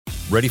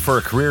Ready for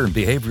a career in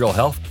behavioral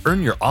health?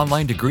 Earn your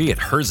online degree at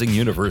Herzing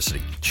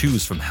University.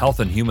 Choose from health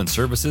and human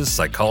services,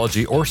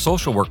 psychology, or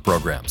social work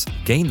programs.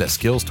 Gain the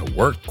skills to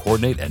work,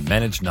 coordinate, and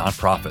manage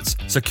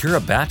nonprofits. Secure a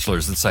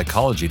bachelor's in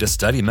psychology to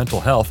study mental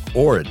health,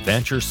 or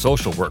advance your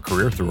social work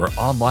career through our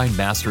online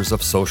Masters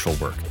of Social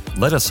Work.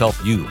 Let us help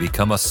you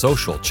become a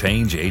social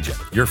change agent.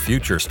 Your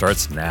future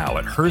starts now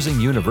at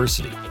Herzing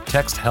University.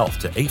 Text HEALTH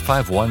to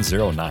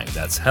 85109.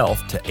 That's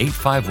HEALTH to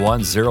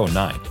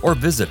 85109. Or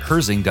visit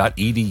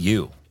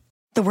herzing.edu.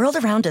 The world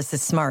around us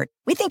is smart.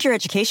 We think your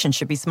education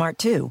should be smart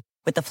too.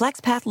 With the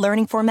FlexPath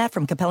learning format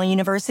from Capella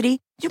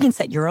University, you can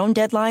set your own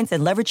deadlines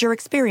and leverage your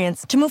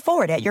experience to move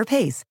forward at your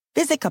pace.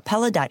 Visit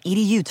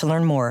capella.edu to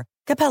learn more.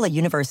 Capella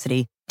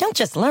University. Don't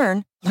just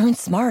learn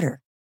smarter.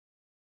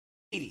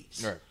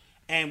 80s. Right.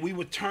 And we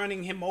were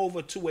turning him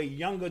over to a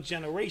younger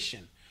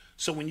generation.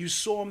 So when you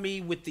saw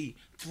me with the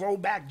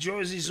throwback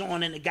jerseys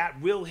on and it got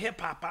real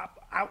hip-hop,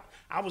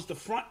 I was the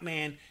front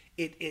man.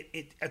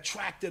 It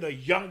attracted a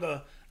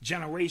younger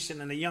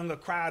generation and a younger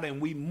crowd,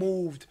 and we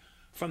moved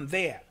from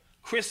there.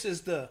 Chris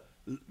is the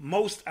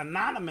most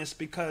anonymous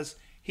because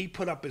he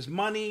put up his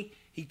money,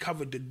 he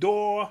covered the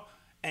door,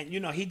 and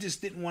he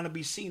just didn't want to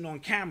be seen on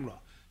camera.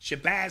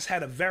 Shabazz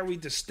had a very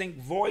distinct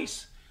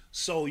voice,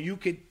 so you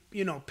could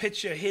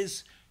picture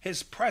his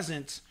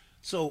presence.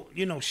 So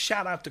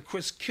shout out to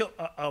Chris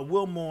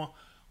Wilmore,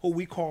 who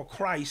we call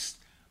Christ,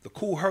 the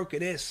Kool Herc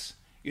of this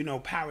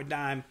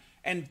paradigm.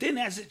 And then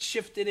as it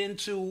shifted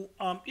into,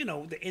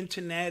 the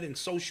internet and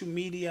social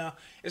media,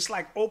 it's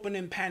like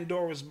opening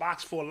Pandora's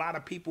box for a lot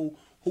of people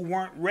who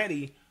weren't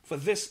ready for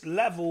this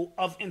level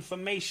of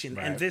information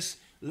and this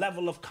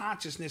level of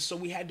consciousness. So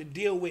we had to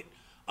deal with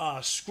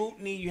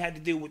scrutiny. You had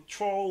to deal with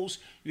trolls.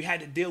 You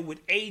had to deal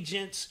with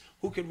agents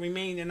who could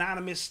remain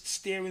anonymous,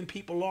 steering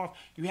people off.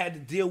 You had to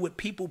deal with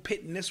people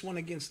pitting this one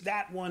against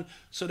that one.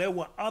 So there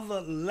were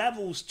other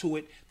levels to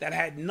it that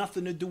had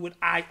nothing to do with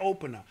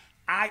eye-opener.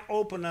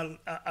 Eye-opener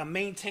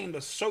maintained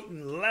a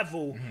certain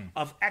level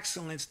of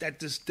excellence that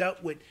just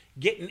dealt with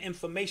getting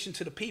information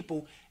to the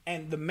people.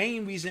 And the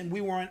main reason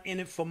we weren't in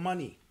it for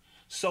money.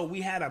 So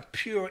we had a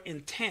pure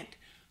intent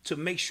to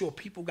make sure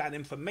people got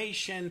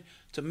information,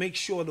 to make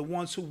sure the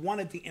ones who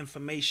wanted the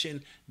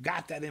information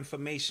got that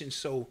information.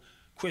 So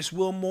Chris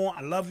Wilmore,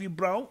 I love you,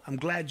 bro. I'm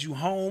glad you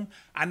home.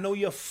 I know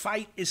your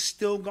fight is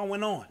still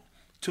going on,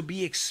 to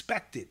be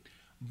expected,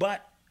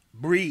 but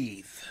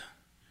breathe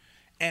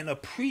and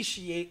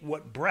appreciate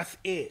what breath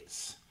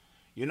is.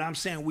 You know what I'm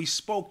saying? We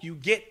spoke, you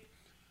get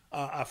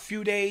a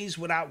few days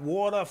without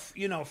water,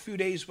 a few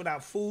days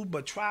without food,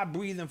 but try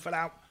breathing for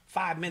about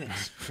 5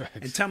 minutes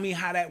and tell me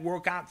how that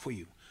worked out for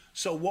you.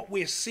 So what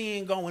we're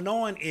seeing going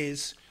on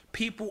is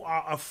people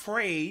are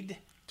afraid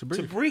to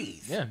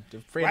breathe. Yeah,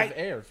 afraid of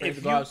air, afraid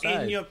to go outside. If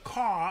you're in your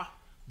car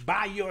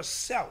by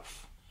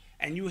yourself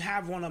and you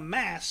have on a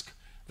mask,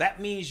 that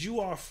means you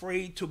are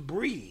afraid to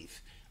breathe.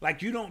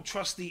 Like you don't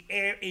trust the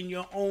air in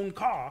your own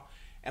car.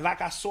 And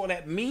like I saw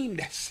that meme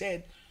that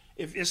said,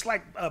 if it's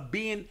like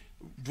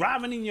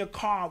driving in your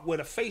car with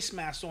a face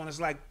mask on,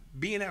 it's like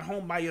being at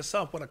home by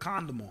yourself with a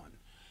condom on.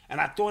 And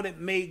I thought it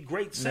made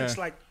great sense.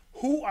 Yeah. Like,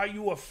 who are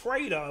you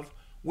afraid of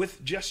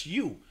with just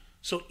you?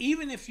 So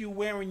even if you're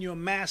wearing your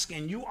mask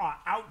and you are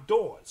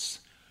outdoors,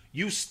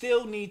 you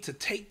still need to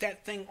take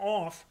that thing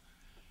off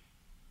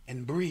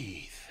and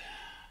breathe.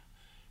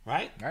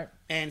 Right? Right.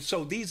 And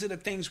so these are the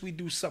things we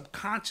do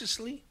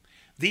subconsciously.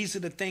 These are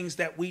the things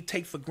that we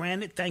take for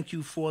granted. Thank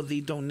you for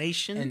the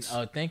donations.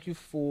 And thank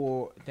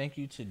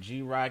you to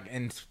G-Rock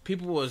and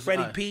people was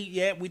Freddie P.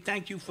 Yeah, we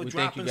thank you for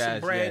dropping some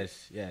bread.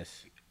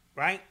 Yes.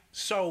 Right?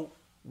 So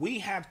we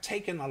have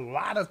taken a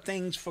lot of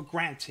things for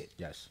granted.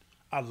 Yes.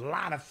 A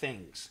lot of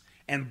things.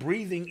 And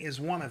breathing is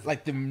one of them.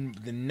 Like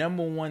the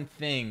number one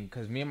thing,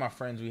 because me and my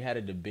friends, we had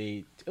a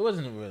debate. It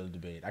wasn't a real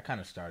debate. I kind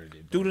of started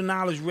it. Do the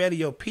Knowledge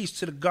Radio. Peace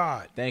to the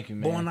God. Thank you,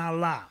 man. Born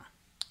Allah.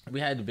 We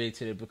had a debate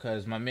today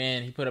because my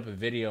man, he put up a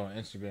video on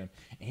Instagram,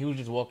 and he was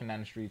just walking down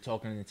the street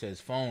talking into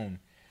his phone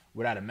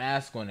without a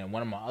mask on. And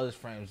one of my other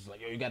friends was like,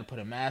 yo, you got to put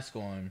a mask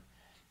on.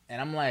 And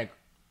I'm like,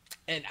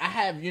 and I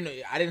have,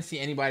 I didn't see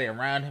anybody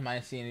around him. I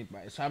didn't see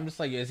anybody. So I'm just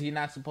like, is he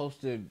not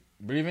supposed to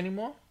breathe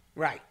anymore?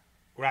 Right.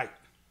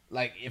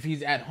 Like, if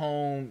he's at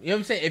home, you know what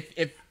I'm saying?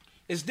 If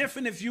it's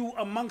different if you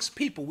amongst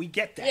people. We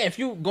get that. Yeah, if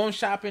you going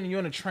shopping and you're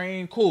on a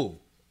train, cool.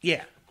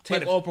 Yeah.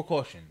 Take all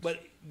precautions.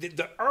 But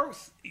the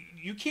earth,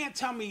 you can't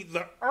tell me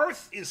the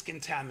earth is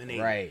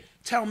contaminated. Right.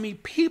 Tell me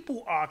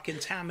people are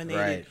contaminated.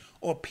 Right.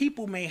 Or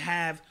people may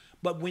have.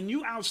 But when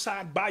you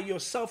outside by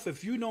yourself,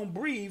 if you don't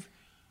breathe,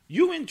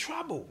 you in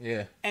trouble.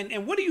 Yeah.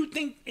 And what do you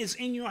think is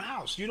in your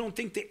house? You don't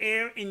think the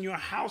air in your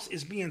house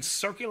is being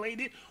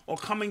circulated or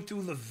coming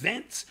through the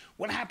vents?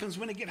 What happens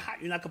when it get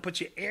hot? You're not going to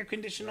put your air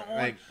conditioner on?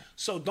 Right.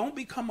 So don't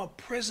become a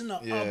prisoner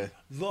of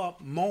the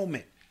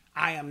moment.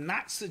 I am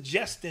not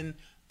suggesting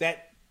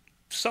that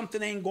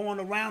something ain't going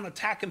around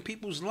attacking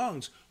people's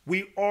lungs.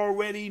 We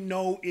already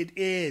know it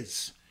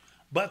is.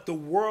 But the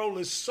world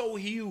is so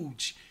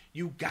huge.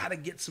 You got to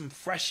get some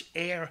fresh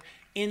air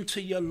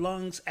into your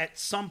lungs at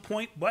some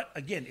point. But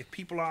again, if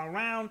people are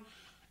around,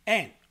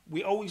 and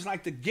we always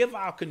like to give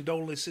our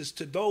condolences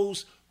to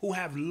those who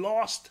have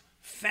lost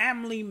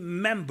family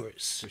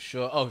members. For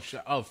sure.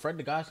 Oh, Fred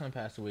the Godson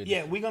passed away.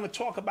 Yeah, we're going to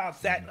talk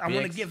about that. I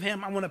want to BX. give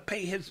him, I want to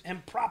pay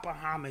him proper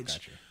homage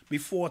Gotcha.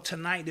 before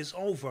tonight is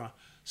over.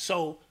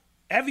 So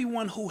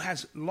everyone who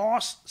has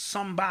lost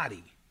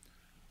somebody,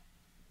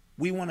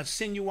 we want to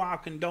send you our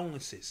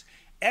condolences.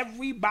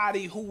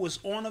 Everybody who was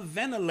on a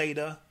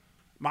ventilator,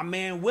 my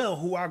man Will,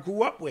 who I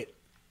grew up with,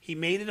 he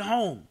made it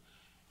home.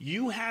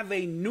 You have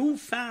a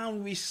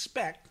newfound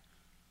respect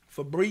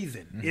for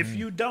breathing. If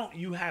you don't,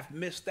 you have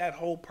missed that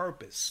whole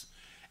purpose.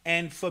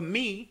 And for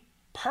me,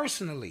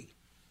 personally,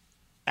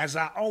 as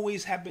I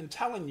always have been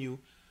telling you,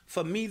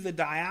 for me, the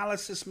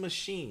dialysis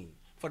machine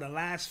for the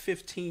last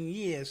 15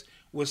 years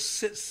was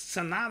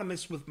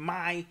synonymous with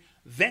my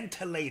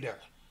ventilator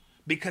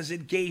because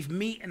it gave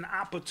me an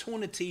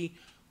opportunity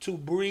to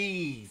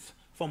breathe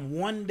from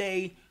one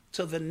day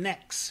to the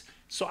next.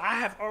 So I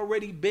have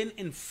already been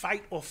in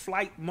fight or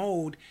flight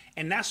mode,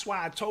 and that's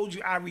why I told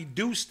you I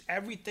reduced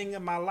everything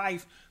in my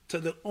life to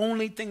the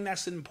only thing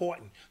that's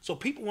important. So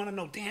people want to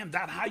know, damn,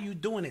 Dot, how you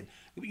doing it?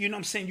 You know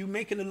what I'm saying? You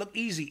making it look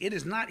easy. It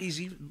is not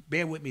easy.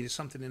 Bear with me. There's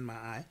something in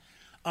my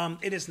eye.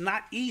 It is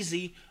not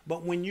easy,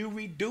 but when you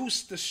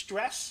reduce the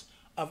stress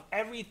of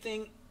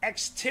everything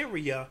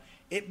exterior,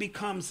 it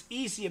becomes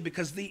easier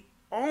because the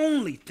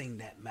only thing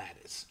that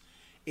matters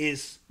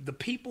is the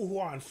people who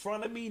are in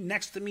front of me,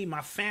 next to me,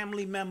 my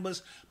family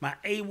members, my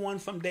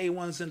A1 from day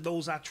ones, and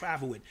those I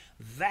travel with.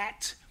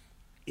 That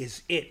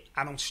is it.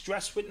 I don't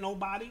stress with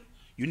nobody.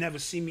 You never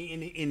see me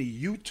in any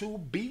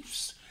YouTube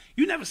beefs.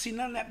 You never see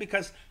none of that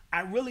because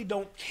I really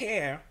don't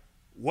care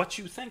what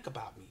you think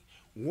about me.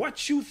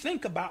 What you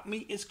think about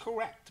me is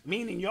correct,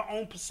 meaning your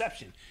own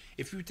perception.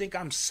 If you think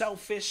I'm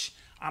selfish,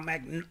 I'm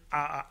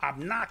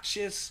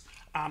obnoxious,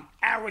 I'm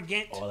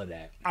arrogant. All of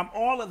that. I'm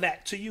all of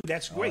that to you.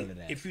 That's great.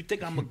 If you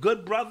think I'm a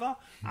good brother,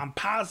 I'm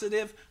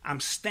positive, I'm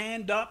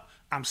stand up,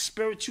 I'm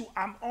spiritual,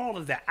 I'm all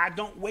of that. I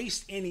don't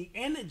waste any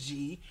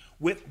energy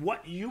with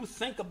what you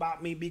think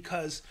about me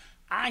because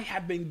I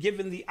have been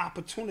given the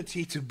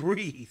opportunity to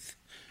breathe.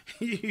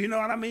 You know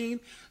what I mean?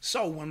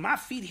 So when my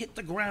feet hit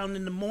the ground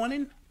in the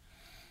morning,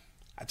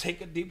 I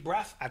take a deep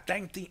breath. I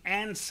thank the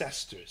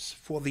ancestors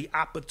for the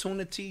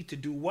opportunity to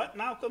do what,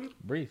 Malcolm?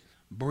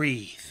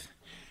 Breathe.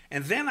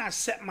 And then I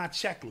set my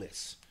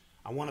checklist.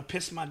 I want to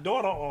piss my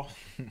daughter off.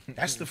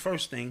 That's the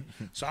first thing.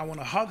 So I want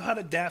to hug her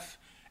to death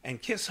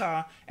and kiss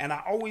her. And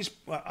I always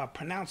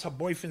pronounce her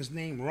boyfriend's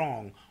name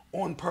wrong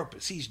on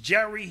purpose. He's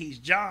Jerry, he's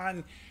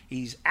John,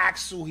 he's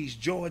Axel, he's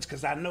George,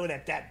 because I know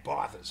that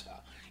bothers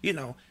her. You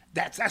know,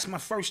 that's my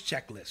first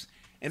checklist.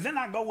 And then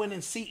I go in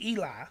and see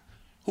Eli,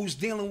 who's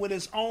dealing with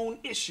his own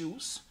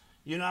issues.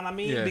 You know what I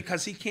mean? Yeah.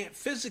 Because he can't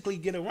physically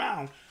get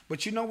around.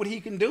 But you know what he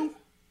can do?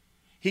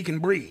 He can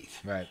breathe.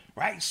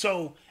 Right?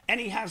 So, and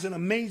he has an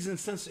amazing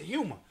sense of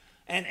humor.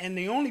 And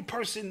the only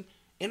person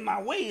in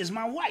my way is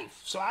my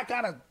wife. So I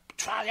got to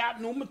try out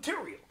new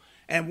material.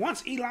 And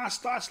once Eli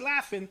starts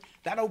laughing,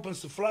 that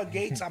opens the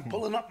floodgates. I'm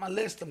pulling up my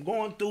list. I'm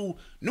going through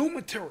new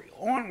material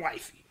on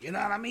wifey. You know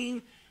what I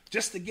mean?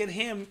 Just to get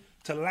him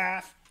to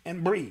laugh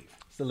and breathe.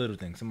 It's the little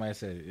things. Somebody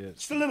said it. Yeah.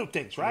 It's the little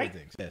things, right? Little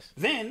things, yes.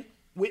 Then,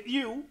 with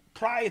you,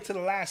 prior to the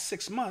last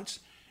 6 months,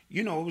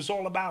 you know, it was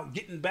all about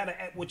getting better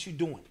at what you're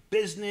doing.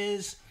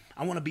 Business.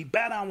 I want to be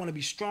better. I want to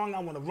be strong. I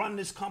want to run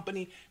this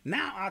company.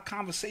 Now our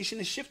conversation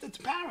is shifted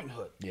to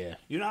parenthood. Yeah.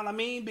 You know what I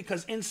mean?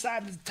 Because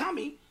inside the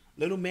tummy,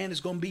 little man is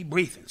going to be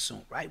breathing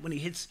soon, right? When he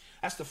hits,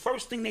 that's the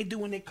first thing they do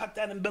when they cut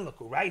that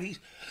umbilical, right? He's,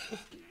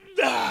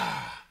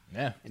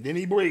 yeah. And then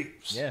he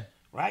breathes. Yeah.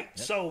 Right?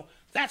 Yep. So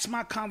that's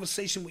my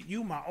conversation with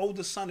you. My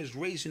older son is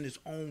raising his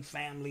own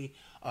family.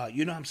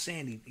 You know what I'm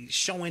saying? He's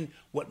showing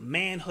what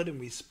manhood and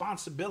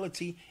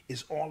responsibility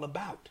is all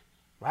about,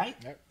 right?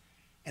 Yep.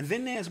 And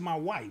then there's my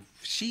wife.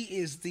 She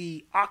is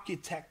the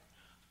architect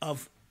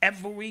of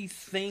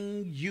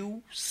everything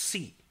you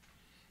see,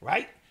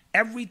 right?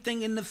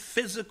 Everything in the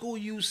physical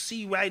you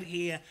see right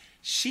here,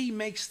 she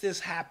makes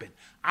this happen.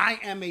 I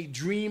am a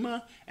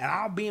dreamer, and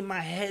I'll be in my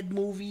head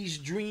movies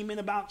dreaming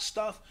about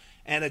stuff.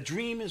 And a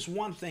dream is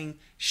one thing.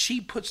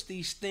 She puts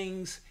these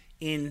things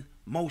in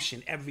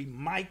motion. Every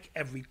mic,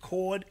 every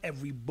chord,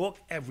 every book,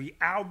 every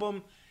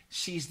album,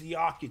 she's the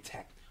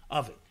architect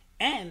of it.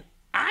 And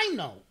I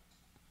know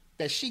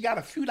that she got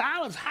a few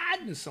dollars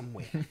hiding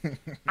somewhere.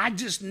 I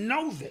just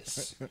know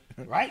this,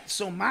 right?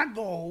 So my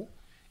goal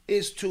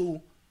is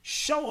to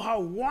show her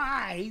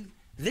why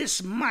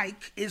this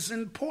mic is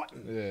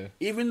important,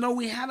 even though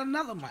we had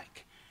another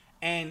mic.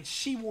 And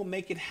she will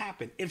make it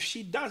happen. If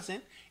she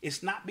doesn't,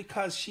 it's not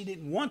because she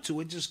didn't want to,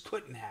 it just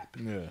couldn't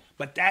happen. Yeah.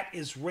 But that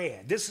is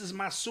rare. This is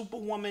my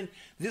superwoman.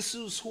 This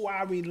is who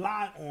I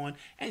rely on.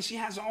 And she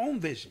has her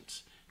own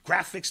visions.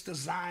 Graphics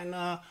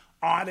designer,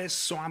 artist,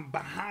 so I'm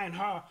behind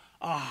her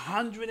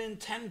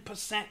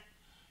 110%.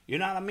 You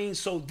know what I mean?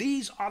 So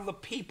these are the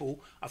people,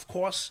 of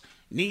course,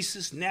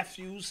 nieces,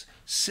 nephews,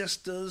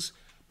 sisters,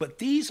 but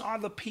these are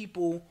the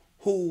people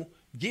who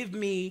give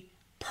me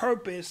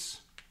purpose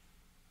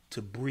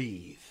to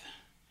breathe.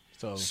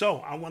 So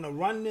I want to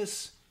run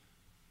this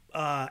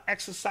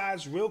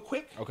exercise real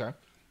quick. Okay.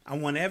 I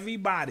want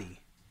everybody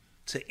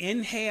to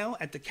inhale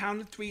at the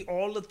count of 3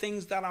 all the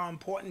things that are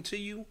important to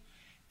you,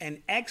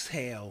 and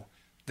exhale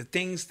the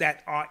things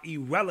that are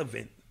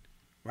irrelevant.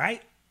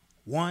 Right?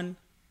 1,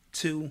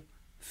 2,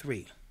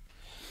 3.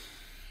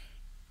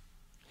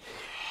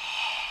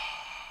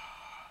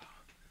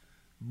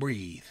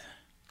 Breathe.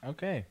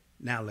 Okay.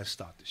 Now let's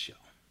start the show.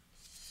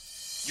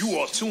 You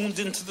are tuned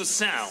into the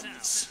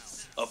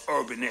sounds of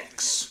Urban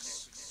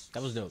X.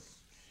 That was dope.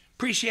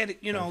 Appreciate it.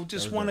 You know,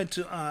 just wanted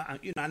dope.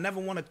 to, I never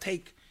want to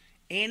take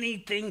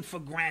anything for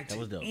granted. That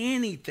was dope.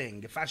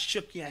 Anything. If I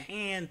shook your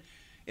hand,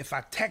 if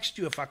I text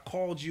you, if I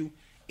called you,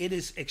 it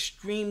is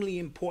extremely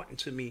important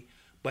to me.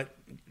 But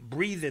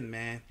breathing,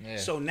 man. Yeah.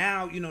 So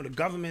now, the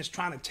government's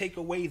trying to take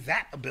away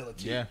that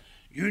ability. Yeah.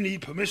 You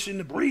need permission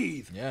to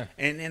breathe. Yeah.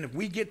 And if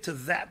we get to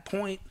that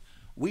point,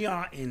 we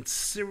are in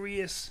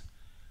serious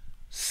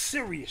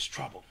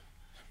trouble.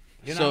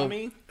 You know what I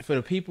mean? For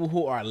the people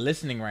who are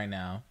listening right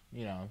now,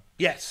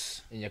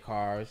 Yes. in your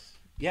cars,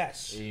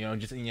 Yes.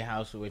 just in your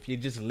house, or if you're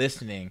just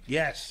listening,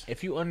 Yes.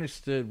 if you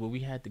understood what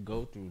we had to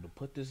go through to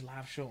put this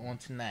live show on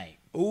tonight.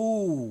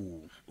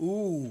 Ooh. You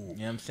know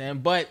what I'm saying?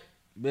 But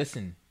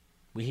listen,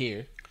 we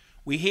here.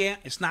 We here.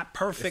 It's not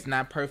perfect. It's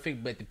not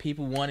perfect, but the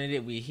people wanted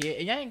it. We here.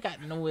 And y'all ain't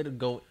got nowhere to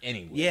go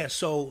anyway. Yeah,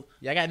 so.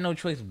 Y'all got no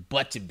choice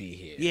but to be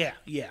here.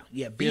 Yeah.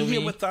 Be Feel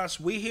here me? with us.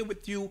 We're here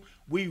with you.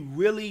 We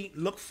really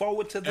look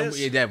forward to this.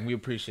 And we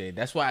appreciate it.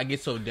 That's why I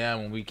get so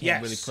down when we can't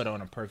Yes. really put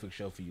on a perfect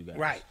show for you guys.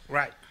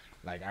 Right.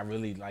 Like, I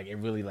really, it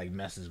really,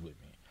 messes with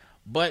me.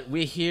 But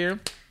we're here,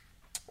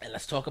 and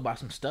let's talk about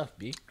some stuff,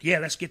 B. Yeah,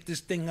 let's get this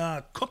thing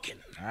cooking.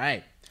 All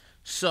right.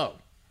 So,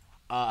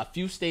 a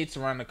few states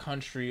around the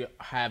country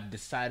have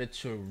decided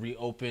to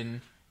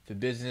reopen the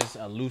business,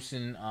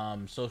 loosen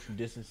social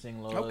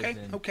distancing laws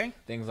and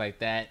things like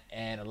that.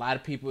 And a lot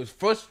of people,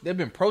 first, they've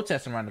been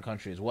protesting around the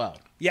country as well.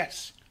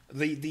 Yes,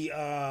 the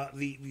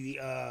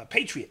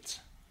patriots,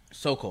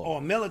 So-called.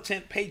 or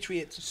militant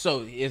patriots.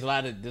 So there's a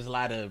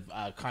lot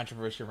of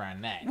controversy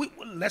around that.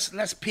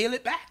 Let's peel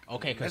it back.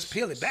 Okay, let's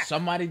peel it back.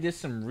 Somebody did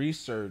some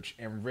research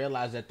and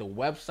realized that the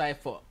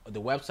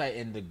website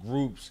and the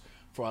groups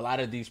for a lot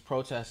of these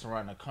protests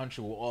around the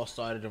country were all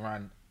started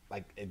around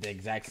at the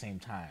exact same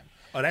time.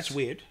 Oh, that's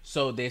weird.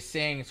 So they're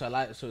saying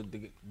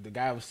the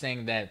guy was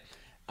saying that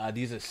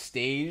these are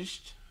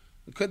staged.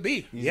 It could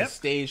be. These are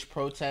staged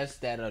protests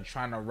that are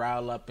trying to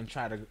rile up and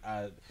try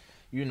to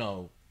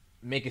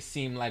make it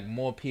seem like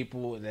more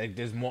people, like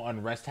there's more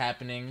unrest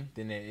happening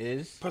than there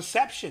is.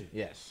 Perception.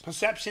 Yes.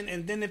 Perception,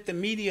 and then if the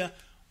media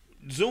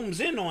zooms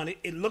in on it,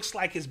 it looks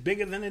like it's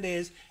bigger than it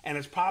is, and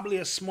it's probably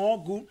a small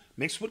group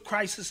mixed with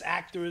crisis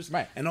actors,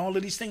 right, and all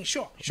of these things.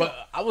 Sure.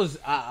 But I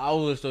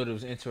always thought it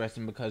was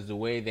interesting because the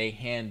way they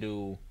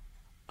handle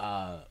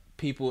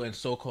people in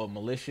so-called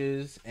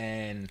militias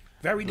and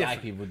very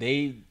black different people,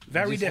 they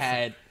very just different.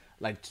 had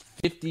like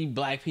 50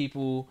 black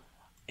people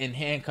in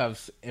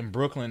handcuffs in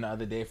Brooklyn the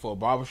other day for a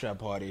barbershop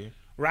party.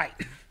 Right.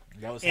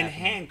 That was in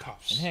happening.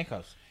 handcuffs. In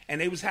handcuffs.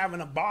 And they was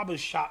having a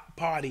barbershop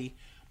party,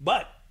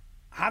 but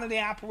how do they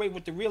operate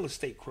with the real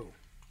estate crew?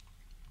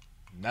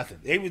 Nothing.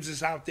 They was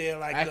just out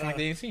there acting like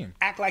they ain't see him.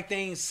 Act like they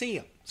ain't see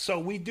him. So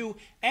we do,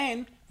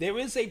 and there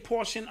is a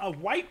portion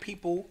of white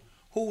people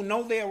who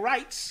know their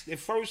rights, their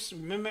First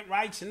Amendment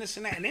rights, and this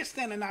and that, and they're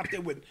standing out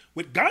there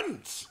with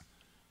guns.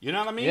 You know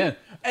what I mean? Yeah.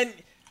 And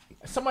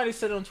somebody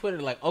said on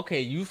Twitter, like, okay,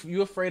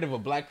 you afraid of a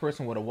black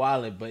person with a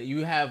wallet, but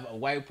you have a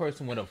white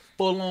person with a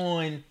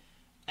full-on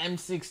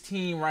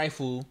M16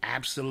 rifle.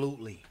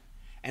 Absolutely.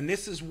 And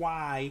this is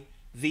why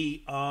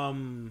the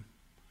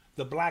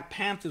Black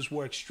Panthers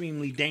were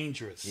extremely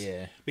dangerous.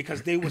 Yeah.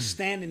 Because they were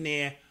standing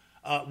there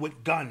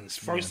with guns.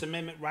 First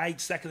Amendment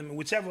rights, Second Amendment,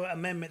 whichever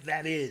amendment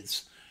that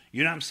is.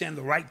 You know what I'm saying?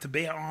 The right to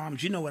bear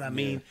arms. You know what I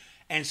mean?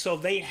 Yeah. And so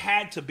they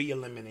had to be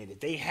eliminated.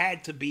 They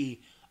had to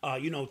be,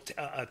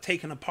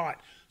 taken apart.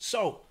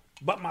 So,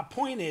 but my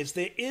point is,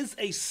 there is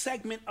a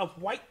segment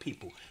of white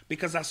people,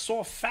 because I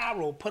saw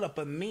Pharaoh put up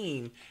a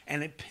meme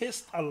and it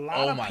pissed a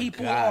lot of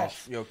people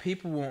off. Yo,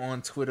 people were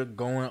on Twitter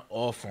going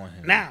off on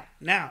him.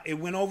 Now, it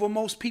went over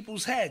most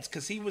people's heads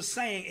because he was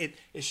saying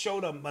it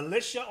showed a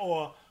militia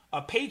or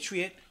a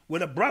patriot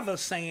with a brother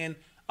saying,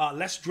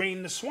 let's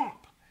drain the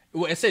swamp.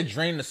 Well, it said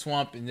drain the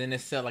swamp, and then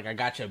it said, like, I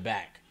got your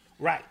back.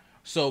 Right.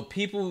 So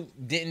people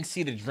didn't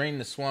see the drain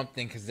the swamp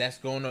thing because that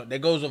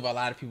goes over a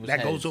lot of people's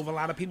heads. That goes over a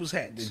lot of people's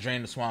heads. The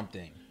drain the swamp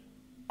thing.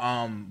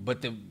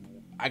 But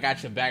I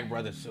got your back,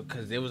 brother,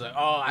 because it was like,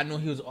 oh, I knew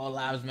he was all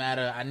lives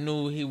matter. I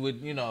knew he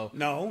would,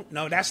 No,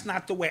 that's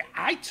not the way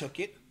I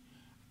took it.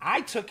 I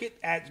took it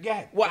as, go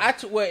ahead.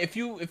 Well, if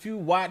you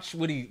watch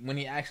when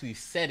he actually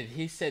said it,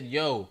 he said,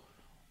 yo,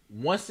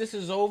 once this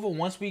is over,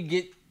 once we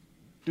get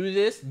through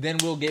this, then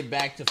we'll get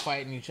back to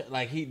fighting each other.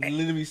 Like, he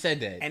literally said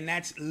that. And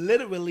that's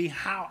literally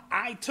how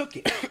I took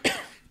it.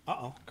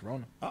 Uh-oh.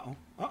 Corona.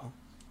 Uh-oh.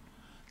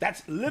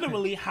 That's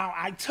literally how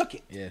I took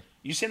it. Yeah.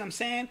 You see what I'm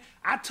saying?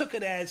 I took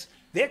it as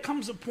there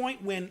comes a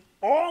point when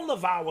all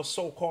of our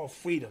so-called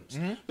freedoms,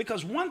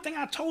 because one thing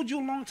I told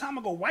you a long time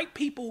ago, white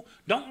people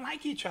don't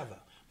like each other.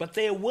 but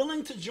they're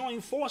willing to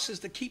join forces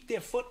to keep their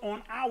foot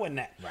on our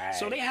neck. Right.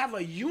 So they have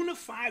a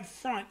unified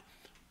front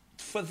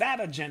for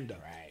that agenda.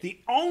 Right. The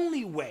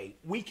only way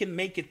we can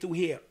make it through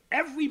here,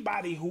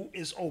 everybody who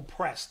is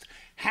oppressed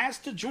has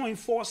to join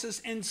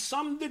forces in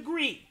some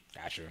degree.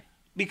 Gotcha.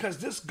 Because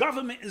this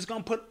government is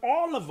going to put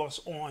all of us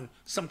on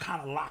some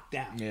kind of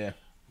lockdown. Yeah.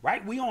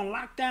 Right? We on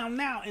lockdown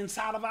now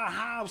inside of our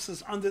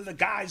houses under the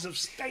guise of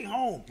stay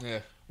home. Yeah.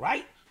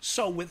 Right?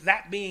 So with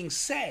that being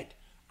said,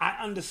 I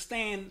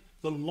understand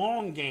the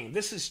long game.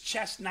 This is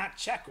chess, not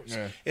checkers.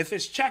 Yeah. If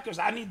it's checkers,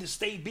 I need to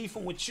stay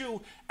beefing with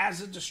you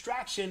as a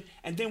distraction,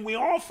 and then we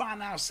all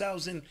find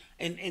ourselves in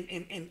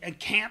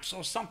camps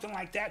or something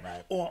like that,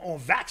 right. or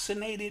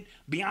vaccinated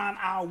beyond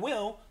our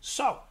will.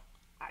 So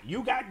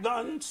you got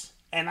guns,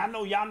 and I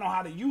know y'all know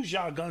how to use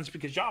y'all guns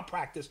because y'all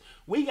practice.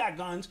 We got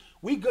guns.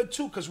 We good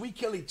too because we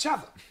kill each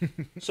other.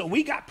 So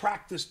we got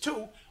practice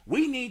too.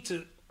 We need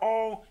to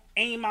all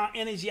aim our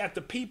energy at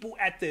the people,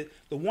 at the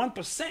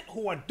 1%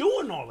 who are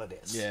doing all of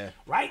this. Yeah.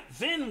 Right?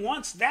 Then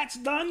once that's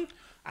done,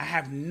 I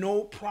have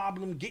no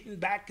problem getting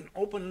back and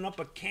opening up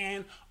a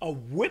can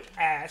of whip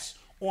ass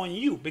on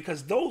you,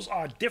 because those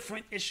are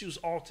different issues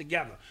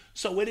altogether.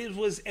 So it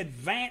was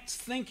advanced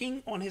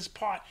thinking on his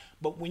part,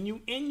 but when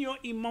you in your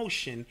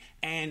emotion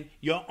and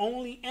your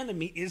only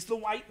enemy is the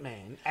white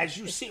man, as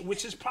you see,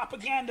 which is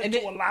propaganda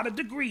to a lot of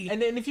degree.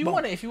 And then if you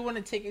want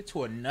to take it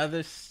to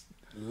another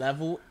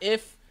level,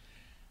 if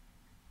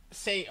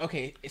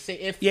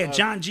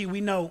John G, we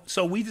know.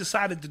 So we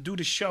decided to do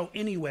the show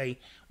anyway.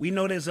 We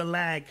know there's a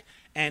lag,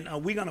 and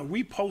we're gonna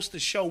repost the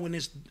show when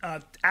it's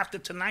after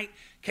tonight,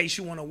 in case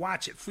you want to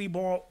watch it. Free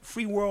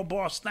World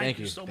Boss. Thank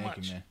you so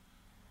much. You, man.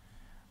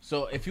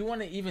 So if you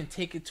want to even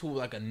take it to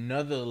like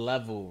another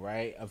level,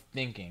 right, of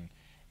thinking,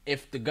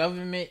 if the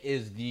government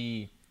is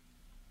the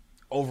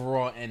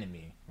overall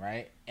enemy,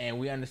 right, and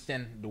we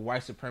understand the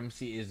white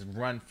supremacy is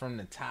run from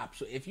the top,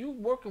 so if you're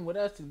working with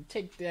us to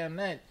take down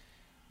that,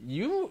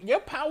 your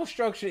power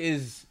structure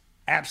is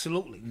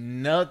absolutely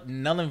null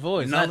and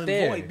void. Null and not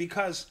there. void,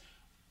 because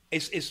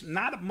it's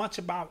not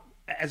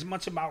as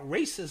much about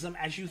racism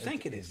as you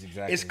think it is.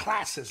 Exactly. It's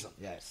classism.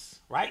 Yes.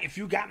 Right? If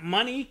you got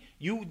money,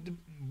 you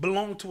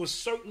belong to a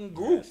certain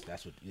group. Yes,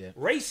 that's what. Yeah.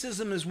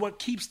 Racism is what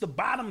keeps the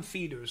bottom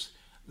feeders,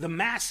 the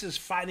masses,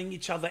 fighting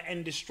each other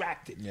and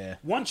distracted. Yeah.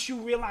 Once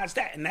you realize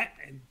that, and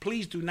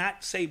please do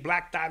not say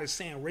Black Dot is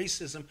saying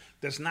racism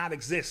does not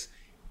exist.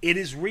 It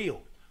is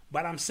real.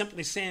 But I'm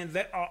simply saying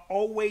there are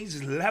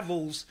always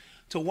levels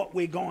to what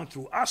we're going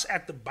through. Us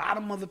at the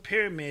bottom of the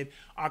pyramid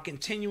are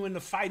continuing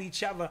to fight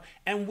each other,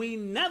 and we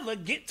never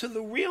get to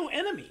the real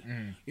enemy.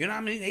 You know what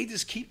I mean? They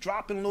just keep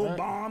dropping little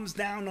bombs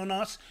down on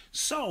us.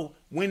 So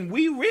when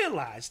we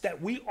realize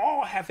that we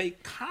all have a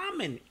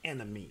common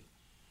enemy,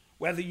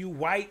 whether you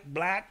white,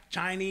 black,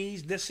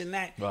 Chinese, this and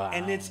that,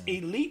 and it's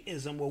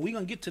elitism. Well, we're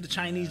going to get to the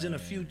Chinese in a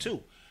few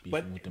too.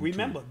 But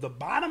remember, the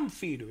bottom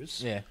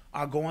feeders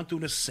are going through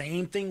the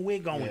same thing we're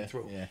going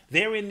through. Yeah.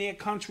 They're in their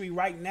country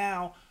right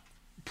now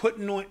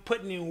putting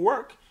in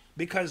work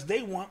because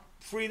they want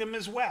freedom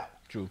as well.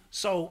 True.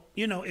 So,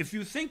 if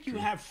you think you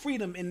have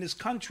freedom in this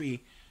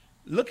country,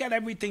 look at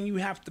everything you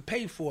have to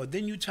pay for.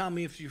 Then you tell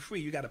me if you're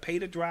free. You got to pay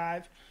to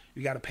drive.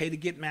 You got to pay to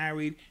get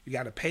married. You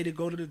got to pay to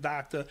go to the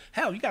doctor.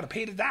 Hell, you got to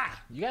pay to die.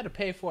 You got to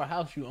pay for a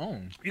house you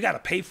own. You got to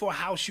pay for a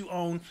house you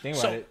own. Think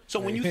about it. So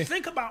when you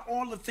think about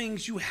all the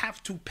things you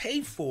have to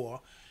pay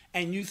for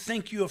and you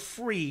think you're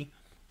free,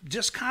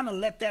 just kind of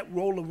let that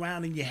roll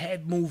around in your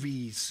head,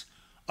 movies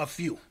a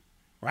few,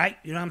 right?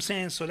 You know what I'm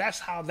saying? So that's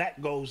how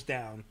that goes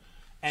down.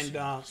 And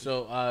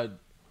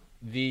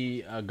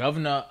the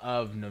governor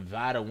of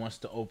Nevada wants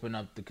to open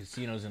up the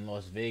casinos in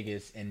Las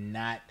Vegas and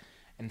not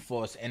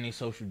enforce any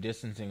social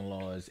distancing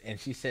laws, and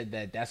she said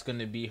that that's going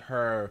to be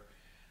her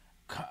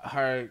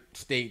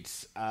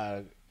state's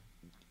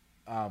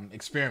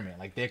experiment.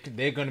 Like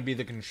they're going to be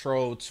the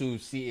control to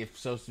see if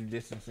social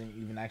distancing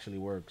even actually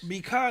works.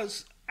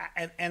 Because,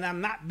 and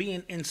I'm not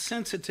being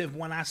insensitive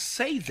when I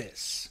say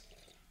this,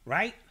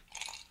 right?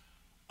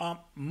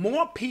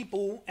 More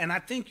people, and I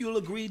think you'll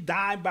agree,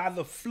 die by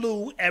the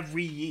flu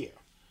every year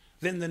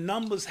than the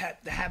numbers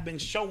have been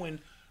showing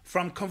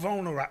from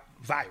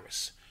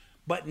coronavirus.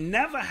 But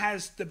never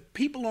has the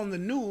people on the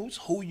news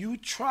who you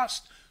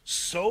trust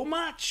so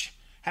much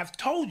have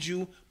told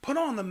you, put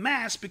on the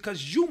mask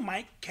because you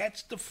might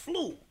catch the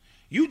flu.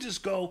 You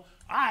just go,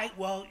 all right,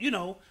 well,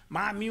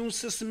 my immune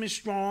system is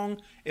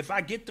strong. If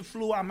I get the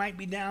flu, I might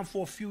be down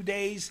for a few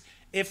days.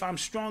 If I'm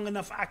strong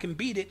enough, I can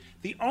beat it.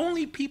 The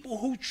only people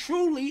who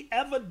truly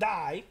ever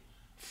die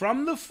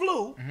from the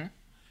flu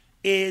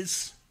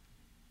is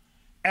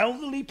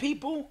elderly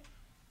people,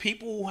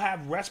 people who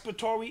have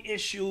respiratory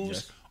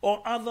issues, or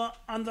other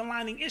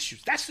underlying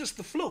issues. That's just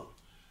the flu.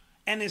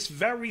 And it's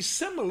very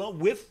similar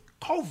with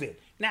COVID.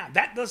 Now,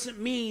 that doesn't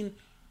mean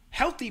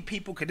healthy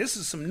people, because this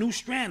is some new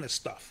strand of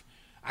stuff.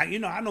 I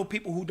know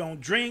people who don't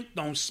drink,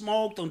 don't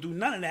smoke, don't do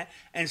none of that,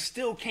 and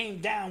still came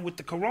down with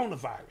the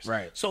coronavirus.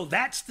 Right. So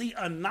that's the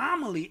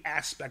anomaly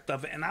aspect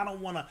of it, and I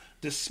don't want to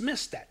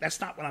dismiss that.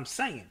 That's not what I'm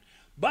saying.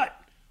 But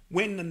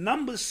When the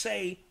numbers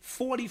say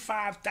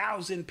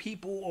 45,000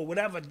 people or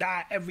whatever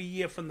die every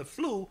year from the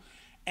flu,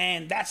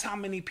 and that's how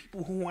many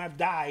people who have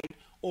died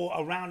or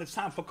around the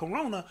time for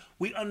corona,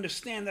 we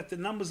understand that the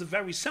numbers are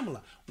very similar.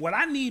 What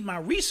I need my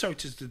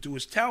researchers to do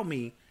is tell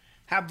me,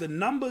 have the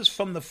numbers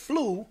from the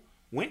flu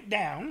went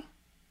down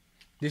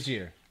this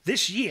year,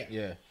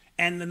 yeah,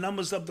 and the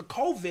numbers of the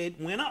COVID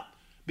went up?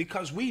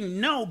 Because we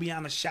know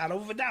beyond a shadow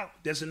of a doubt,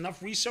 there's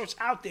enough research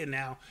out there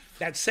now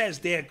that says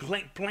they're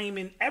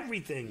blaming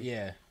everything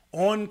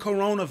on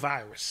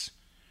coronavirus,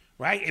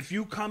 right? If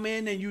you come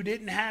in and you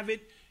didn't have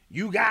it,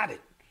 you got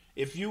it.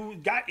 If you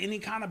got any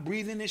kind of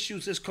breathing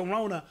issues, it's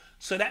corona.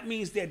 So that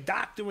means they're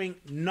doctoring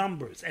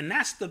numbers. And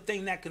that's the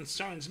thing that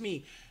concerns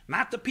me.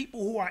 Not the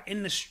people who are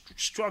in the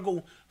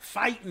struggle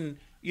fighting.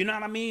 You know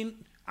what I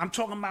mean? I'm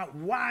talking about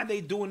why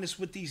they doing this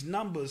with these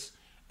numbers.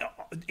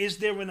 Is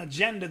there an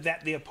agenda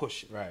that they're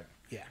pushing? Right.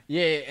 Yeah.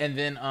 Yeah, and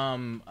then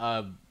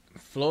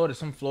Florida,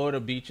 some Florida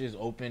beaches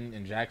opened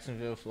in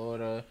Jacksonville,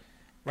 Florida.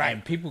 Right.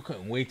 And people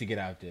couldn't wait to get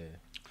out there.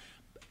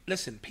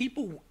 Listen,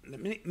 people,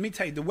 let me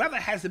tell you, the weather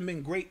hasn't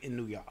been great in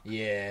New York.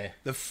 Yeah.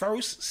 The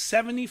first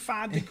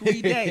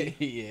 75-degree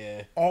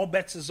day, all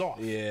bets is off.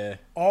 Yeah.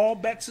 All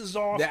bets is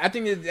off. I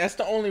think that's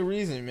the only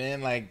reason,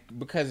 man. Like,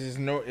 because it's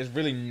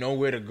really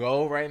nowhere to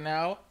go right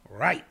now.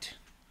 Right.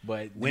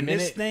 But when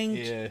this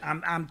thing,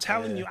 I'm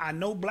telling you, I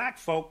know black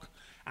folk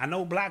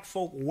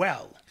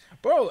well.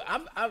 Bro,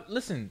 I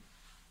listen,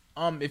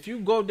 if you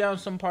go down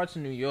some parts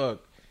of New York,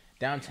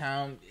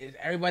 downtown,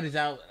 everybody's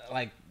out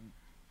like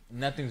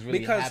nothing's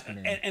really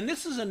happening. And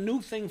this is a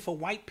new thing for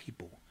white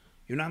people.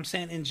 You know what I'm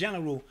saying? In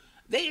general,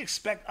 they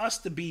expect us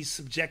to be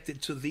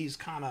subjected to these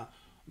kind of...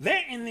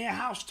 They're in their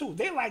house, too.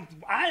 They like,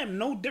 I am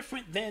no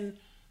different than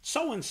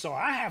so-and-so.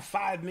 I have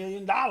 $5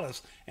 million,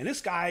 and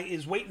this guy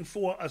is waiting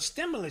for a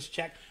stimulus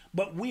check,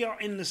 but we are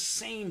in the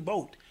same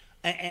boat.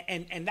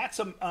 And that's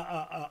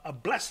a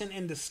blessing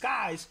in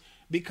disguise,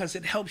 because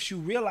it helps you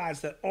realize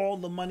that all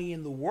the money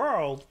in the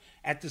world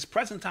at this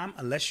present time,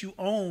 unless you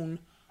own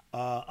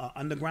an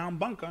underground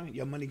bunker,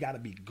 your money got to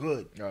be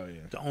good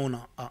to own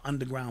an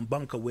underground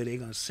bunker where they're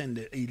going to send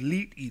the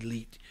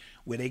elite,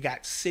 where they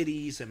got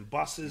cities and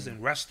buses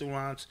and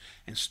restaurants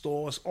and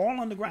stores all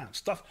underground.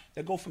 Stuff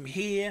that go from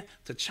here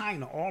to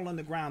China, all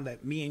underground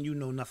that me and you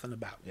know nothing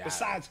about. Yeah.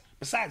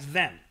 Besides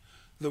them,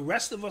 the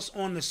rest of us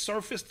on the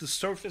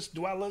surface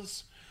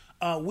dwellers,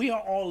 we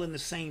are all in the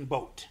same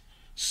boat.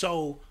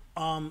 So,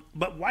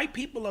 but white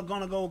people are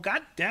going to go,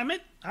 God damn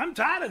it, I'm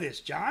tired of this,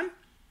 John.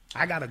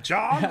 I got a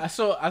job. I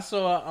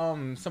saw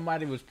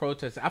somebody was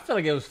protesting. I feel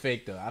like it was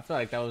fake though. I feel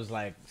like that was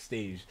like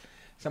staged.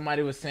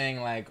 Somebody was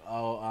saying like,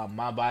 "Oh,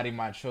 my body,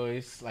 my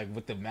choice," like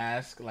with the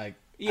mask. Like,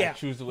 I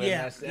choose to wear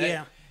a mask.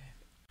 Yeah.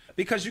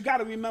 Because you got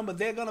to remember,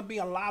 there are going to be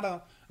a lot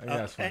of,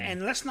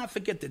 and let's not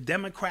forget the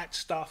Democrat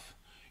stuff.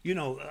 You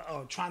know,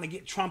 trying to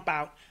get Trump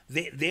out.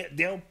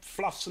 They'll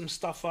fluff some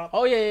stuff up.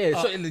 Oh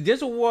yeah. So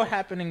there's a war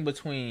happening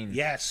between.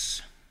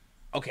 Yes.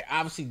 Okay,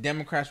 obviously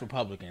Democrats,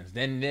 Republicans.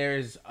 Then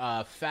there's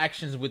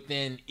factions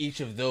within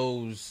each of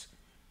those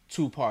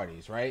two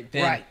parties, right?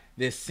 Then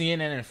there's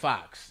CNN and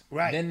Fox.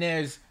 Right. Then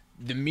there's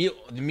the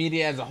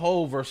media as a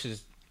whole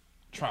versus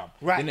Trump.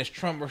 Right. Then there's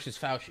Trump versus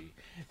Fauci.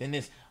 Then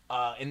there's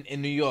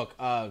in New York,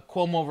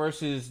 Cuomo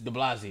versus de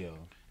Blasio.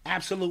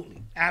 Absolutely.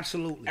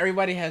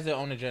 Everybody has their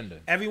own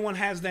agenda. Everyone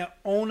has their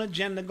own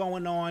agenda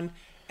going on,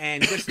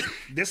 and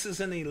this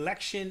is an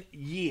election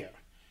year.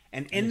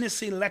 And in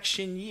this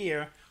election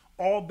year,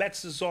 all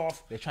bets is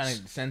off. They're trying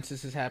to...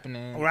 Census is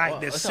happening. Right,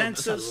 the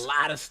census... It's a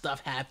lot of stuff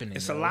happening.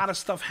 It's a lot of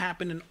stuff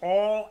happening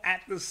all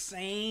at the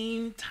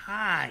same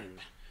time.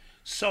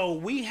 So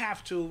we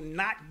have to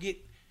not get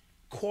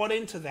caught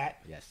into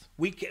that. Yes.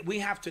 We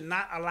have to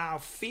not allow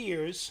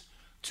fears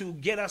to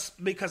get us...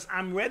 Because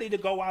I'm ready to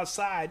go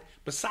outside,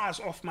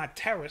 besides off my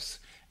terrace,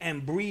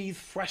 and breathe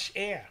fresh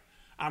air.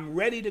 I'm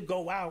ready to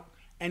go out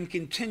and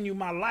continue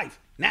my life.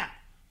 Now,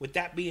 with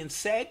that being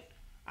said...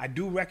 I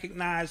do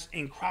recognize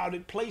in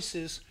crowded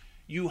places,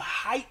 you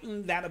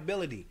heighten that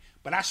ability.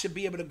 But I should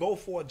be able to go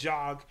for a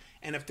jog,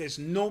 and if there's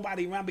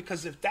nobody around,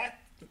 because if that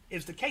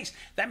is the case,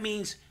 that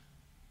means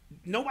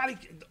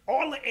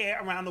all the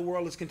air around the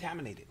world is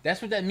contaminated.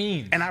 That's what that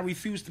means. And I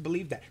refuse to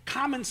believe that.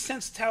 Common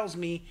sense tells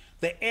me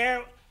the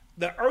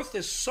earth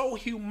is so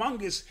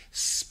humongous,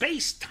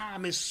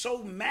 space-time is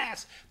so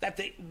mass that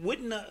they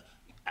wouldn't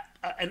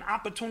an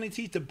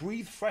opportunity to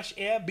breathe fresh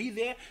air be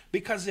there,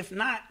 because if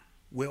not,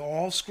 we're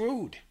all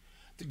screwed.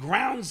 The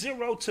ground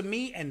zero to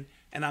me, and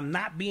I'm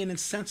not being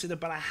insensitive,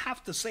 but I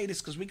have to say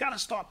this because we got to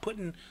start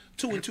putting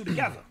two and two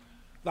together.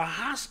 The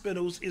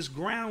hospitals is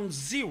ground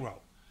zero.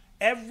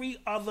 Every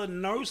other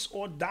nurse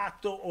or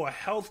doctor or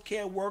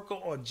healthcare worker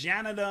or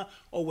janitor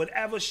or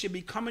whatever should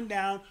be coming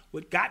down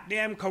with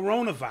goddamn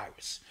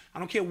coronavirus. I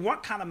don't care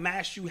what kind of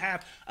mask you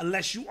have,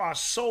 unless you are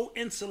so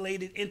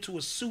insulated into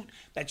a suit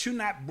that you're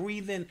not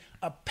breathing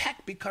a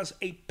peck, because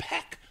a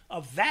peck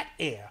of that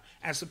air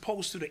as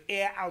opposed to the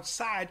air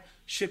outside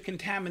should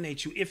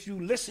contaminate you if you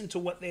listen to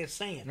what they're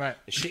saying. Right.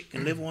 The shit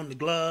can live on the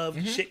glove,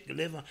 the shit can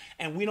live on,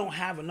 and we don't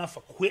have enough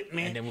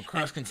equipment. And then we're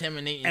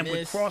cross-contaminating and this.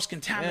 we're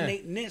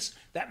cross-contaminating this.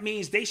 That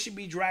means they should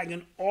be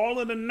dragging all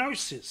of the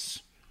nurses,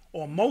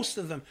 or most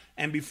of them.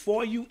 And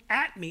before you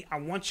at me, I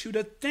want you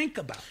to think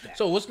about that.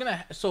 So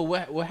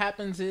what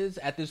happens is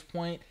at this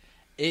point,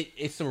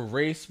 it's a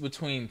race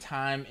between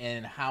time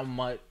and how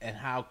much and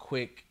how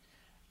quick,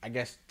 I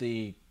guess,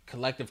 the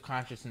collective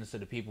consciousness of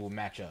the people will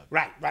match up.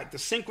 Right. The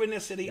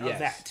synchronicity of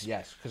that.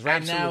 Yes, because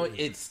right now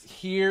it's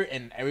here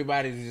and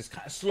everybody's just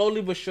kind of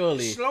slowly but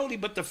surely. Slowly,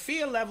 but the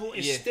fear level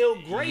is still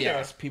greater.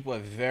 Yes, people are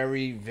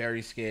very,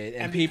 very scared.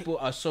 And people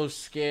are so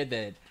scared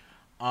that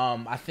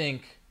I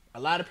think a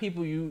lot of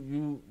people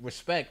you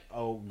respect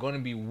are going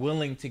to be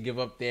willing to give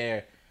up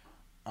their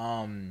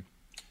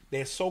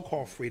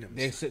so-called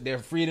freedoms. Their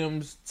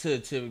freedoms to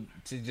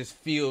just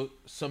feel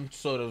some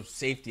sort of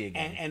safety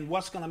again. And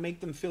what's going to make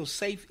them feel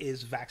safe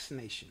is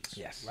vaccinations.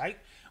 Yes. Right?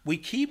 We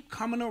keep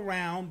coming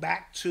around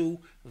back to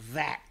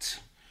that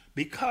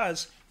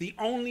because the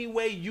only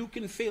way you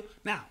can feel...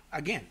 Now,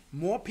 again,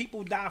 more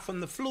people die from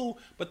the flu,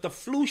 but the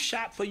flu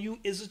shot for you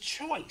is a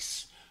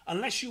choice.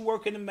 Unless you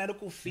work in the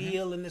medical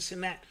field and this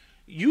and that.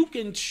 You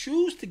can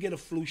choose to get a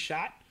flu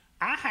shot.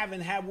 I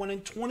haven't had one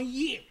in 20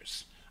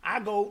 years. I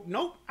go,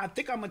 nope, I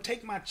think I'm going to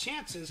take my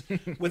chances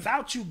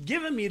without you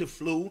giving me the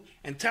flu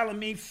and telling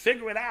me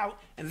figure it out,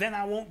 and then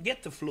I won't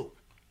get the flu.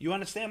 You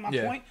understand my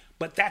point?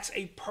 But that's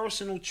a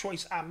personal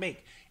choice I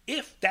make.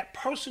 If that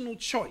personal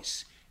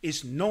choice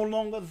is no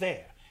longer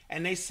there,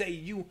 and they say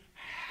you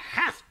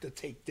have to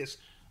take this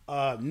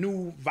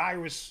new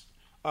virus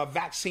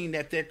vaccine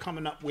that they're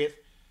coming up with,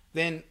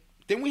 then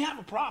we have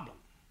a problem.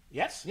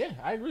 Yes? Yeah,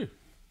 I agree.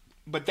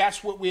 But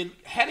that's what we're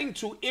heading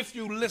to if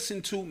you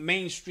listen to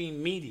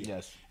mainstream media.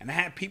 Yes. And I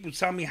had people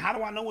tell me, how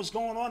do I know what's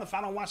going on if I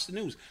don't watch the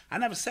news? I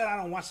never said I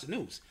don't watch the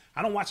news.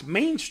 I don't watch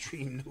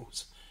mainstream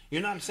news.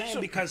 You know what I'm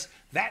saying? Because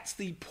that's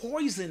the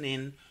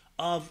poisoning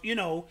of,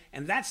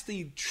 and that's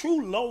the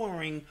true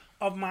lowering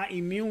of my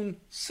immune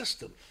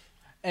system.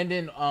 And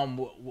then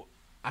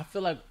I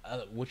feel like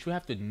what you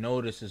have to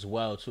notice as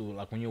well, too,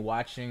 like when you're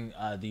watching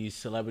these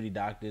celebrity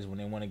doctors, when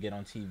they want to get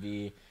on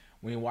TV,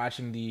 when you're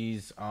watching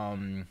these...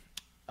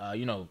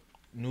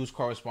 news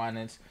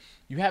correspondents,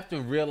 you have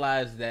to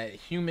realize that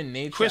human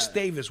nature... Chris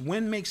Davis,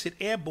 wind makes it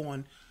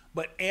airborne,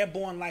 but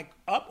airborne like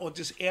up or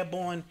just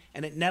airborne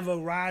and it never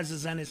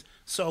rises and it's...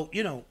 So,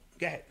 go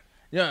ahead.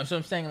 Yeah, so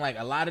I'm saying like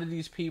a lot of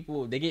these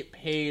people, they get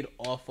paid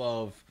off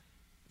of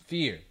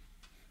fear.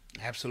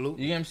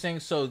 Absolutely. You know what I'm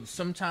saying? So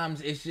sometimes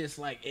it's just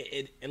like,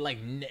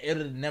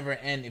 it'll never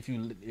end if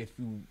you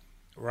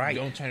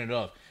don't turn it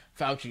off.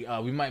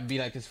 Fauci, we might be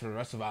like this for the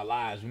rest of our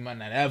lives. We might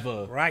not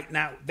ever. Right.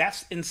 Now,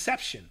 that's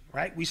inception,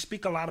 right? We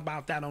speak a lot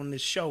about that on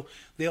this show.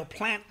 They'll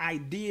plant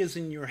ideas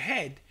in your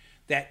head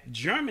that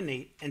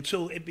germinate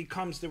until it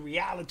becomes the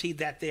reality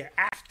that they're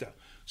after.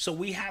 So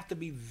we have to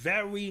be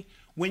very...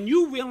 When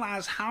you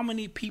realize how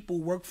many people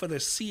work for the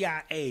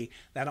CIA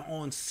that are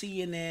on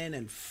CNN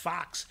and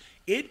Fox,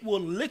 it will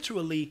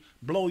literally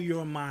blow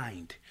your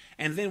mind.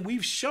 And then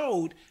we've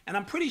showed, and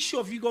I'm pretty sure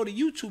if you go to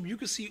YouTube, you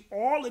can see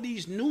all of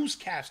these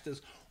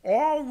newscasters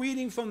all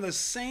reading from the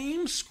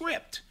same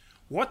script.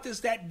 What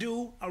does that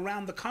do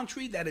around the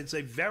country? That is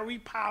a very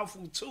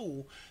powerful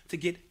tool to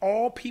get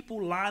all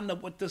people lined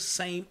up with the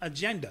same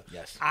agenda.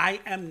 Yes.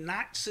 I am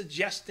not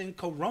suggesting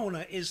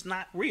Corona is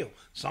not real.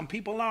 Some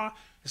people are.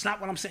 It's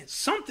not what I'm saying.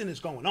 Something is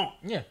going on.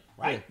 Yeah.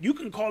 Right? Yeah. You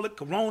can call it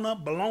Corona,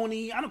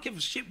 baloney. I don't give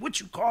a shit what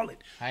you call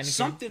it. Heineken.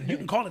 Something, you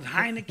can call it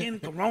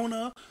Heineken,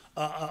 Corona,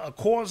 a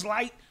Coors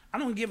Light. I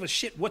don't give a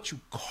shit what you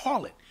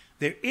call it.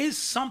 There is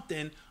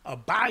something, a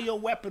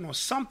bioweapon or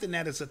something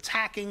that is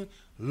attacking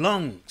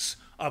lungs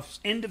of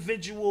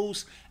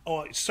individuals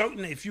or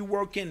certain, if you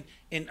work in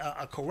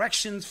a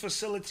corrections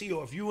facility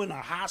or if you're in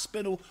a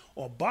hospital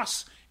or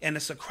bus and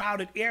it's a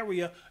crowded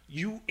area,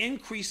 you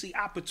increase the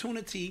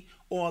opportunity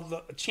or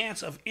the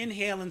chance of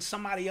inhaling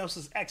somebody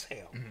else's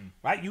exhale,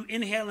 right? You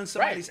inhaling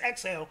somebody's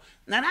exhale.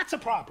 Now that's a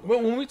problem.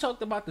 Well, when we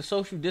talked about the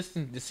social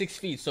distance, the 6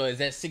 feet, so is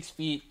that 6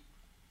 feet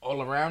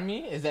all around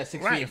me? Is that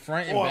 6 feet in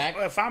front and back?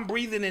 Or if I'm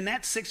breathing in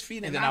that 6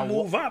 feet and I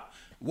move up,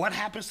 what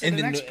happens to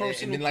the next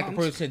person? And then, like the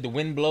person said, the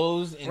wind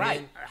blows. And right.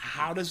 Then...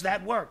 How does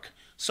that work?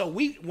 So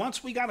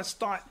once we got to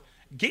start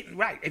getting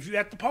right. If you're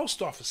at the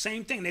post office,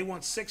 same thing. They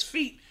want 6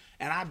 feet,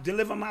 and I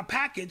deliver my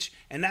package,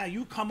 and now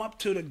you come up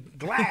to the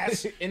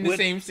glass in the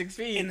same 6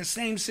 feet. In the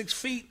same 6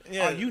 feet.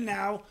 Yeah. Are you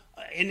now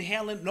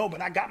inhaling? No,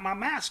 but I got my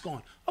mask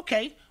on.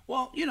 Okay.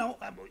 Well,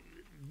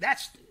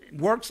 that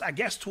works, I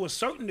guess, to a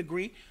certain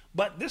degree.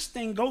 But this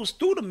thing goes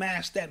through the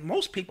mask that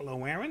most people are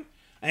wearing.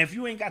 And if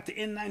you ain't got the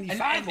N95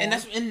 on...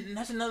 And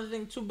that's another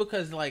thing, too,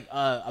 because, like,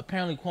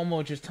 apparently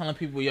Cuomo just telling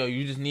people, yo,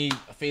 you just need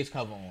a face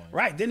cover on.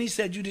 Right. Then he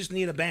said you just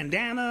need a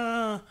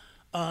bandana.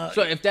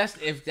 So if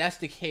that's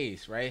the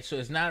case, right, so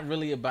it's not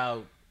really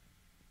about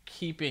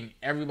keeping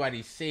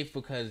everybody safe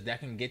because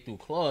that can get through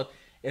cloth.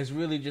 It's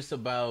really just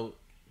about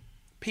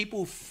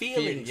people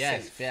feeling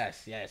safe.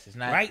 Yes. It's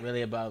not right?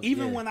 really about...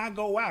 Even when I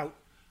go out,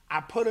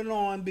 I put it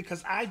on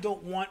because I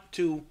don't want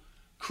to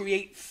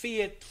create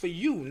fear for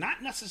you,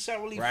 not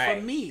necessarily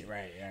for me.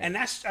 Right. And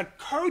that's a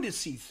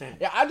courtesy thing.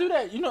 Yeah, I do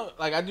that. You know,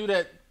 like I do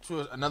that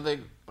to another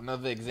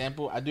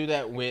example. I do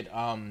that with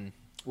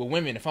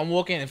women. If I'm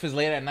walking, if it's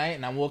late at night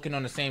and I'm walking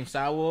on the same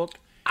sidewalk,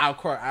 I'll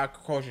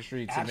cross the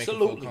street to make it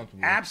feel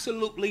comfortable.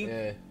 Absolutely.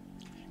 Yeah.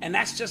 And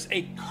that's just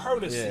a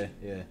courtesy.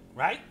 Yeah.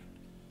 Right?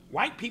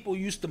 White people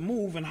used to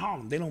move in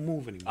Harlem. They don't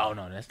move anymore. Oh,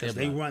 no, that's their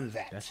block. They run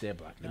that. That's their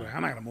block. No.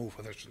 I'm not going to move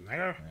for this and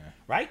there. Yeah.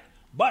 Right?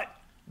 But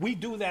we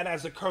do that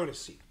as a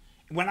courtesy.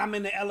 When I'm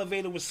in the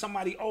elevator with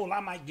somebody old,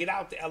 I might get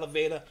out the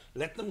elevator,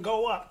 let them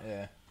go up,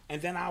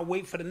 and then I'll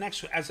wait for the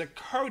next one as a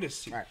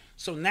courtesy. Right.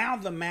 So now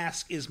the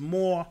mask is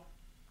more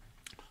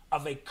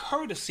of a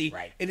courtesy.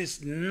 Right. It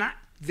is not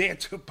there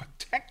to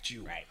protect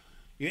you. Right.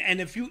 And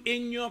if you're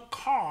in your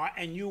car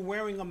and you're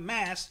wearing a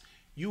mask,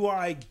 you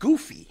are a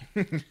goofy.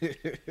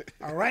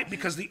 All right?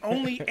 Because the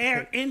only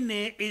air in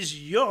there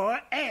is your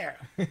air.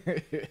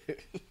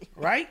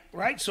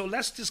 Right? So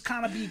let's just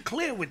kind of be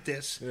clear with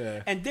this.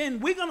 Yeah. And then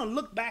we're going to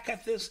look back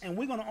at this and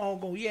we're going to all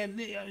go, yeah,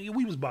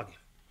 we was bugging.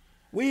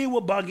 We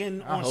were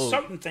bugging on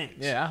certain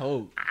things. Yeah,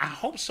 I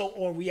hope so.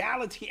 Or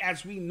reality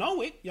as we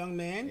know it, young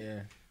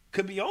man,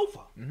 could be over.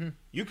 Mm-hmm.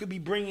 You could be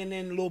bringing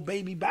in little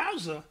baby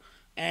Bowser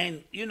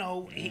and, you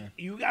know,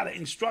 you got to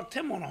instruct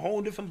him on a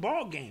whole different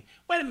ball game.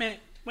 Wait a minute,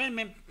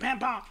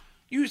 Pampa,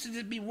 you used to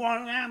just be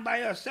walking around by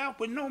yourself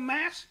with no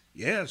mask?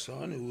 Yeah,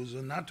 son, it was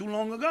not too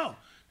long ago.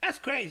 That's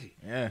crazy.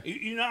 Yeah.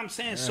 You know what I'm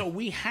saying? Yeah. So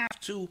we have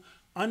to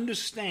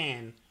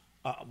understand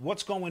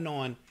what's going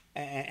on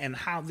and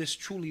how this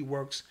truly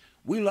works.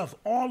 We love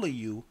all of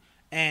you.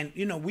 And,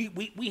 you know,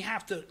 we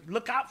have to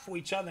look out for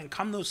each other and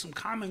come to some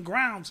common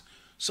grounds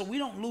so we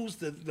don't lose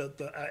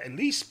the at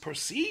least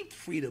perceived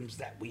freedoms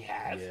that we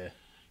have. Yeah.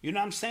 You know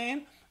what I'm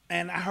saying?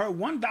 And I heard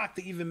one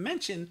doctor even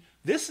mention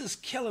this is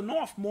killing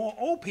off more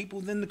old people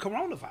than the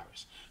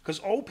coronavirus.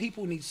 Because old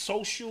people need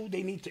social,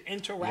 they need to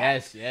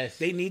interact. Yes.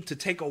 They need to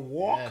take a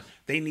walk. Yes.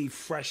 They need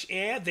fresh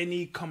air. They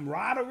need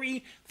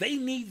camaraderie. They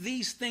need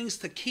these things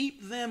to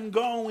keep them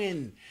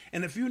going.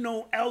 And if you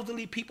know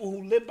elderly people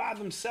who live by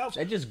themselves,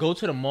 they just go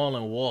to the mall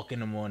and walk in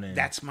the morning.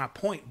 That's my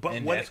point.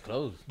 But that's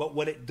closed. But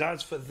what it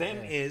does for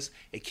them is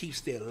it keeps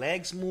their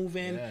legs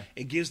moving. Yeah.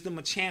 It gives them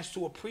a chance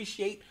to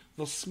appreciate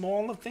the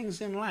smaller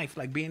things in life,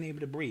 like being able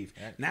to breathe.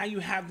 Yeah. Now you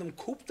have them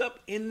cooped up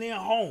in their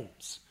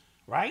homes,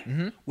 right?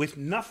 Mm-hmm. With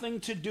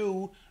nothing to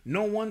do,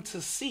 no one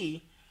to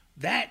see.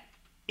 That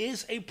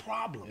is a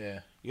problem. Yeah.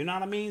 You know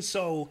what I mean?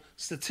 So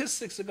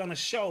statistics are going to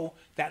show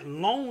that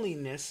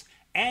loneliness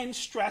and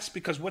stress,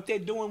 because what they're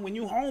doing when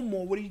you home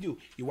more, what do?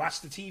 You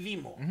watch the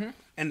TV more. Mm-hmm.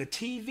 And the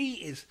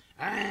TV is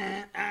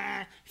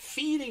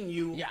feeding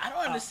you I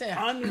don't understand.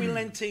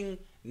 Unrelenting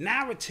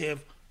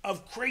narrative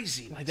of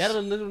craziness. Like,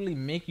 that'll literally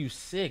make you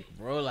sick,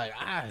 bro. Like,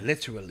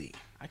 literally.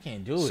 I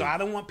can't do it. So I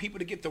don't want people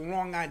to get the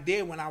wrong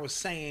idea when I was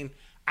saying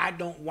I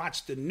don't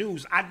watch the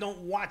news. I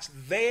don't watch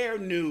their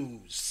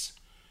news.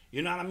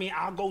 You know what I mean?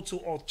 I'll go to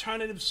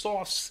alternative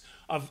sources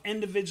of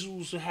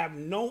individuals who have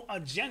no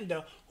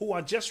agenda, who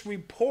are just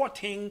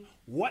reporting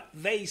what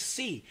they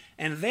see.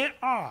 And there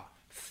are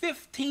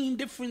 15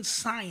 different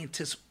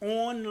scientists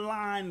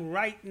online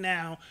right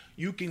now.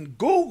 You can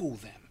Google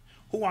them,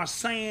 who are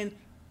saying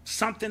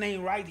something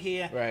ain't right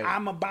here. Right.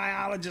 I'm a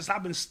biologist.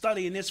 I've been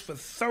studying this for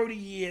 30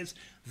 years.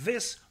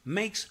 This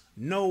makes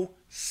no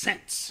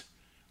sense,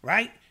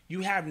 right?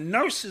 You have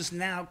nurses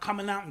now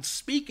coming out and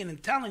speaking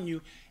and telling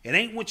you it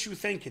ain't what you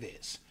think it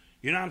is.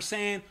 You know what I'm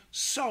saying?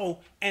 So,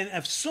 and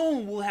if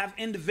soon we'll have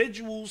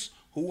individuals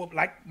who,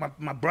 like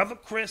my brother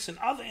Chris and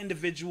other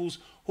individuals,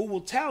 who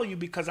will tell you,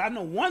 because I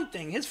know one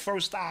thing, his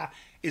first eye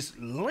is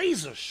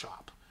laser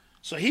sharp.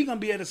 So he going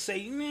to be able to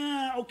say,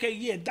 okay,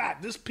 yeah,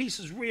 doc, this piece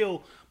is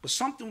real, but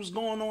something was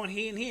going on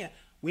here and here.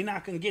 We're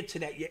not going to get to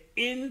that yet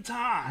in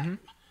time,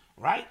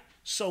 right?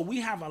 So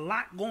we have a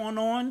lot going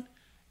on,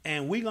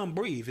 and we're going to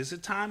breathe. Is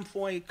it time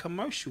for a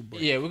commercial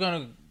break? Yeah, we're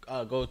going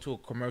to go to a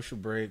commercial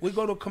break. We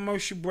go to a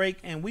commercial break,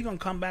 and we're going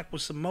to come back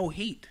with some more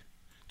heat,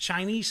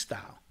 Chinese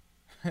style.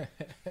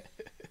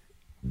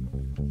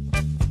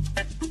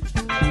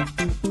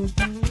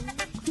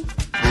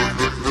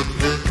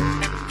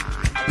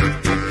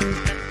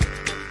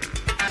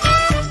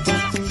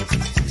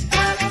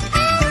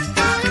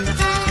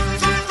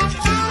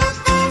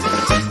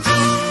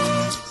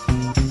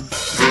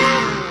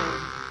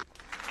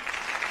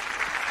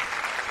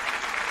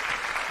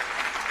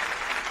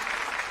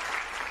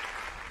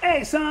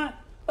 Hey, son,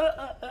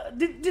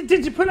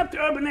 did you put up the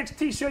Urban X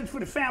t-shirts for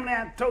the family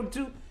I told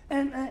you to?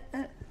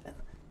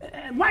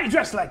 And why you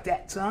dressed like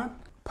that, son?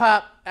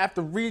 Pop,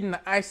 after reading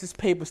the ISIS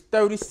papers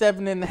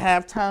 37 and a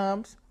half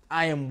times,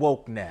 I am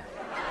woke now.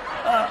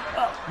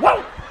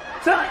 Woke?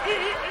 Son,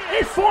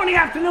 it's 4 in the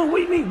afternoon. What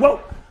do you mean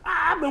woke?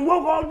 I've been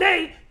woke all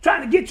day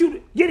trying to get you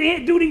to get in here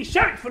and do these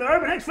shirts for the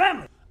Urban X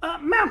family.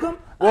 Malcolm.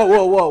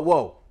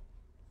 Whoa.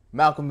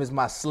 Malcolm is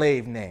my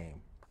slave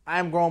name. I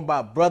am grown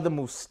by Brother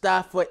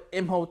Mustafa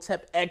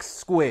Imhotep X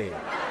Squared.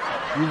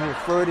 you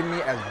refer to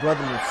me as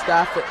Brother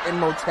Mustafa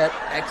Imhotep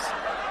X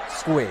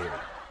squared.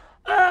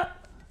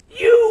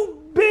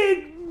 You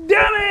big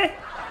dummy!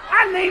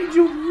 I named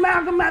you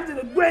Malcolm after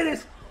the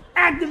greatest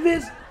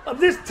activist of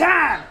this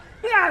time.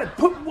 You gotta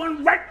put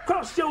one right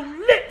across your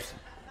lips.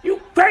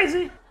 You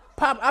crazy?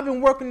 Pop, I've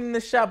been working in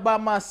this shop by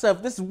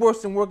myself. This is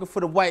worse than working for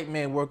the white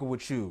man working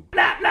with you.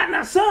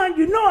 Now, son,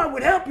 you know I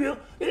would help you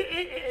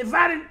if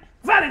I didn't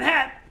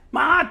have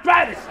my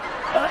arthritis.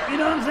 You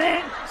know what I'm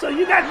saying? So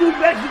you gotta do the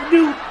best you can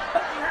do.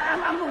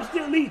 I'm gonna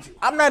still lead you.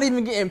 I'm not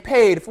even getting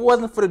paid. If it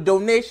wasn't for the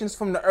donations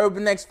from the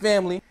Urban X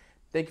family,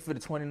 thank you for the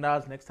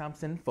 $20. Next time,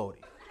 send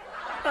 40.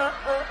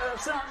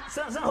 Son,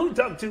 who you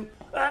talking to?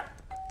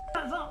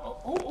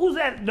 Who's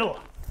at the door?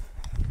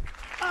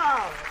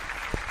 Oh,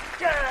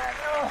 God,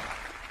 oh.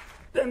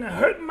 Done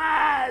hurt my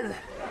eyes.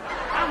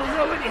 I was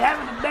already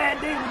having a bad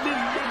day with this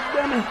big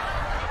dummy.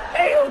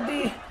 Hey,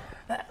 OD,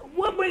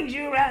 what brings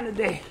you around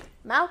today?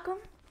 Malcolm,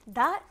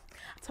 Dot,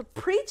 to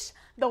preach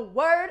the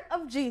word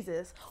of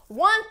Jesus.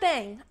 One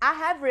thing I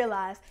have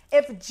realized,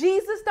 if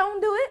Jesus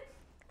don't do it,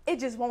 it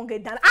just won't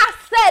get done. I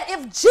said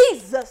if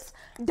Jesus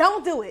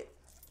don't do it,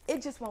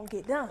 it just won't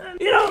get done.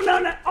 You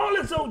know, all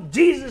this old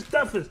Jesus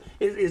stuff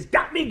is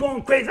got me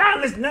going crazy. I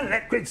don't listen to none of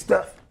that crazy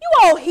stuff.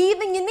 You old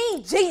heathen, you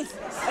need Jesus.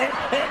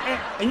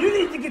 And you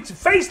need to get your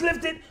face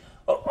lifted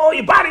or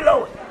your body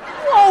lowered.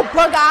 You old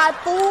bug-eyed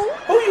fool.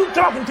 Who you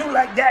talking to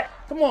like that?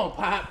 Come on,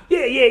 Pop.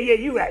 Yeah,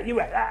 you right.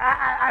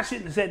 I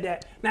shouldn't have said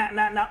that.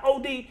 Now,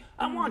 OD,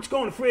 I want you to go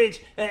in the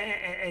fridge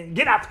and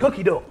get out the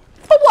cookie dough.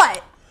 For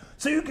what?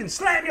 So you can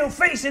slam your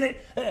face in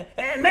it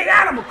and make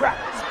animal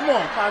crackers. Come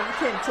on, Pop. You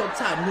can't talk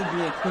top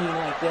Nubian queen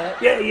like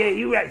that. Yeah,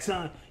 you right,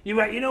 son. You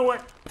right. You know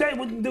what? Tell you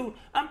what to do.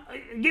 I'm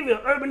give you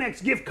an Urban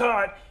X gift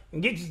card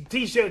and get you some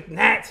t-shirts and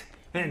hats.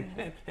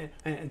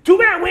 And too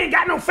bad we ain't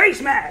got no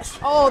face mask.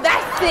 Oh,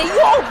 that's it. You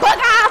old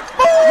bug-eyed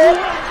fool.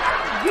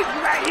 Get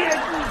you right here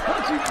and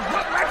punch you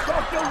right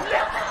off your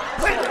lip.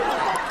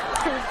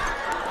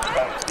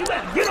 You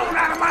better get on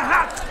out of my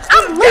house.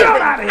 I'm leaving. Get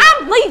on out of here.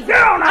 I'm leaving.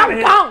 Get on out of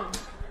here. I'm gone.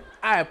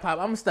 All right, Pop, I'm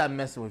going to stop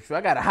messing with you.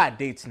 I got a hot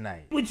date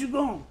tonight. What you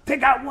gonna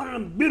take out one of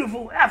them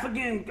beautiful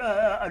African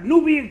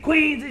Nubian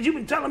queens that you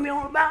been telling me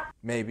all about?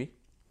 Maybe.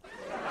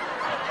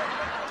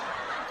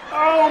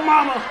 Oh,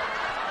 mama,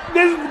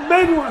 this is the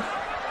big one.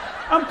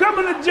 I'm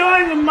coming to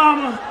join you,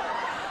 mama.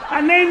 I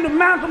named him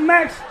Malcolm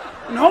X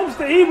in hopes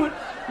that he would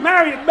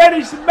marry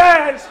Betty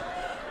Shabazz.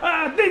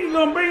 I think he's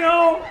gonna bring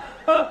home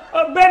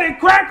a Betty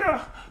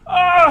Cracker.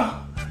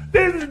 Oh,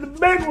 this is the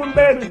big one,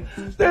 baby.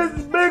 This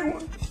is the big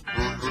one.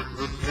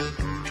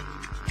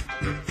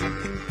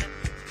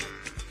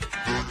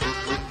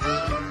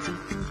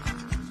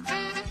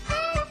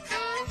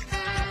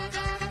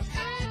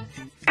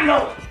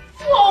 No.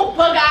 You old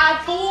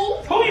bug-eyed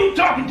fool. Who you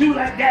talking to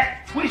like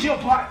that? Where's your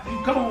part?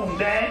 Come on,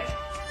 Dad.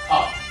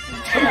 Oh,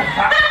 Come on,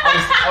 Pop.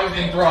 I was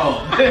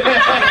enthralled.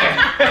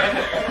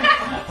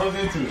 I was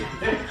into it.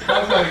 I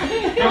was like,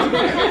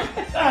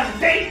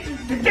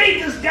 The date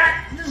just got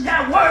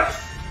worse.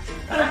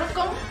 What's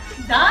going on?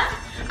 Dot,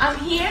 I'm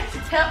here to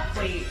tell.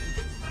 Wait.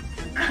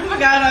 I forgot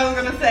what I was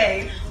gonna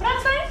say. What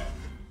I say?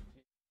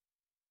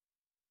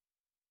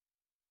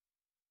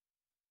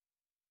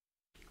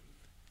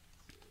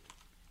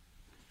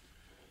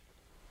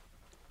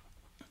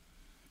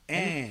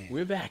 And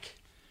we're back.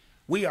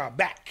 we are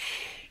back.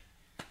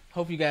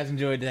 Hope you guys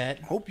enjoyed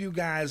that. Hope you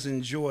guys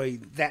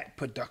enjoyed that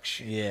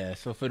production. Yeah,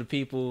 so for the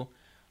people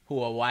who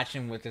are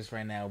watching with us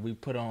right now, we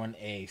put on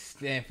a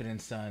Stanford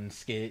and Son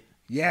skit.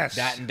 Yes.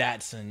 Dot and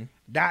Dotson.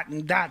 Dot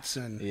and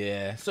Dotson.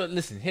 Yeah. So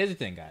listen, here's the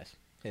thing, guys.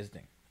 Here's the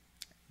thing.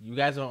 You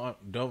guys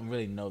don't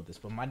really know this,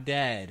 but my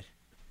dad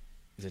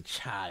is a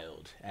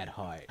child at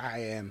heart. I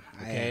am.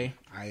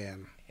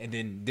 And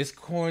then this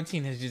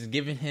quarantine has just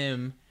given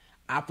him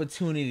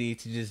opportunity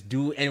to just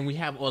do, and we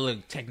have all the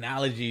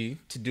technology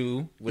to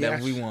do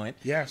whatever we want.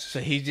 Yes. So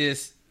he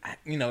just,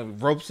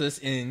 ropes us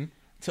in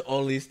to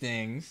all these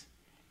things,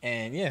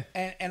 and yeah.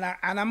 And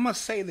I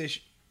must say this,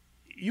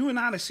 you and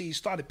Odyssey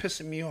started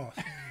pissing me off.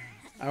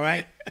 All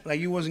right,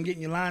 like you wasn't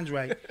getting your lines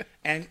right,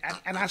 and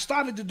I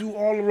started to do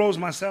all the roles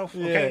myself.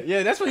 Okay,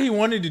 Yeah, that's what he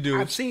wanted to do.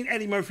 I've seen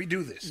Eddie Murphy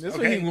do this. That's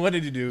okay? what he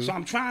wanted to do. So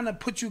I'm trying to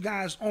put you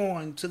guys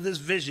on to this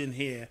vision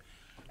here,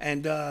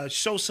 and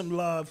show some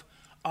love.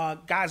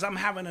 Guys, I'm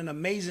having an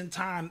amazing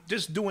time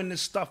just doing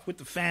this stuff with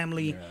the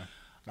family.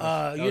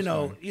 Yeah.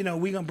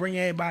 We're gonna bring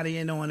everybody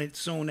in on it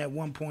soon at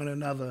one point or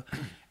another,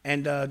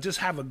 and just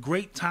have a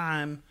great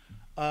time.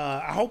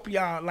 I hope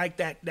y'all like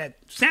that. That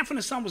Sanford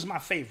and Son was my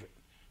favorite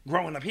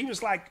growing up. He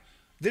was like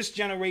this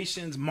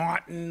generation's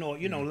Martin, or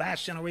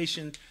last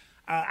generation.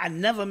 I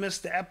never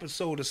missed the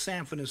episode of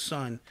Sanford and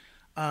Son.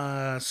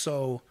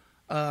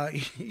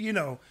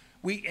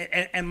 We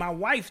and my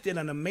wife did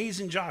an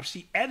amazing job.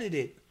 She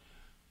edited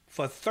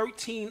for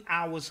 13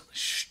 hours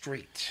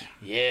straight.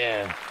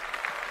 Yeah.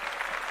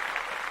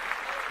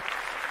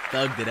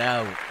 Thugged it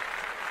out.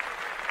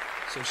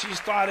 So she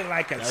started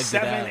like at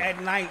 7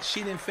 at night.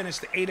 She didn't finish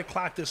to 8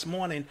 o'clock this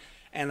morning.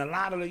 And a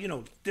lot of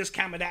the, this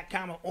camera, that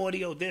camera,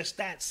 audio, this,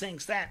 that,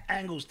 syncs, that,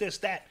 angles, this,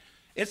 that.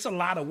 It's a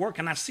lot of work,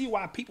 and I see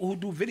why people who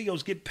do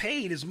videos get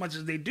paid as much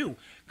as they do.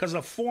 Because a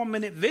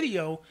 4-minute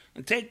video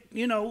can take,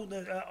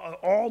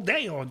 all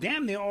day or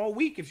damn near all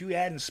week if you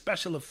add in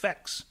special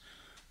effects.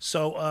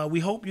 So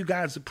we hope you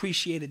guys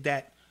appreciated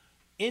that.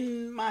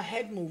 In my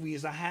head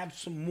movies, I have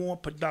some more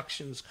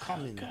productions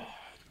coming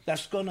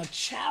that's going to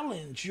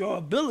challenge your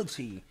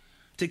ability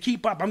to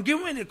keep up. I'm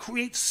getting ready to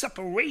create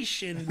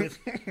separation with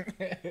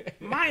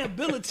my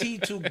ability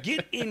to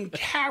get in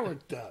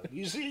character,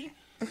 you see?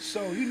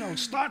 So,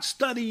 start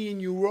studying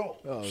your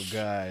role. Oh,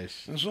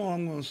 gosh. That's all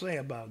I'm going to say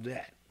about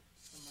that.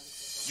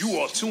 You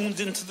are tuned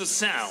into the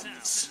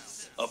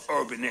sounds of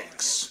Urban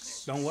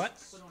X. Don't what?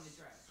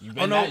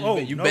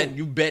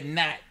 You bet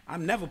not.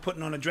 I'm never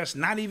putting on a dress,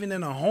 not even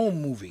in a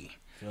home movie.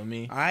 Feel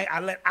me? All right? I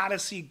let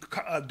Odyssey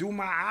do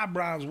my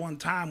eyebrows one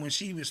time when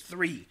she was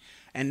 3.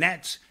 And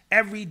that's,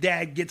 every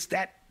dad gets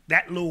that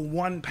little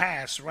one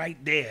pass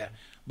right there.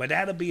 But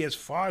that'll be as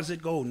far as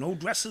it goes. No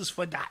dresses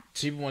for that.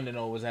 People want to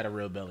know, was that a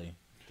real belly?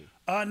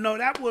 No,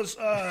 that was,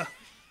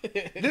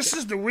 this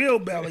is the real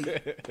belly.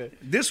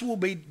 This will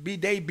be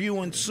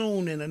debuting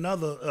soon in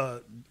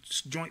another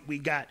joint we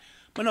got.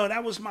 But no,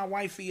 that was my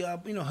wifey,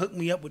 hooked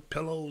me up with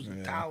pillows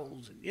and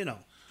towels and,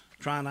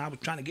 I was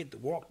trying to get the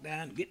walk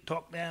down, get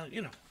talk down,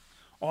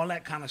 all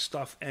that kind of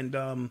stuff. And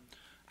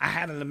I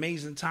had an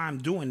amazing time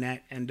doing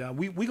that. And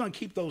we're going to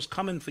keep those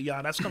coming for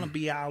y'all. That's going to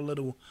be our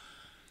little,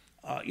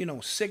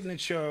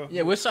 signature.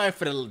 Yeah, we're sorry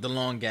for the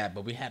long gap,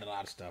 but we had a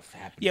lot of stuff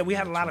happening. Yeah, we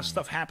had a lot of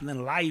stuff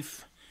happening.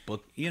 Life,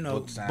 book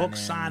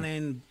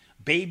signing,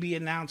 baby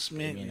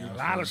announcement, a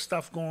lot of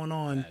stuff going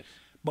on. Nice.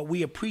 But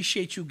we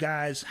appreciate you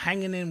guys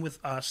hanging in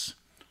with us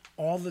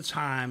all the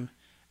time.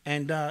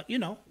 And,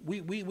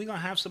 we're going to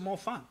have some more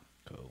fun.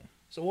 Cool.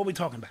 So what are we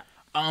talking about?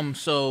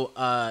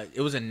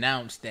 It was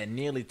announced that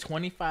nearly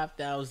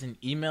 25,000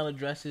 email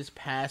addresses,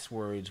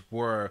 passwords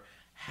were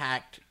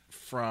hacked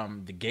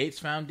from the Gates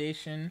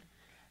Foundation,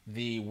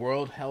 the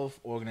World Health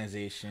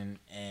Organization,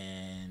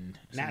 and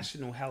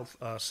National Health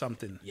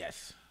something.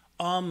 Yes.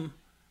 Now,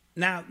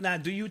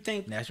 do you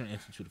think National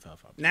Institute of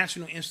Health?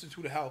 National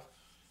Institute of Health.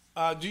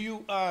 Do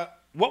you?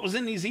 What was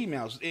in these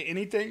emails?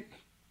 Anything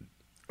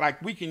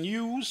like we can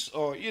use,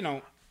 or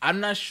I'm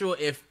not sure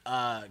if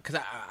because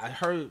I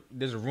heard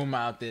there's a rumor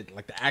out that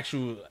like the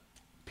actual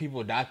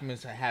people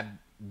documents have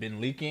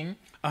been leaking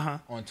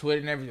on Twitter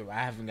and everything.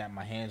 I haven't got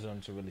my hands on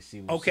them to really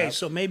see what's up.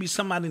 So maybe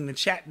somebody in the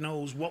chat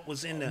knows what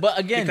was in the. But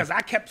again, because I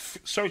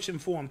kept searching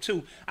for them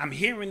too. I'm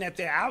hearing that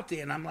they're out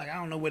there, and I'm like, I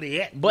don't know where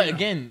they at. But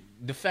again,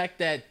 the fact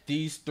that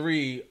these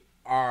 3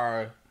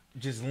 are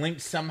just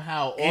linked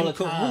somehow all the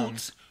time,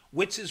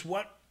 which is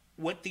what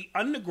the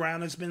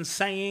underground has been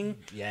saying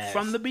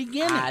from the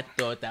beginning. I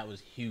thought that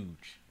was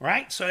huge.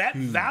 Right? So that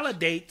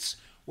validates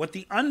what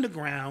the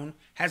underground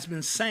has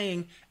been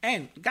saying.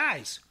 And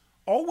guys,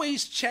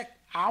 always check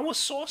our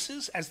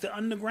sources as the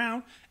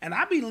underground. And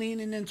I be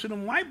leaning into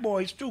them white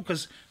boys too,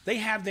 because they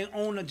have their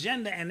own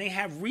agenda and they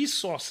have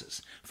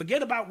resources.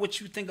 Forget about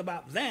what you think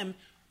about them,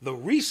 the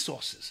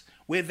resources,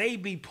 where they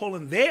be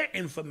pulling their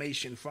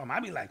information from. I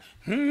be like,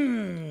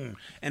 and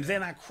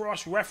then I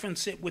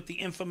cross-reference it with the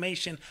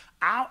information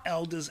our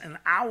elders and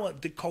our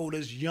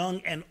decoders,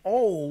 young and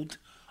old,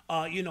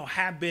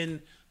 have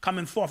been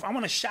coming forth. I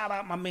want to shout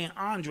out my man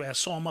Andre. I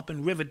saw him up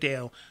in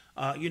Riverdale.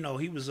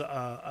 He was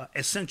a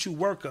essential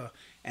worker,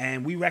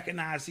 and we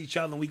recognized each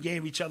other, and we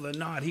gave each other a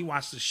nod. He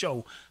watched the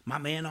show. My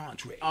man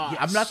Andre. Yes.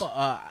 I'm not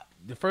gonna.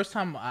 The first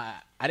time I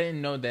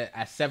didn't know that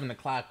at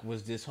 7:00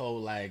 was this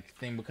whole like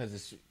thing because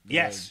it's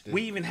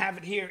we even have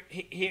it here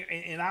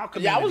in our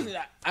community.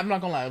 Yeah, I'm not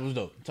gonna lie, it was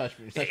dope. Touched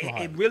my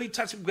heart. It really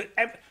touched me. But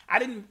I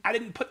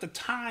didn't put the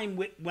time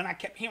with when I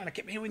kept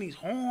hearing these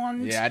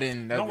horns. Yeah, I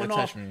didn't. That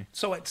touched me.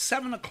 So at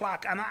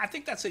 7:00, and I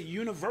think that's a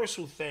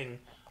universal thing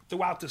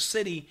throughout the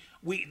city.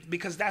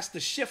 Because that's the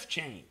shift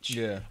change.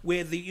 Yeah,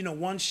 where the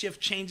one shift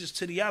changes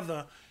to the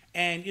other,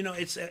 and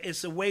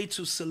it's a way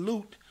to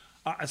salute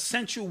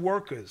essential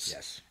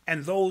workers,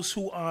 and those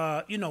who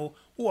are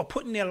who are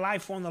putting their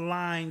life on the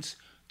lines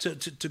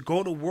to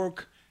go to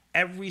work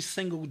every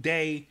single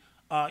day,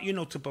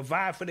 to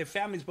provide for their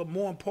families, but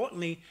more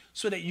importantly,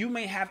 so that you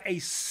may have a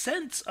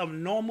sense of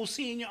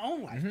normalcy in your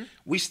own life. Mm-hmm.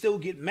 We still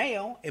get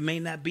mail. It may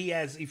not be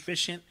as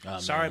efficient.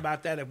 Sorry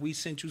about that. If we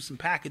sent you some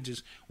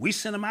packages, we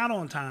send them out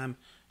on time.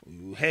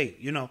 Hey,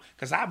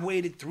 because I've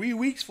waited 3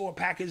 weeks for a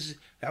package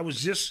that was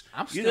just.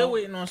 I'm still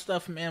waiting on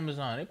stuff from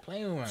Amazon. They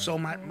playing with me. So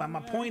my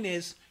point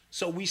is,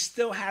 so we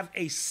still have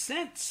a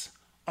sense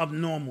of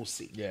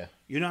normalcy. Yeah,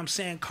 you know what I'm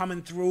saying,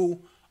 coming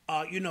through,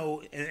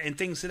 and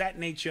things of that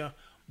nature.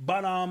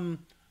 But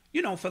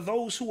for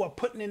those who are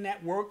putting in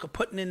that work or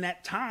putting in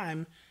that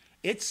time,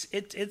 it's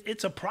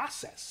a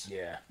process.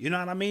 Yeah, you know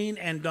what I mean,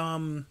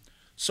 and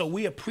so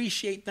we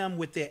appreciate them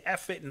with their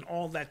effort and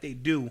all that they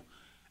do.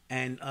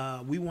 And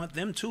we want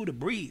them, too, to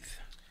breathe.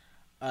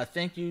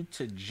 Thank you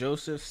to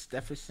Joseph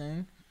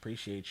Stephenson.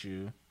 Appreciate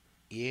you.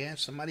 Yeah,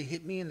 somebody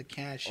hit me in the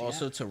cash.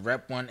 Also to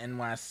Rep 1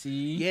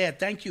 NYC. Yeah,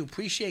 thank you.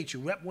 Appreciate you.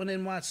 Rep 1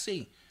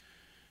 NYC.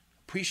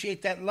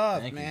 appreciate that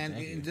love, Thank you, man.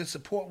 thank you. And the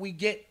support we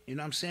get, you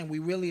know what I'm saying? We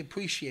really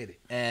appreciate it.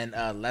 And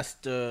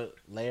Lester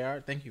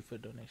Layard, thank you for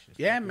the donations.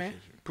 Yeah, I man.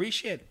 appreciate you.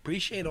 Appreciate it.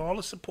 Appreciate all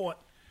the support.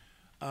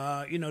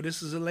 You know,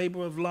 this is a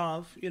labor of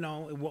love, you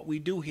know, what we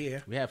do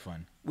here. We have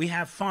fun. We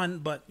have fun,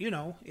 but, you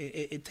know,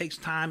 it takes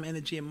time,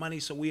 energy, and money,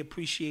 so we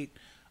appreciate,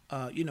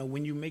 you know,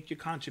 when you make your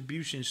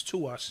contributions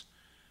to us,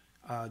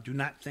 do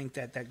not think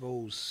that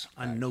goes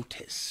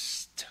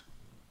unnoticed.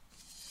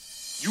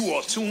 You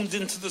are tuned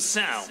into the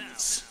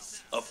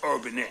sounds of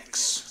Urban X.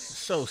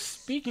 So,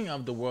 speaking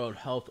of the World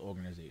Health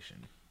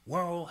Organization,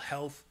 World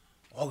Health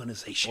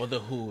Organization. or the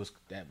WHO,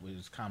 that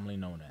was commonly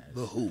known as.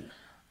 The WHO.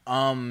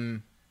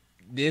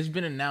 There's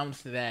been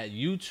announced that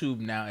YouTube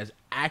now is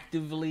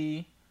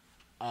actively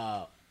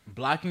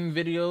blocking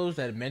videos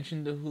that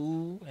mention the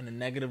WHO in a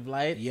negative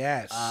light.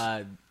 Yes.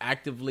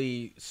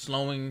 Actively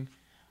slowing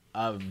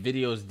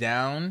videos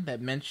down that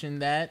mention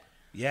that.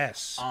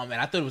 Yes. And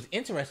I thought it was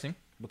interesting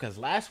because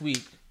last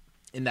week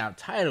in our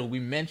title we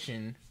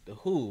mentioned the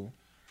WHO.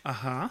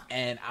 Uh-huh.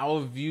 And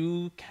our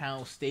view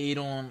count stayed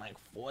on like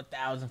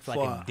 4,000 for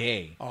like a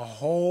day. A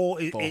whole,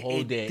 For a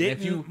whole day. Didn't And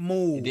if you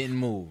move. It didn't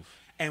move.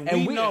 And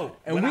we know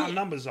what our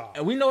numbers are.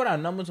 And we know what our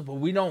numbers are, but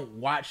we don't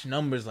watch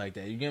numbers like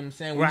that. You get what I'm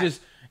saying? Right.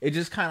 It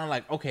just kind of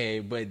like, okay,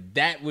 but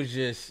that was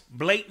just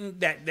blatant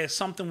that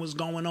something was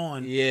going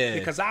on. Yeah.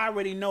 Because I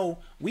already know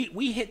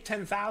we hit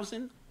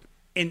 10,000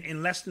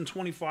 in less than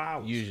 24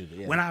 hours.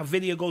 Usually, yeah. When our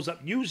video goes up,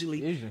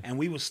 usually. And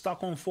we were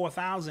stuck on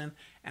 4,000.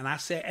 And I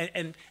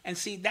said, and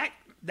see,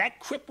 that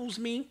cripples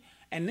me.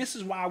 And this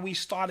is why we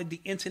started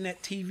the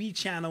internet TV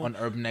channel. on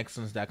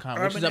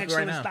urbanexcellence.com, which is up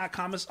right now.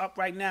 UrbanExcellence.com is up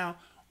right now.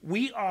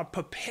 We are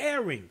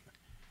preparing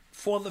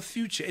for the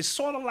future. It's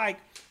sort of like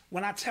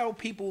when I tell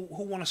people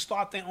who want to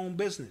start their own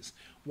business,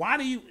 why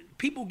do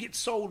people get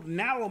so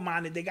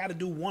narrow-minded they got to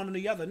do one or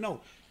the other?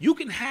 No, you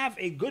can have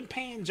a good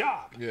paying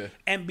job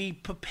and be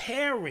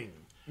preparing.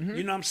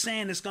 You know what I'm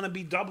saying? It's going to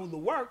be double the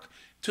work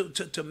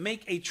to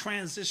make a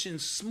transition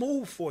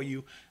smooth for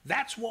you.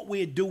 That's what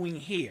we're doing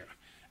here.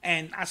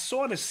 And I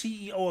saw the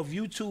CEO of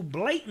YouTube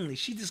blatantly.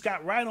 She just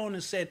got right on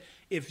and said,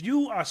 if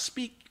you are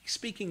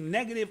speaking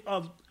negative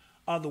of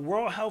the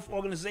World Health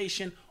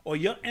Organization or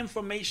your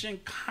information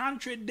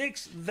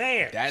contradicts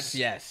theirs, That's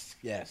That's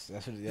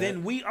what,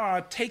 then we are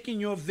taking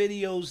your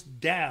videos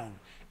down.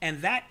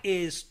 And that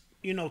is,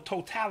 you know,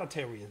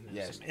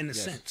 totalitarianism in a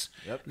sense.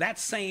 Yep.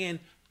 That's saying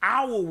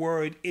our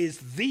word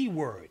is the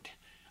word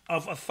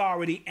of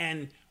authority,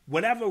 and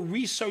whatever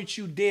research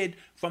you did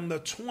from the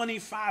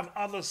 25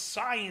 other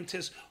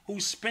scientists who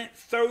spent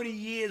 30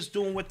 years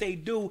doing what they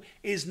do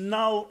is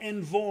null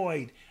and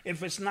void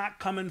if it's not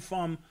coming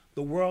from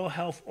the World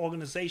Health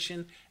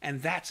Organization,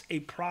 and that's a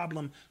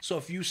problem. So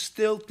if you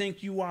still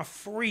think you are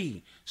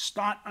free,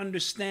 start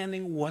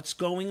understanding what's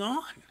going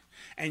on.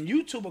 And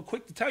YouTube are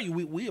quick to tell you,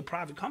 we a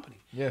private company.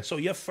 Yeah. So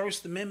your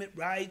First Amendment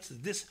rights,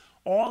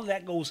 all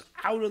that goes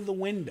out of the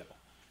window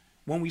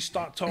when we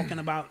start talking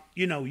about,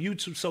 you know,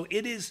 YouTube. So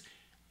it is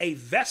a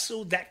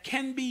vessel that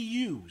can be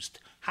used,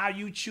 how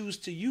you choose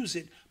to use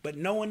it, but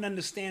no one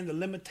understands the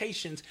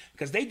limitations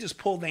because they just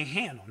pulled their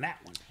hand on that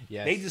one.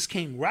 Yes. They just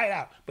came right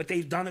out, but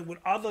they've done it with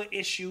other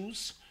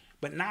issues,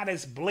 but not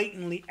as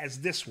blatantly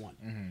as this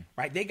one,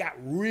 right? They got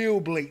real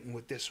blatant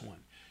with this one.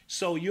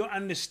 So you're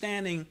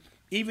understanding,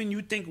 even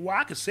you think, well,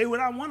 I can say what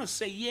I want to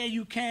say. Yeah,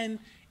 you can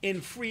in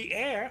free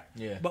air,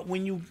 but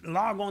when you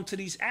log on to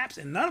these apps,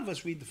 and none of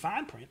us read the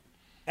fine print,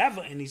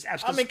 ever in these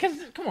apps. I mean,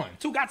 come on.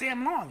 Too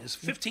goddamn long. It's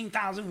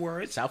 15,000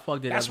 words. South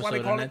Park did an That's why they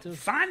episode call on it that too.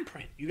 fine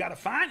print. You got to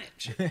find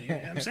it. You know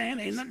what I'm saying?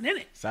 Ain't nothing in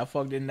it. South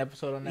Park did an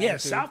episode on that. Yeah,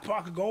 too. South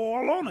Park could go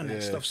all on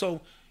that stuff.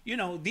 So, you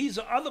know, these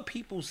are other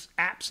people's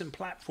apps and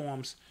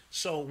platforms.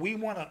 So we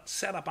want to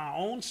set up our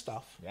own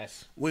stuff.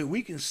 Yes. Where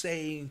we can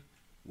say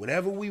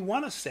whatever we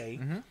want to say.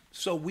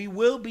 So we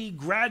will be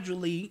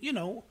gradually, you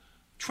know,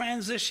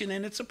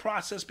 transitioning. It's a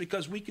process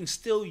because we can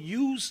still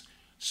use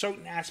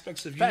certain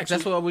aspects of Facts. YouTube.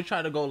 That's why we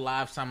try to go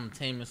live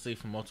simultaneously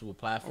from multiple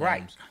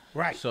platforms.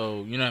 Right.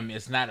 So, you know what I mean?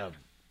 It's not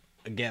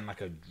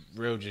like a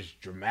real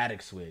just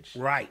dramatic switch.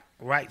 Right.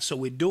 So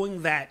we're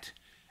doing that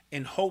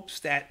in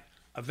hopes that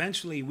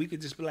eventually we could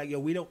just be like, yo,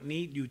 we don't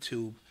need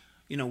YouTube.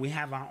 You know, we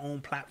have our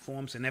own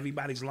platforms and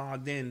everybody's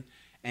logged in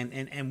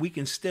and we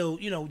can still,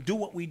 you know, do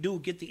what we do,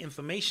 get the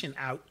information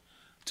out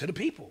to the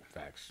people.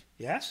 Facts.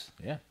 Yes?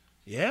 Yeah.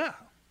 Yeah.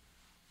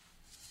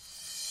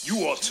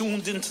 You are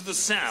tuned into the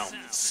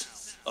sounds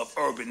of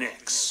Urban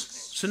X.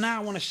 So now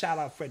I want to shout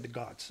out Fred the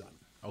Godson.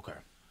 Okay.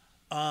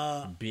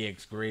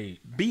 BX great.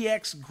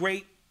 BX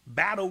great,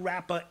 battle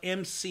rapper,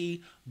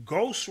 MC,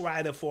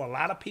 ghostwriter for a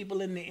lot of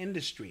people in the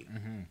industry.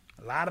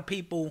 A lot of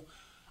people.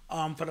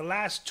 For the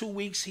last 2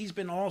 weeks, he's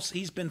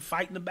been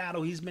fighting the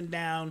battle. He's been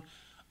down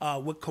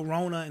with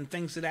Corona and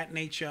things of that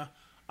nature.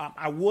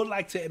 I would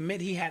like to admit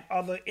he had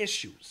other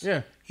issues.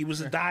 Yeah. He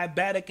was a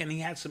diabetic and he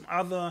had some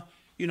other,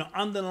 you know,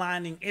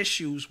 underlying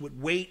issues with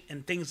weight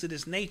and things of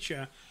this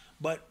nature.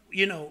 But,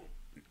 you know,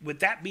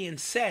 with that being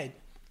said,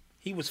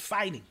 he was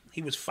fighting.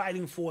 He was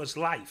fighting for his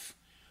life.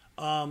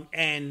 At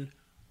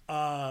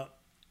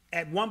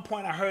one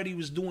point I heard he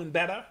was doing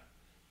better.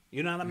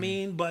 You know what I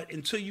mean? But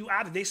until you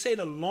out of, they say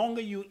the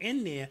longer you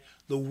in there,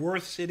 the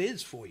worse it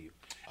is for you.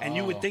 And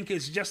you would think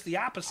it's just the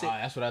opposite.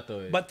 That's what I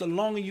thought. But the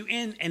longer you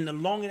in, and the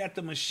longer that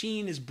the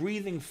machine is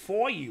breathing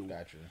for you,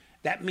 Gotcha.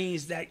 that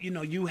means that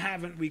you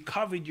haven't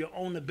recovered your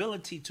own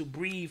ability to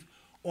breathe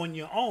on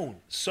your own.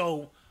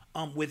 So,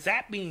 with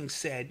that being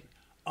said,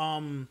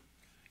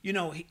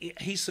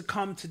 he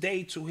succumbed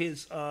today to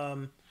his,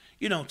 to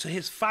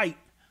his fight,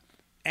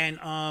 and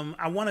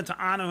I wanted to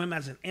honor him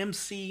as an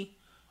MC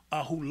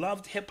who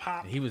loved hip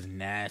hop. He was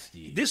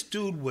nasty. This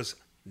dude was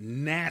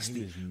nasty.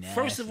 He was nasty.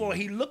 First of all,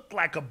 he looked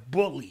like a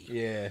bully.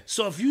 Yeah.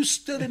 So if you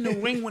stood in the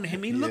ring with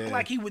him, he looked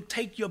like he would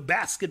take your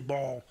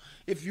basketball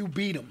if you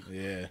beat him.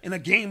 Yeah. In a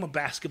game of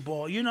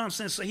basketball. You know what I'm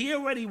saying? So he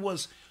already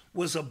was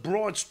a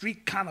broad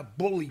street kind of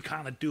bully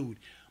kind of dude.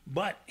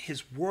 But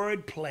his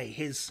wordplay,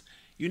 his,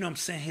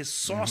 his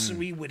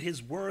sorcery with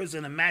his words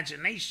and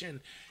imagination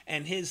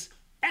and his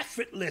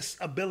effortless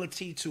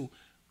ability to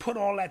put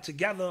all that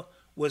together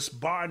was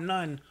bar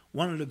none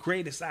one of the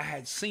greatest I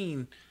had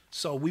seen.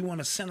 So we want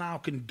to send our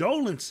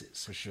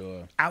condolences For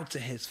sure. out to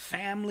his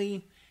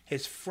family,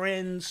 his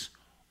friends,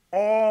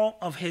 all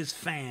of his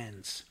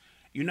fans.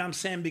 You know what I'm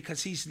saying?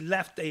 Because he's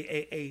left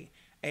a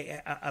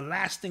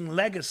lasting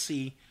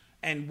legacy,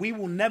 and we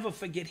will never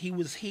forget he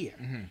was here.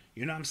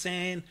 You know what I'm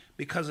saying?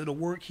 Because of the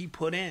work he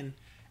put in.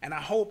 And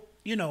I hope,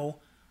 you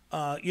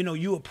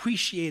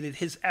appreciated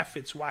his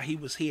efforts while he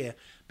was here,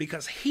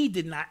 because he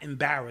did not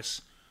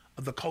embarrass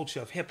the culture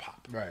of hip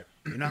hop. Right.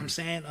 You know what I'm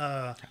saying?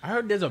 I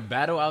heard there's a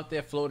battle out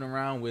there floating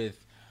around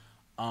with,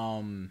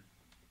 I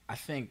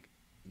think,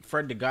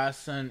 Fred the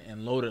Godson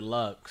and Loaded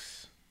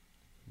Lux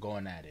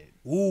going at it.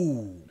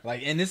 Ooh.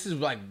 Like, and this is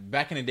like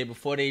back in the day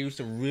before they used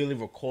to really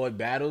record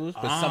battles,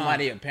 but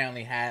somebody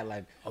apparently had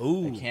like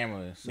a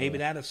camera. So. Maybe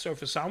that'll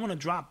surface. So I want to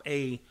drop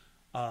a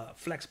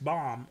flex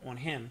bomb on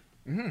him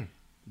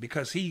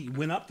because he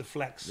went up to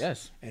flex.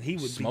 Yes. And he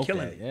would Smoke be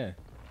killing that, it. Yeah.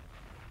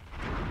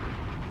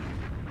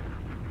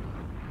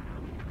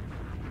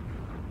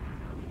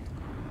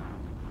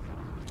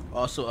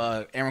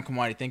 Also, Aaron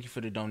Kamadi, thank you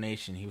for the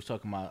donation. He was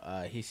talking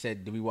about, he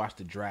said, did we watch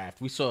the draft?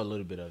 We saw a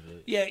little bit of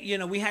it.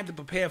 Yeah, we had to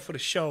prepare for the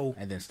show.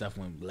 And then stuff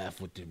went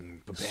left with the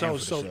preparing for the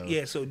show.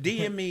 Yeah, so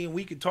DM me and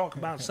we could talk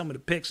about some of the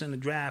picks in the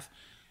draft.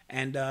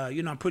 And,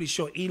 I'm pretty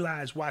sure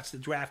Eli's watched the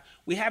draft.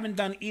 We haven't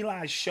done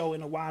Eli's show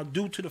in a while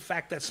due to the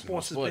fact that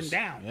sports has been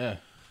down. Yeah.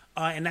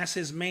 And that's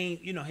his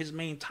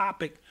main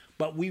topic.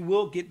 But we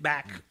will get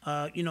back,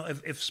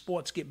 if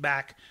sports get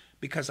back,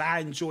 because I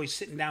enjoy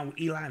sitting down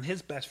with Eli and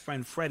his best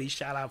friend, Freddie,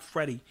 shout out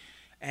Freddie,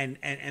 and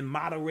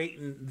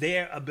moderating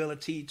their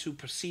ability to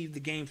perceive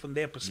the game from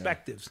their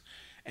perspectives.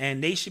 Yeah.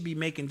 And they should be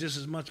making just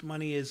as much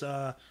money as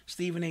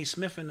Stephen A.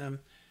 Smith and them,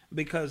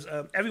 because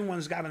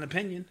everyone's got an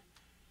opinion.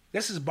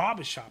 This is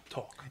barbershop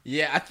talk.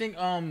 Yeah, I think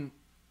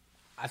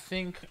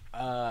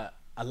a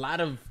lot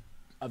of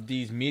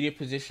these media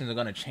positions are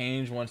going to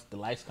change once the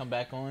lights come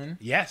back on.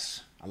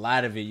 Yes. A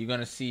lot of it, you're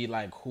gonna see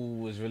like who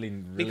was really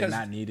because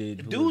not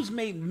needed. Dudes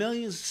made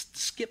millions.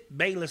 Skip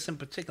Bayless in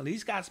particular.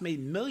 These guys made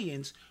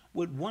millions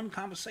with one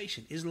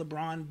conversation: is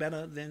LeBron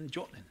better than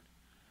Jordan?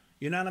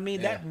 You know what I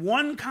mean? Yeah. That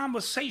one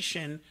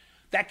conversation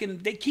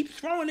they keep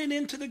throwing it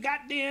into the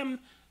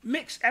goddamn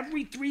mix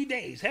every 3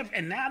 days.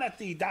 And now that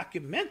the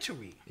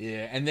documentary,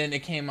 and then it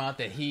came out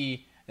that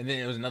he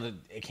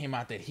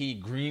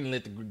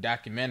greenlit the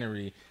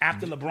documentary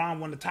after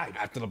LeBron won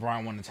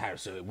the title.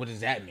 So what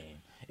does that mean?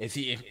 Is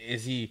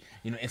he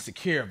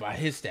insecure about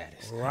his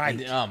status?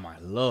 Right. Oh my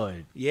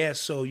Lord. Yeah,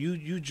 so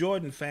you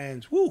Jordan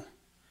fans, woo.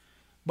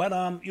 But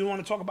you want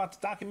to talk about the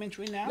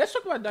documentary now? Let's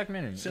talk about the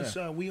documentary. Since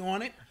we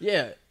on it.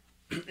 Yeah.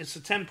 It's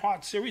a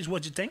 10-part series.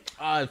 What'd you think?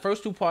 The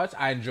first 2 parts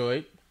I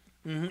enjoyed.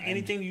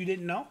 Anything you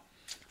didn't know?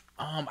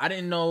 I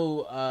didn't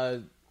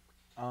know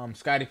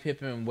Scottie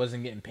Pippen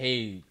wasn't getting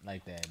paid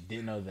like that.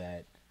 Didn't know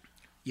that.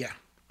 Yeah.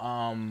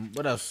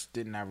 What else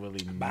didn't I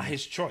really know? By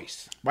his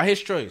choice. By his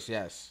choice,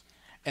 yes.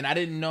 And I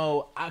didn't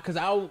know, because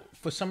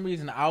for some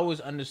reason I always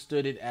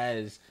understood it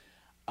as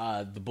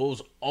the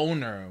Bulls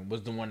owner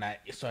was the one that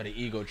started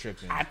ego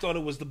tripping. I thought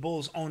it was the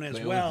Bulls owner as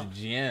well. It was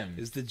the GM.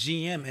 It's the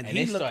GM, and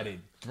they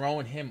started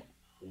throwing him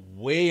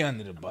way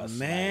under the bus.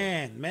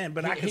 Man,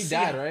 but he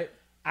died, right?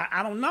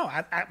 I don't know,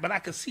 but I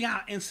could see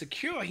how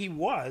insecure he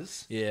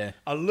was. Yeah,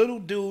 a little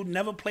dude,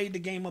 never played the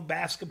game of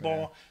basketball.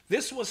 Yeah.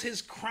 This was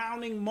his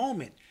crowning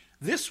moment.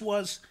 This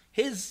was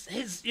his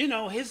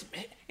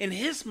in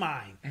his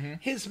mind,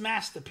 his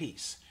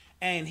masterpiece,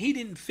 and he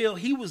didn't feel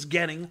he was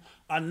getting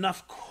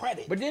enough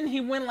credit. But didn't he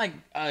win like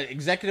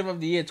Executive of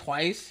the Year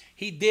twice?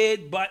 He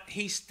did, but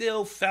he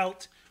still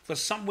felt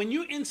when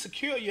you're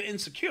insecure, you're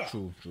insecure.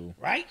 True,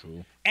 right?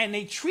 True. And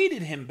they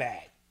treated him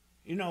bad.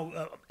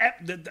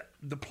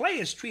 The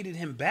players treated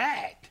him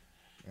bad.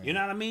 You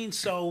know what I mean?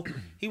 So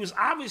he was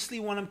obviously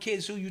one of them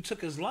kids who you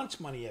took his lunch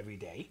money every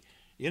day.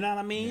 You know what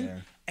I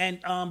mean?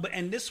 Yeah.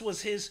 And this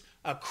was his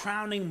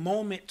crowning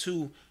moment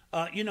to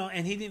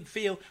and he didn't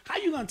feel. How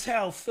you gonna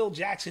tell Phil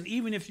Jackson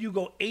even if you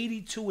go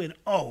 82-0?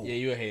 Yeah,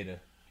 you're a hater.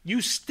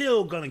 you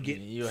still gonna get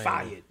you a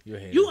fired. hater. You a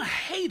hater. You a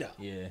hater.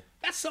 Yeah.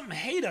 That's something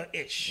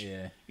hater-ish.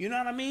 Yeah. You know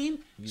what I mean?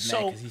 He's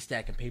mad because he's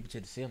stacking paper to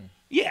the ceiling.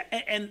 Yeah,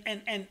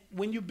 and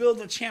when you build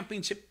a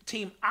championship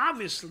team,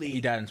 obviously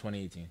He died in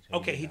 2018. So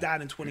okay, he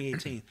died in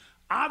 2018.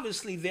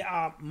 Obviously, there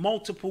are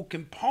multiple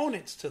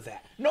components to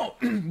that. No,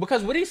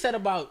 because what he said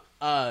about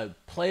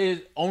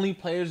players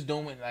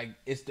don't win, like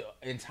it's the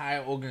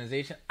entire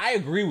organization. I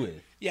agree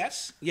with.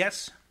 Yes.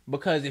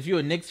 Because if you're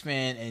a Knicks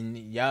fan and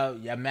y'all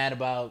mad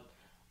about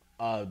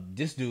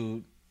this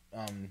dude,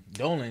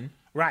 Dolan,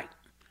 Right.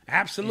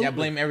 Absolutely. y'all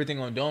blame everything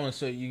on Dolan.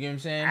 So you get what I'm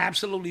saying?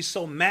 Absolutely.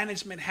 So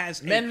management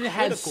has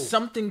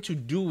something to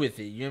do with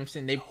it. You know what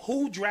I'm saying?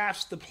 Who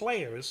drafts the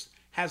players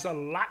has a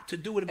lot to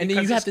do with it. And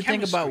then you have to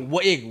think chemistry. about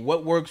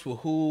what works with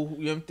who.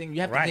 You know what I'm saying?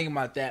 You have to think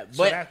about that.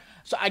 But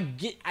so I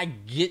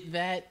get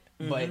that.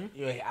 But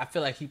I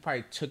feel like he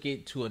probably took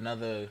it to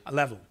another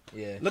level.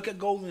 Yeah. Look at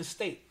Golden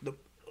State.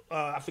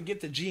 I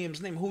forget the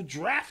GM's name. Who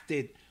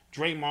drafted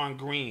Draymond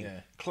Green,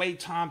 Klay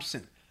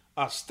Thompson,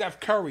 Steph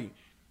Curry,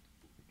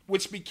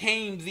 which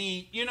became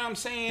the, you know what I'm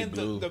saying,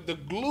 the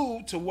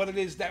glue to what it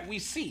is that we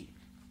see.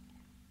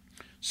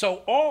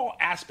 So all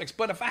aspects.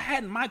 But if I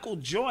had Michael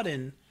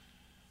Jordan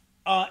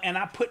and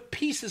I put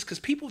pieces, because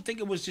people think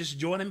it was just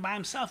Jordan by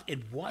himself.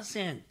 It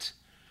wasn't.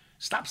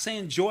 Stop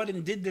saying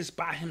Jordan did this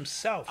by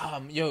himself.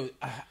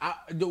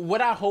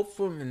 What I hope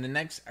for in the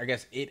next, I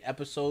guess, 8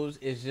 episodes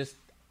is just,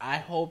 I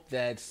hope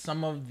that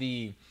some of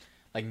the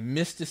like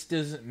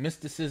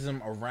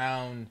mysticism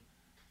around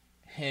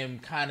him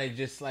kind of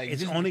just like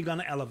it's only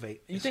gonna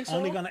elevate. You think so?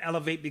 Only gonna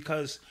elevate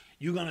because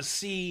you're gonna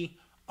see,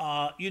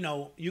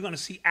 you're gonna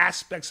see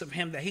aspects of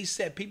him that he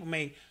said people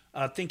may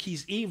think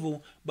he's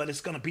evil, but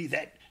it's gonna be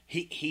that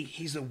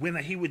he's a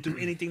winner. He would do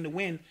anything to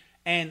win.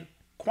 And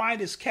quiet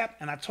is kept.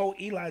 And I told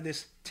Eli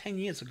this 10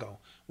 years ago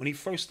when he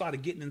first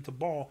started getting into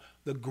ball.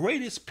 The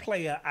greatest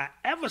player I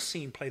ever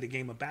seen play the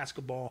game of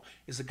basketball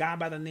is a guy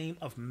by the name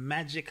of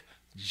Magic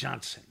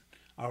Johnson.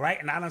 All right,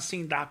 and I done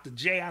seen Dr.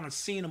 J. I done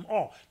seen them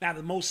all. Now,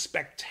 the most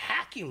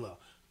spectacular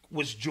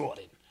was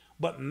Jordan.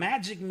 But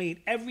Magic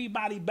made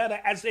everybody better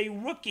as a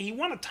rookie. He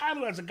won a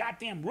title as a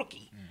goddamn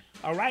rookie.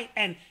 All right?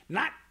 And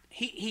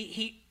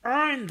he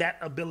earned that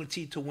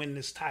ability to win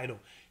this title.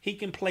 He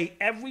can play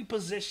every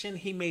position.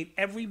 He made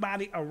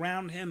everybody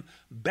around him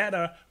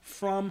better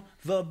from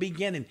the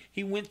beginning.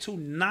 He went to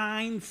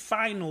 9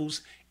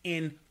 finals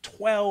in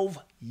 12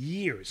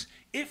 years.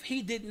 If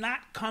he did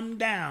not come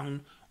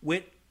down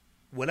with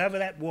whatever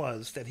that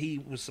was that he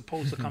was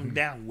supposed to come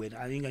down with,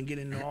 I ain't gonna get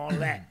into all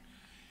that,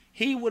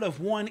 he would have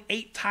won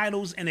 8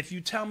 titles. And if you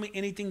tell me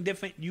anything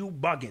different, you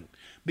bugging.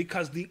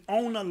 Because the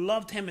owner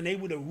loved him and they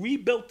would have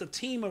rebuilt the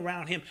team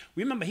around him.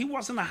 Remember, he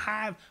wasn't a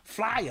high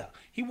flyer.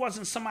 He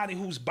wasn't somebody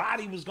whose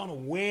body was going to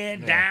wear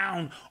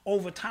down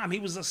over time. He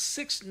was a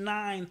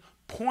 6'9"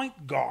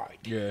 point guard.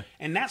 Yeah.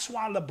 And that's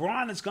why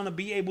LeBron is going to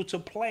be able to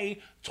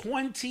play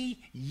 20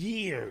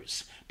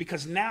 years.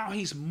 Because now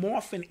he's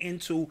morphing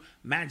into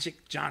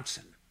Magic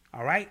Johnson.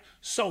 All right?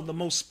 So the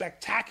most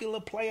spectacular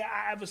player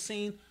I ever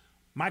seen,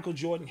 Michael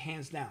Jordan,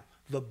 hands down.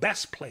 The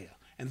best player.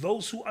 And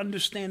those who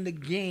understand the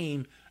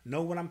game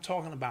know what I'm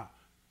talking about.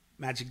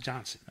 Magic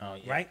Johnson. Oh,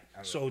 yeah. Right?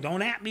 So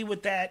don't at me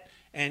with that.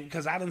 And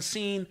because I done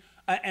seen,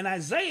 and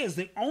Isaiah is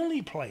the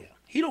only player,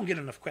 he don't get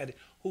enough credit,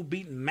 who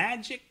beat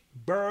Magic,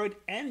 Bird,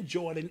 and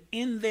Jordan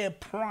in their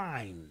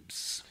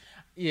primes.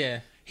 Yeah.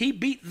 He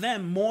beat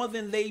them more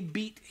than they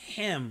beat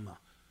him.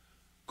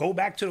 Go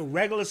back to the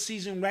regular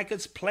season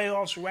records,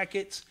 playoffs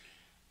records.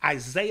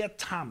 Isaiah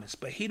Thomas,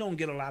 but he don't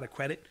get a lot of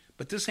credit.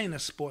 But this ain't a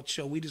sports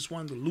show. We just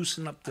wanted to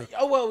loosen up the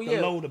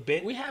load a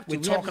bit. We have to.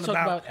 We're talking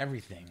about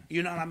everything.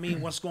 You know what I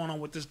mean? What's going on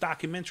with this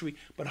documentary?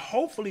 But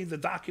hopefully the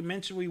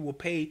documentary will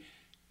pay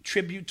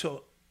tribute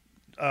to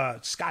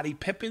Scottie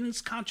Pippen's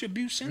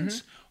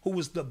contributions, who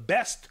was the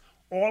best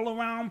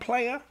all-around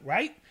player,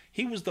 right?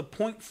 He was the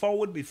point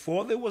forward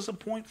before there was a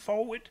point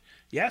forward.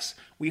 Yes.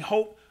 We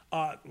hope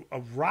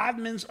of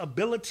Rodman's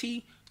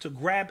ability to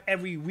grab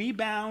every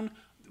rebound.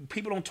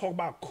 People don't talk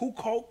about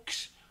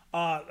Kukoc.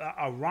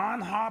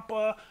 Ron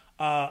Harper,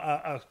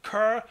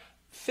 Kerr,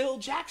 Phil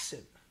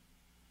Jackson.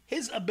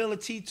 His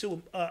ability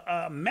to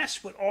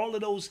mess with all of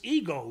those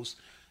egos.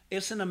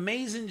 It's an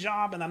amazing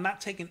job, and I'm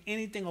not taking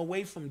anything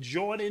away from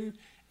Jordan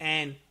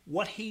and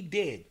what he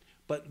did.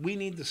 But we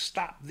need to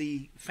stop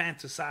the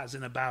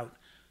fantasizing about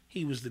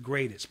he was the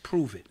greatest.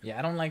 Prove it. Yeah,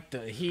 I don't like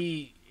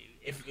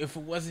if it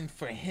wasn't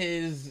for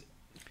his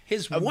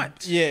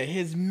what? Yeah,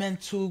 his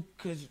mental,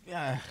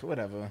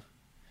 whatever.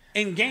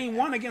 In game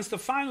 1 against the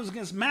finals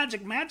against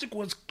Magic, Magic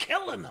was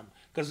killing them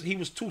because he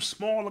was too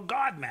small to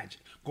guard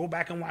Magic. Go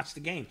back and watch the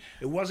game.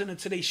 It wasn't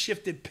until they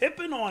shifted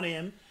Pippen on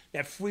him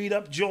that freed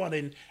up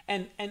Jordan.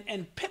 And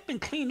Pippen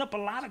cleaned up a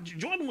lot of...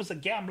 Jordan was a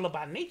gambler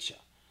by nature.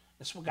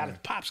 That's what got his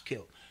pops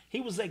killed.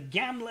 He was a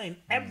gambler in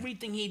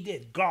everything he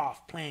did.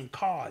 Golf, playing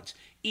cards,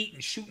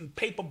 eating, shooting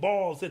paper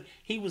balls. And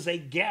he was a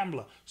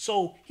gambler.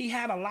 So he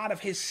had a lot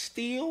of his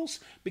steals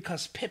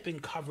because Pippen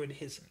covered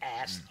his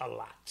ass a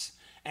lot.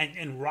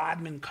 And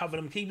Rodman covered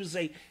him. He was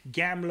a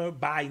gambler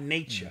by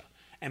nature.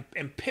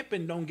 And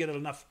Pippen don't get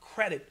enough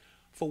credit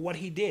for what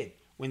he did.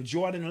 When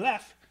Jordan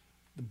left,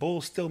 the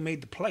Bulls still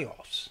made the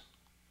playoffs.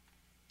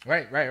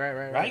 Right.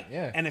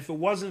 Yeah. And if it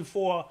wasn't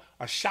for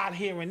a shot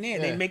here and there,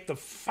 they make the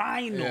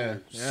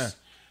finals. Yeah.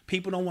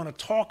 People don't want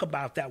to talk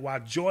about that while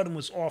Jordan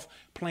was off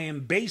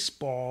playing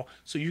baseball,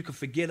 so you could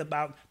forget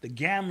about the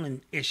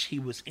gambling ish he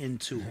was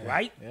into,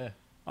 right? Yeah.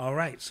 All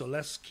right, so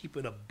let's keep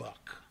it a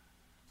buck.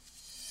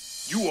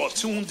 You are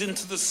tuned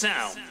into the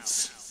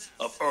sounds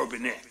of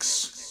Urban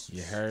X.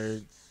 You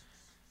heard.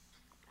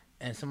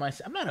 And somebody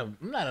said, I'm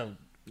not a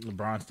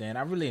LeBron stan.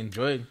 I really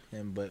enjoyed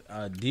him, but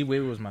D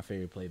Wade was my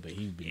favorite player, but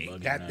he's been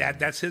bugging.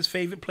 That's his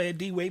favorite player,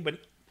 D Wade, but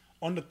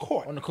on the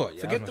court. On the court,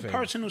 yeah. Forget the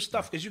personal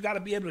stuff, because you got to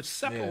be able to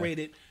separate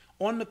it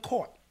on the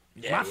court.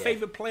 My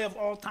favorite player of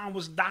all time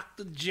was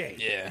Dr. J.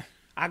 Yeah.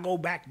 I go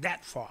back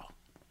that far,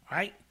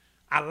 right?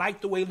 I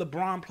like the way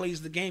LeBron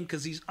plays the game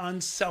because he's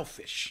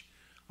unselfish.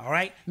 All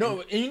right?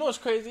 No, and you know what's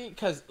crazy?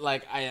 Because,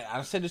 like,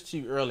 I said this to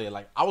you earlier.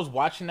 Like, I was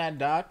watching that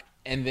doc,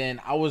 and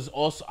then I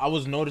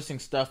was noticing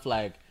stuff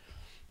like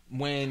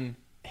when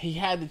he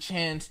had the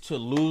chance to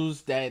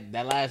lose that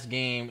last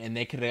game, and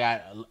they could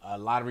have got a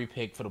lottery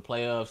pick for the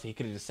playoffs. He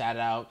could have just sat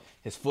out.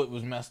 His foot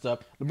was messed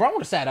up. LeBron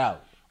would have sat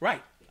out.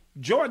 Right.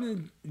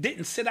 Jordan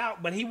didn't sit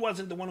out, but he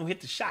wasn't the one who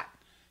hit the shot.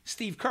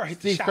 Steve Kerr hit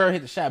the shot. Steve Kerr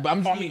hit the shot.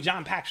 But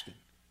John Paxton.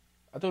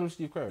 I thought it was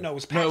Steve Kerr. No, it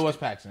was Paxton. No, it was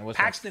Paxton.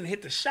 Paxton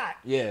hit the shot.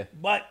 Yeah.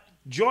 But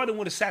Jordan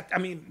would have sat. I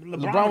mean,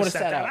 LeBron would have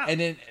sat out.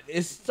 And then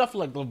it's stuff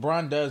like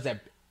LeBron does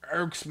that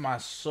irks my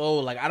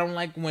soul. Like, I don't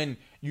like when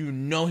you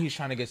know he's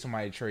trying to get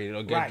somebody traded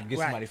or get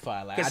somebody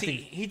fired. Like, because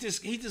he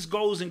just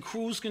goes in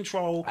cruise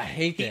control. I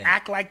hate that. He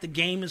act like the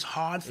game is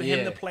hard for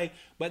him to play,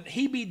 but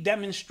he be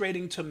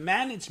demonstrating to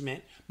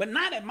management, but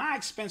not at my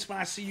expense. When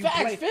I see you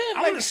play,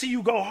 I want to see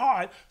you go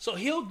hard. So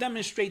he'll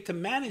demonstrate to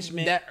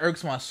management. That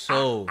irks my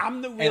soul.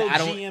 I'm the real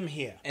GM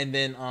here. And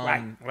then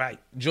right.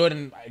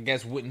 Jordan, I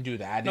guess, wouldn't do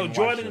that.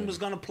 Jordan was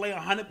going to play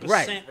 100%.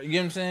 Right. You know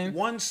what I'm saying?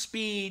 One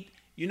speed.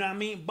 You know what I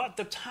mean? But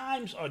the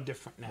times are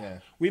different now. Yeah.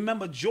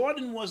 Remember,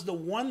 Jordan was the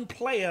one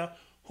player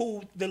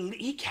who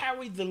he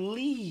carried the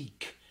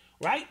league,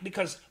 right?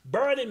 Because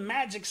Bird and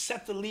Magic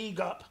set the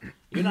league up.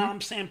 You know what I'm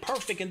saying?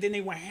 Perfect. And then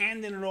they were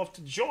handing it off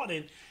to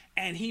Jordan,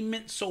 and he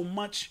meant so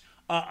much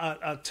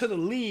to the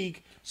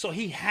league, so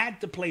he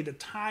had to play. The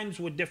times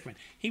were different.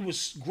 He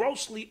was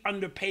grossly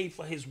underpaid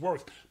for his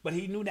worth, but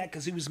he knew that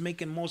because he was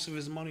making most of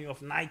his money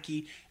off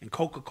Nike and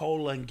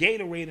Coca-Cola and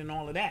Gatorade and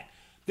all of that.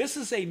 This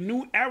is a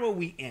new era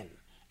we in.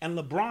 And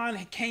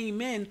LeBron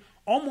came in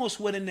almost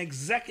with an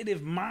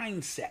executive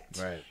mindset.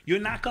 Right.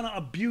 You're not going to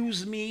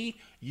abuse me,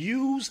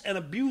 use and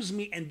abuse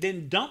me, and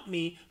then dump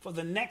me for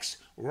the next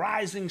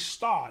rising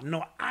star.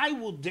 No, I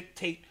will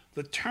dictate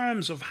the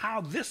terms of how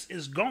this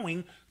is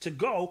going to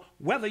go,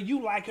 whether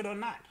you like it or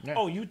not. Yeah.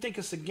 Oh, you think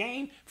it's a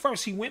game?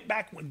 First, he went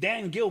back with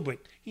Dan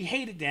Gilbert. He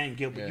hated Dan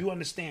Gilbert. Yeah. You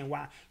understand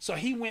why. So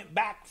he went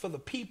back for the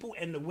people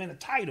and to win a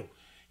title.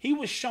 He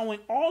was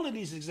showing all of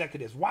these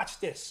executives, watch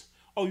this.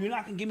 Oh, you're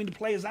not going to give me the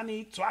players I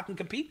need so I can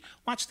compete?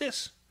 Watch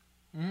this.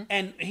 Mm-hmm.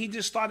 And he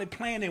just started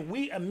playing, and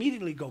we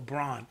immediately go,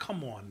 Bron,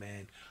 come on,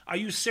 man. Are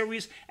you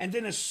serious? And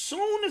then as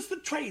soon as the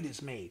trade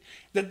is made,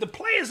 the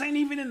players ain't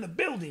even in the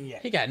building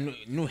yet. He got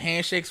new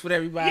handshakes with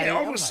everybody. Yeah,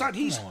 all of a sudden,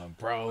 he's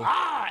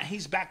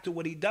back to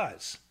what he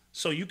does.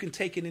 So you can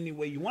take it any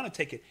way you want to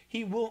take it.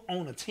 He will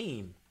own a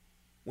team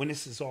when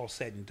this is all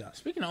said and done.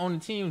 Speaking of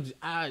owning teams,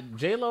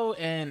 J-Lo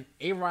and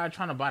A-Rod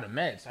trying to buy the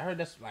Mets. I heard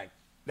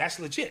that's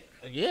legit.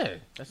 Yeah.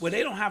 Well,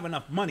 they don't have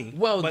enough money.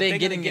 Well, they're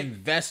getting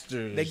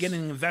investors. They're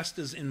getting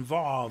investors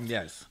involved.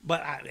 Yes.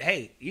 But,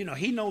 hey,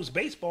 he knows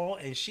baseball,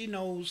 and she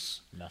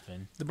knows...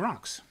 nothing. The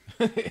Bronx.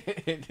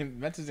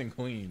 Mets is in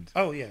Queens.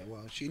 Oh, yeah.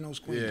 Well, she knows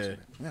Queens.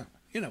 Yeah.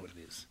 You know what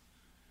it is.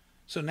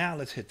 So now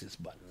let's hit this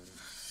button.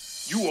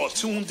 You are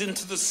tuned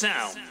into the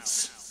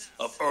sounds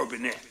of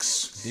Urban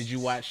X. Did you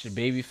watch the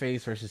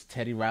Babyface versus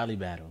Teddy Riley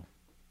battle?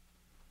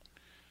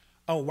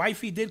 Oh,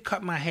 wifey did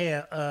cut my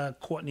hair,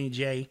 Courtney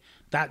J.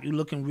 Doc, you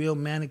looking real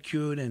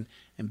manicured and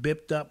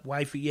bipped up,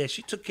 wifey. Yeah,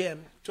 she took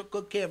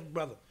good care of her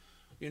brother.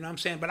 You know what I'm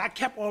saying? But I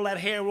kept all that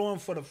hair on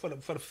for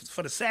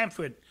the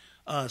Sanford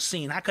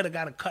scene. I could have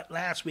got a cut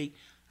last week.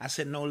 I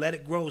said, no, let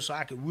it grow so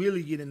I could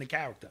really get into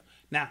character.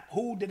 Now,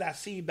 who did I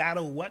see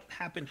battle? What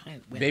happened?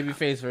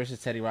 Babyface versus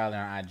Teddy Riley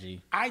on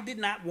IG. I did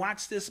not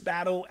watch this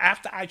battle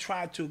after I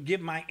tried to give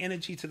my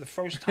energy to the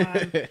first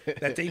time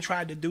that they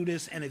tried to do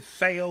this and it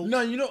failed.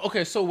 No,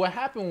 okay, so what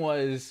happened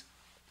was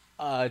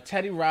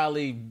Teddy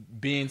Riley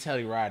being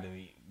Teddy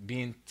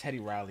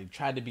Riley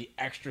tried to be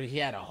extra. He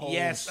had a whole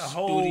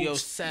studio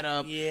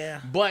setup.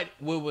 Yeah. But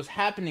what was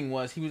happening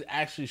was he was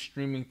actually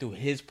streaming through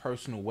his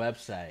personal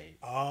website.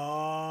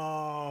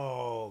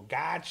 Oh,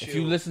 got you. If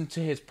you listen to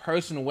his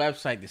personal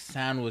website, the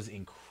sound was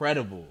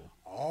incredible.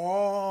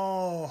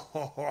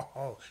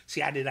 Oh,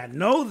 see, I did not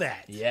know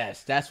that.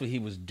 Yes, that's what he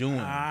was doing.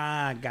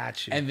 Ah,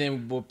 got you. And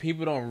then what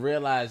people don't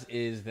realize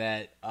is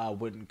that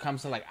when it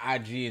comes to like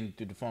IG and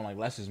through the phone, like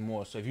less is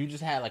more. So if you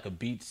just had like a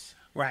Beats...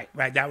 Right,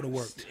 that would have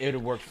worked. It would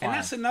have worked fine. And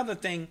that's another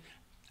thing.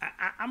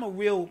 I'm a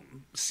real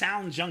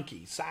sound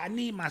junkie, so I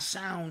need my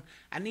sound.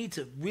 I need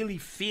to really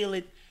feel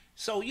it.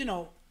 So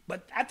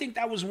but I think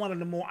that was one of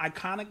the more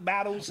iconic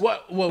battles.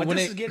 But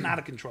this is getting out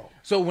of control.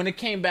 So when it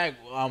came back,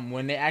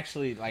 when they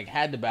actually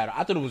had the battle,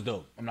 I thought it was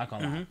dope. I'm not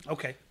gonna lie.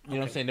 Okay. You know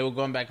what I'm saying? They were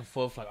going back and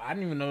forth. Like, I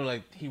didn't even know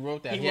he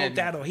wrote that. He wrote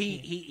that, or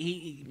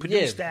he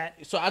produced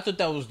that. So I thought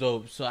that was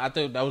dope. So I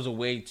thought that was a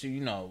way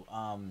to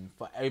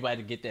for everybody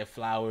to get their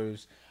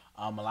flowers.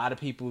 A lot of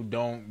people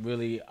don't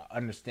really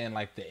understand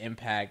the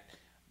impact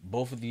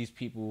both of these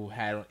people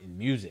had in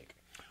music.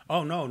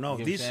 Oh no!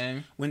 You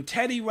know When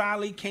Teddy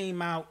Riley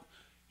came out,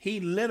 he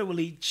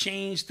literally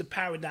changed the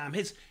paradigm.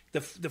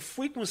 The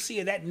frequency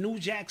of that New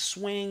Jack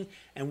Swing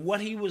and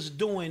what he was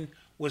doing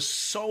was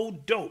so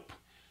dope.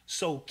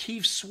 So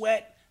Keith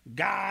Sweat,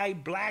 Guy,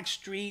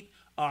 Blackstreet,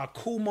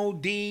 Kumo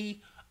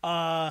D,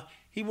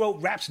 he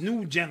wrote Rap's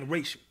New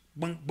Generation.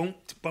 Boom, boom,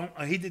 boom.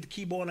 He did the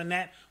keyboard on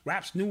that.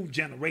 Rap's New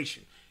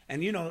Generation.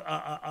 And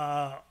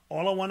all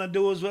I want to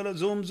do is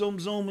zoom, zoom,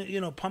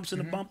 zoom. Pumps in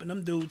the bump and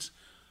them dudes.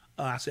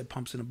 I said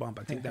pumps in the bump.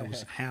 I think that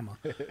was Hammer.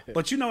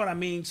 But you know what I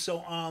mean.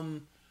 So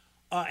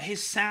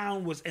his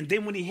sound was, and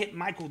then when he hit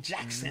Michael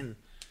Jackson,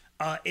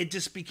 it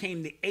just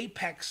became the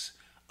apex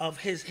of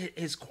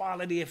his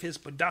quality of his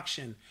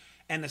production.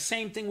 And the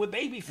same thing with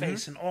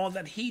Babyface and all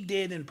that he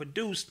did and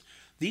produced.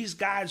 These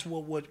guys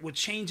were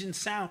changing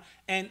sound,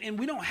 and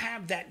we don't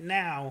have that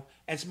now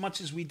as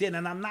much as we did.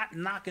 And I'm not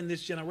knocking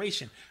this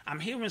generation. I'm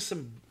hearing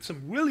some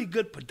really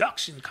good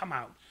production come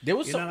out. There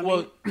was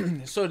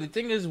so the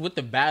thing is with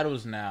the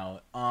battles now,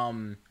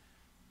 one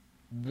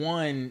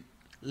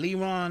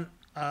Leron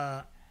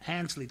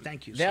Hansley,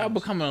 thank you. They are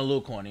becoming a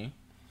little corny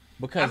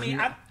because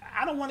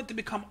I don't want it to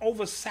become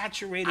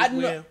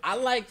oversaturated. I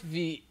like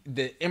the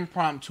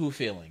impromptu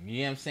feeling. You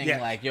know what I'm saying?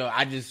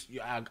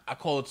 Yeah. I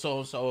called so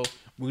and so.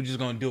 We're just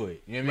gonna do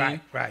it. You know what I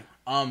mean? Right.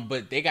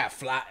 But they got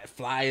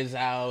flyers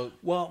out.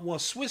 Well,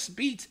 Swiss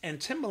Beats and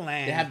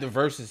Timbaland. They have the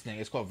Versus thing.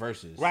 It's called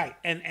Versus. Right,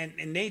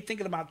 and they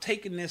thinking about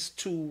taking this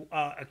to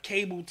a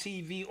cable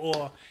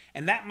TV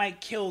and that might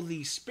kill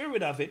the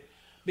spirit of it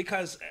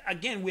because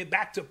again we're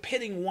back to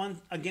pitting one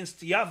against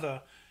the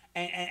other.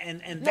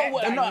 And that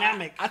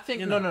dynamic. I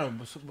think no.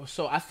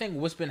 So I think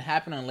what's been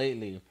happening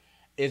lately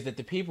is that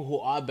the people who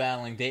are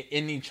battling, they're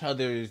in each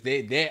other's.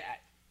 They're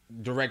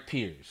direct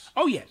peers.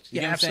 Oh yes,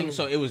 you know what I'm saying.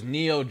 So it was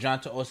Neo,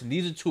 Jonta Austin.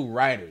 These are two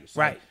writers,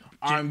 right?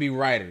 R&B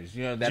writers.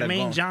 That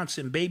Jermaine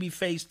Johnson,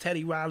 Babyface,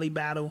 Teddy Riley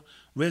battle,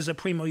 RZA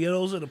Primo. Yeah,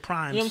 those are the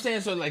primes. You know what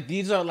I'm saying? So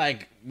these are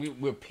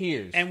we're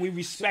peers and we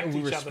respect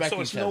each other.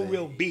 So it's no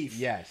real beef.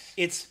 Yes,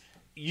 it's.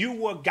 You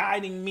were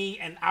guiding me,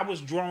 and I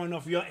was drawing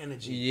off your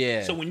energy.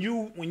 Yeah. So when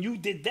you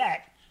did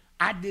that,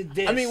 I did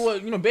this. I mean,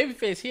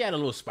 Babyface, he had a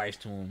little spice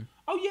to him.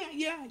 Oh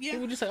yeah. He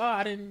was just like, oh,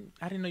 I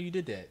didn't know you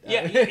did that.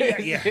 Yeah.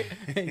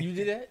 You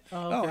did that?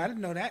 Oh, okay. I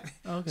didn't know that.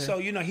 Okay. So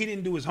he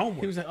didn't do his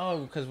homework. He was like, oh,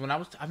 because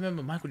I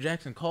remember Michael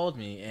Jackson called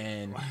me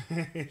and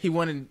he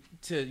wanted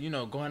to,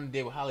 go on a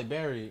date with Halle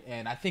Berry,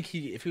 and I think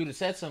if he would have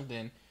said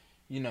something.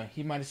 He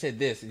might have said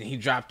this, and he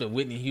dropped a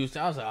Whitney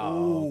Houston. I was like,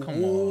 "Oh,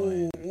 come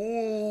on!"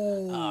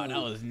 Oh,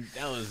 that was mean.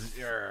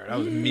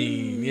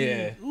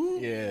 Yeah,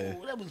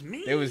 that was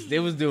mean. They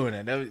was doing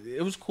it.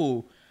 It was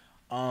cool.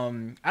 I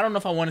don't know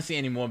if I want to see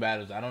any more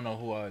battles. I don't know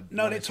who I.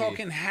 No, they're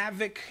talking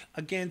Havoc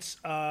against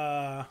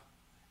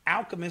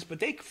Alchemist, but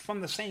they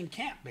from the same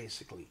camp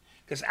basically.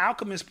 Because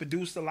Alchemist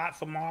produced a lot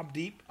for Mobb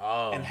Deep,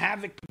 and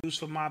Havoc produced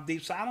for Mobb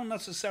Deep. So I don't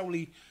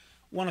necessarily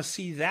want to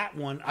see that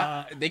one.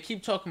 They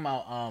keep talking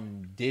about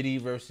Diddy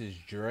versus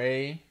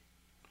Dre.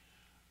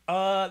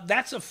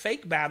 That's a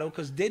fake battle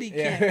because Diddy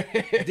can't.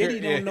 Diddy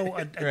don't know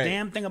a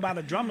damn thing about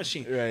a drum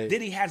machine. Right.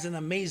 Diddy has an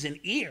amazing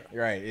ear.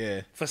 Right.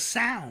 Yeah. For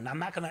sound, I'm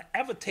not gonna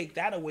ever take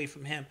that away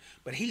from him.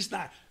 But he's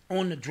not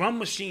on the drum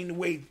machine the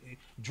way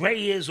Dre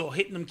is or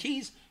hitting them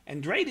keys.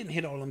 And Dre didn't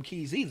hit all them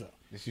keys either.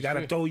 You got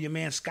to throw your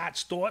man Scott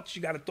Storch.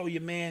 You got to throw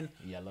your man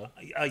Yella.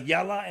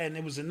 And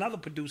there was another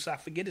producer, I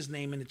forget his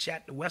name in the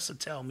chat. The West will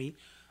tell me.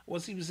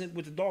 He was in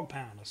with the Dog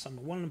Pound or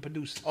something. One of them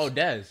producers. Oh,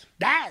 Daz.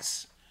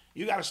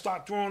 You got to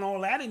start throwing all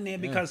that in there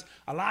because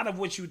a lot of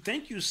what you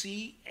think you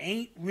see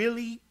ain't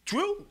really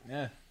true.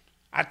 Yeah.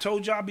 I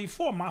told y'all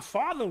before, my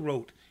father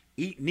wrote,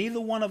 "Neither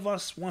one of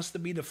us wants to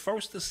be the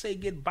first to say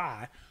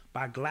goodbye"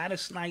 by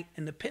Gladys Knight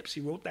and the Pips.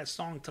 He wrote that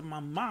song to my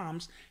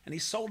mom's, and he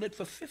sold it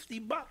for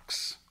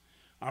 $50.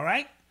 All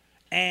right?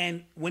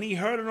 And when he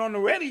heard it on the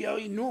radio,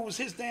 he knew it was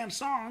his damn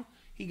song.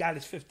 He got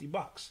his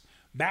 $50.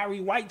 Barry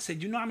White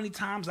said, "You know how many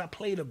times I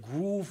played a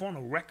groove on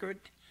a record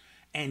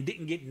and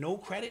didn't get no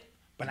credit?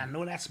 But I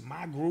know that's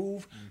my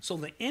groove." So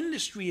the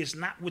industry is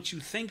not what you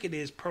think it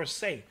is per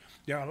se.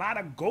 There are a lot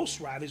of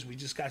ghostwriters. We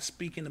just got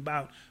speaking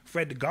about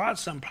Fred the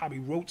Godson probably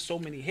wrote so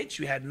many hits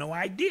you had no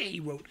idea he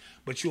wrote.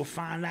 But you'll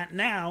find out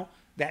now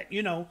that,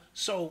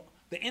 so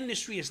the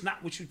industry is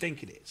not what you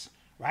think it is,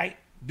 right?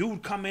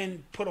 Dude come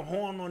in, put a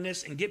horn on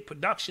this, and get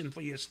production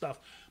for your stuff.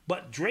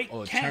 But Drake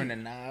can. Turn the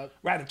knob.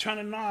 Right, turn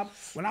the knob.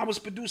 When I was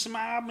producing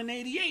my album in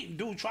 '88,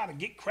 dude tried to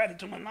get credit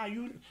to me. Now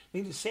you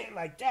need to say it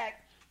like that.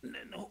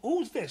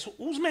 Who's this?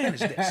 Whose man is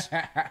this?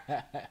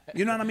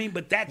 You know what I mean?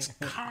 But that's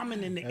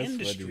common in the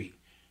industry. Funny.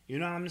 You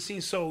know what I'm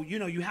saying? So, you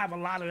know, you have a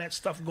lot of that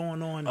stuff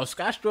going on. Oh,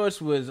 Scott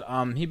Storch was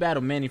he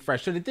battled Manny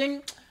Fresh. So the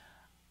thing,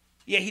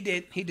 Yeah, he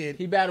did.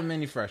 he battled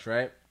Manny Fresh,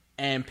 right?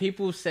 And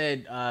people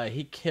said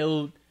he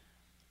killed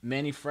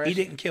Manny Fresh. He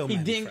didn't kill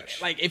Manny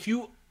Fresh. Like if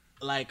you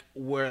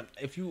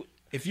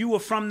If you were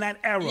from that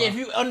era, if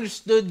you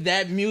understood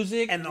that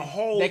music and the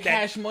whole that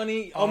Cash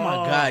Money, oh my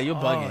God, you're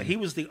bugging. He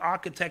was the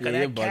architect of Yeah,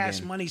 that you're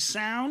Cash bugging. Money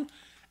sound,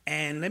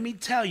 and let me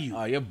tell you,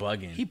 Oh, you're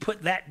bugging. he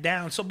put that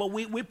down. So, but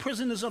we're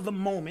prisoners of the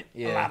moment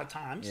a Yeah. lot of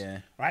times, Yeah.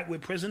 right? We're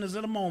prisoners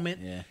of the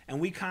moment, Yeah. and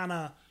we kind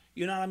of,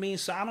 you know what I mean.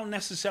 So I don't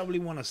necessarily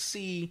want to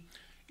see,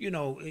 you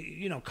know,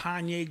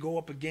 Kanye go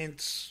up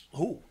against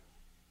who?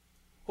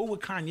 Who would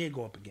Kanye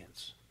go up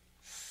against?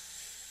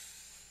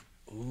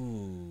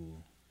 Ooh,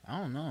 I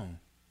don't know.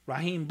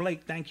 Raheem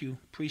Blake, thank you,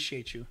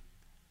 appreciate you.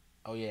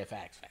 Oh yeah,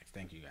 facts.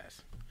 Thank you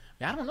guys.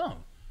 Yeah, I don't know.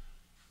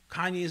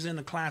 Kanye is in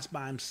a class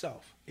by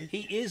himself.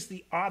 He is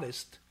the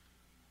artist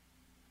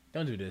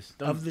Don't do this.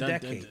 of the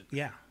decade.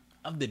 Yeah.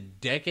 Of the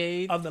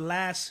decade. Of the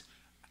last,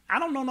 I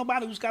don't know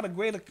nobody who's got a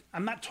greater,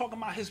 I'm not talking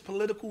about his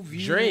political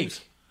views.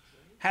 Drake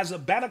has a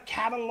better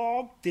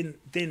catalog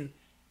than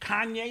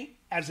Kanye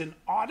as an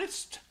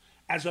artist,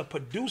 as a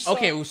producer.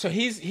 Okay, so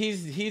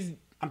he's.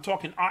 I'm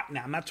talking art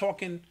now. I'm not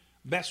talking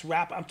best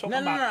rapper. I'm talking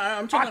No. about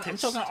I'm talking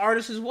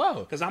artists as well.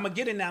 Because I'm going to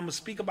get in there. I'm going to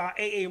speak about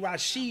A.A.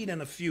 Rashid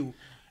and a few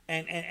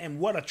and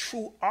what a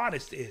true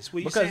artist is.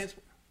 What you saying?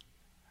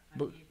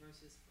 Kanye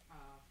versus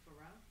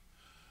Pharrell?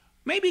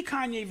 Maybe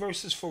Kanye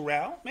versus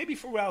Pharrell. Maybe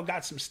Pharrell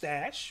got some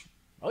stash.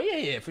 Oh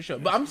yeah, for sure.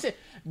 But I'm saying,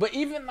 but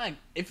even like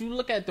if you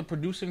look at the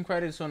producing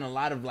credits on a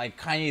lot of like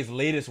Kanye's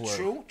latest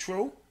work,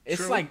 True.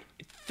 it's like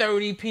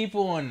 30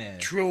 people on there.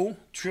 True.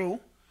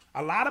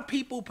 A lot of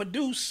people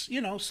produce,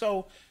 you know,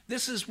 so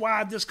this is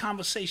why this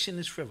conversation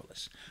is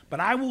frivolous.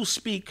 But I will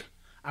speak.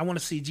 I want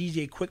to see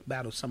DJ Quick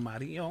battle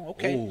somebody. You know,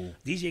 okay. Ooh.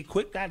 DJ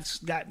Quick got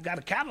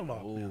a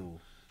catalog now.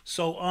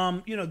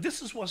 So, you know,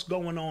 this is what's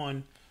going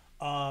on,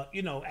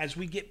 you know, as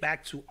we get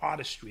back to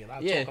artistry. And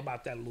I'll talk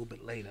about that a little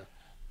bit later.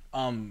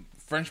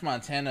 French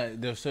Montana,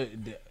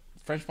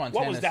 French Montana.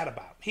 What was that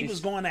about? He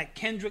was going at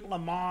Kendrick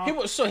Lamar.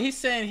 He's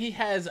saying he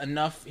has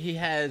enough. He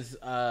has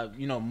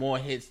you know, more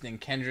hits than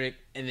Kendrick,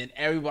 and then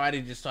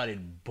everybody just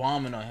started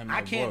bombing on him. I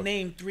like, can't bro.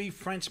 name 3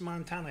 French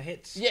Montana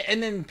hits. Yeah,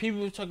 and then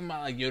people were talking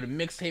about like, yo, the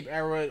mixtape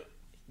era.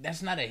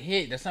 That's not a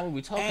hit. That's not what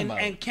we're talking about.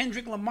 And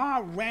Kendrick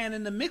Lamar ran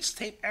in the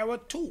mixtape era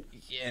too.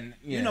 Yeah, and,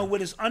 yeah. You know, with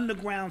his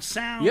underground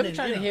sound. You ever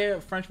tried to hear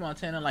French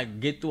Montana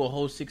like get through a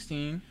whole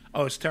 16?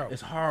 Oh, it's terrible.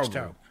 It's horrible. It's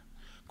terrible.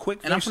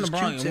 Quick And I'm from versus the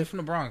Bronx. Q-Tip. I'm from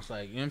the Bronx,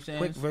 like, you know what I'm saying?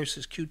 Quick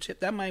versus Q-Tip.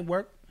 That might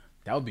work.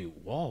 That would be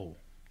whoa.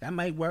 That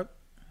might work.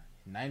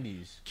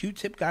 90s.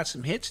 Q-Tip got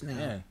some hits now.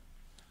 Yeah.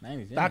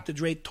 90s. Yeah. Dr.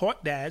 Dre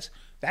taught Daz.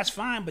 That's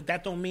fine, but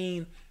that don't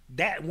mean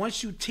that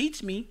once you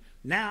teach me,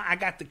 now I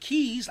got the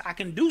keys. I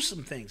can do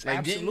some things. Like,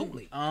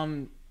 Absolutely.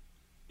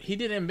 He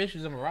did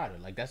Ambitions of a Rider.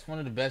 Like, that's one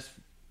of the best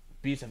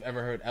beats I've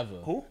ever heard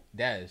ever. Who?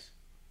 Daz.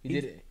 He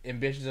did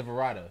Ambitions of a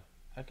Rider.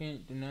 I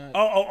can't do not.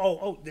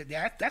 Oh.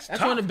 That's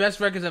tough. one of the best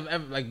records I've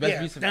ever, like,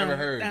 best beats I've ever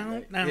heard.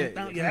 Down. come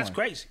Yeah, that's on.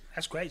 crazy.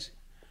 That's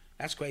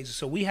crazy.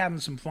 So we having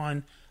some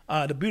fun.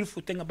 The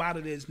beautiful thing about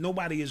it is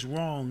nobody is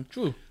wrong.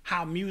 True.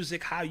 How you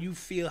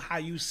feel, how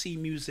you see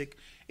music,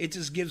 it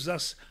just gives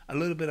us a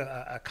little bit of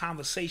a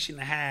conversation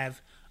to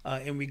have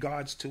in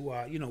regards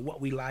to you know,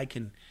 what we like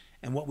and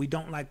what we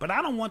don't like. But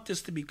I don't want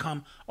this to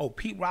become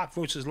Pete Rock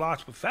versus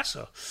Large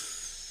Professor.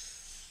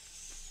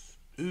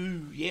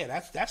 Ooh, yeah,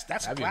 that's a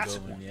That'd be a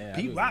classic good one. one. Yeah, that'd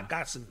be Pete a Rock good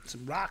got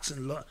some rocks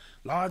and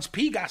Large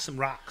P got some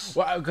rocks.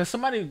 Well, because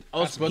somebody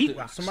else some heat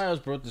brought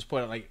rocks. this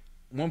point. Like,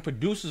 when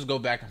producers go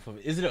back and forth,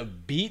 is it a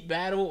beat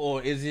battle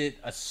or is it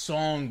a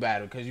song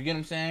battle? Because you get what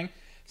I'm saying?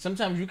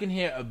 Sometimes you can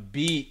hear a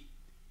beat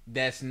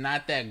that's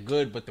not that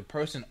good, but the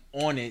person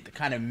on it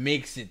kind of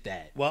makes it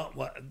that. Well,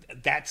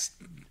 that's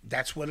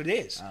what it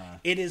is.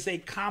 It is a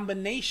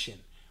combination.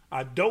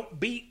 A dope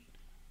beat,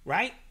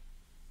 right,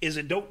 is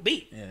a dope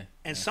beat. Yeah.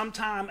 And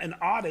sometimes an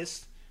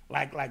artist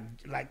like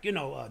you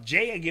know,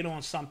 Jay will get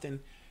on something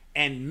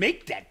and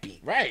make that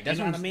beat. Right, that's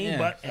you know what what I mean? yeah,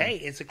 But so. hey,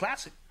 it's a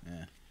classic.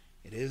 Yeah.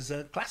 It is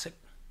a classic.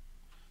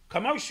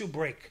 Commercial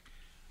break.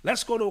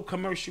 Let's go to a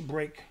commercial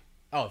break.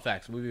 Oh,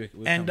 facts. We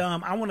And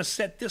I want to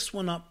set this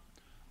one up.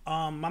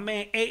 My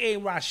man A.A.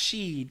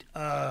 Rashid,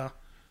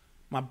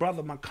 my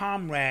brother, my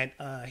comrade,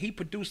 he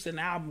produced an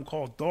album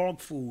called Dog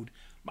Food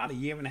about a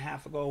year and a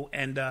half ago,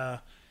 and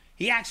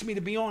he asked me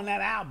to be on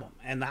that album,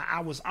 and I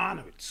was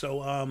honored.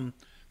 So,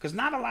 because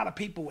not a lot of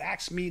people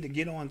ask me to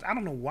get on. I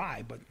don't know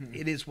why, but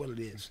it is what it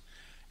is.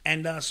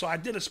 And so I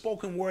did a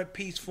spoken word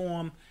piece for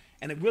him,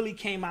 and it really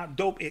came out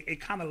dope. It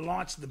kind of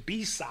launched the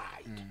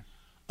B-side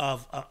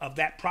of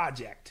that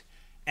project.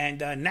 And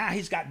now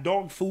he's got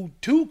Dog Food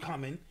 2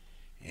 coming,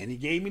 and he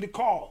gave me the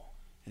call.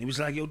 And he was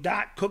like, yo,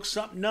 Doc, cook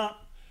something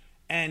up.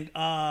 And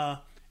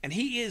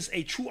he is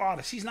a true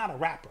artist. He's not a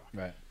rapper.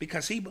 Right.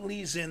 Because he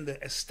believes in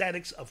the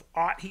aesthetics of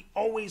art. He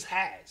always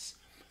has.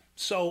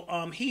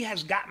 So he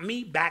has got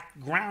me back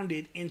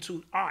grounded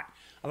into art.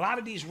 A lot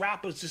of these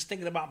rappers just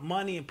thinking about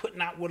money and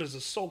putting out what is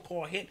a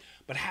so-called hit,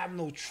 but have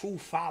no true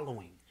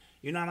following.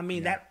 You know what I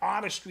mean? That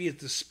artistry is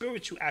the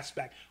spiritual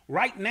aspect.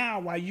 Right now,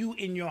 while you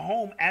in your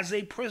home as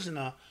a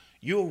prisoner,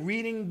 you're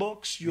reading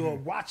books, you're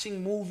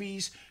watching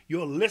movies,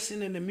 you're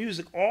listening to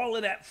music. All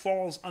of that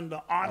falls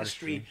under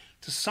artistry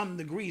to some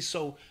degree.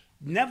 So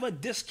never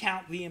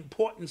discount the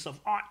importance of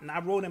art. And I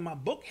wrote in my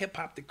book, Hip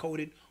Hop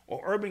Decoded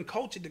or Urban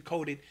Culture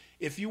Decoded,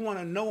 if you want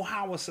to know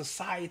how a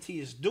society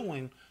is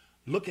doing,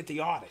 look at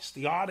the artists.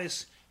 The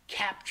artists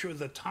capture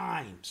the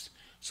times.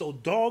 So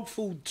Dog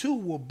Food 2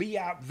 will be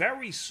out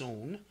very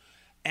soon.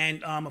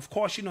 And of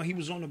course, you know, he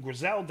was on the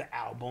Griselda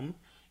album.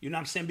 You know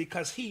what I'm saying?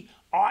 Because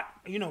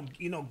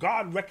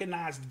God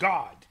recognized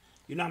God.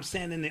 You know what I'm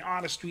saying? In the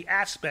artistry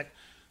aspect.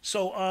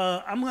 So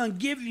I'm going to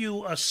give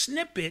you a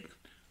snippet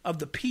of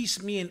the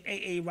piece me and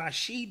A.A.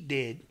 Rashid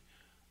did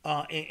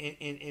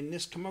in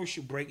this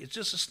commercial break. It's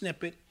just a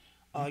snippet.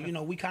 You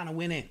know, we kind of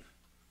went in.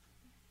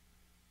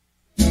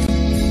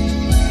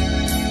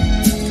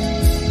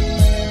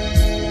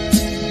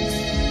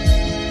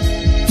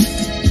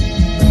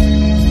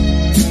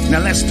 Now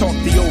let's talk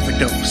the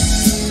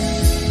overdose.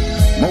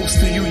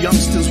 Most of you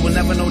youngsters will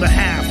never know the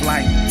half,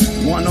 like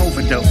one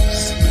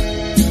overdose.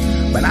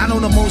 But I know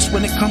the most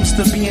when it comes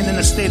to being in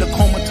a state of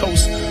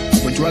comatose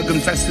of a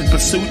drug-infested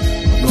pursuit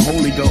of the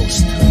Holy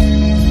Ghost.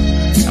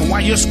 And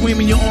while you're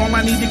screaming, you're all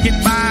I need to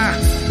get by,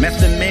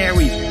 meth and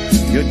Mary.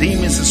 Your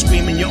demons are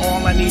screaming, you're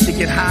all I need to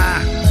get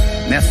high,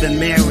 meth and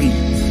Mary.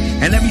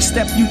 And every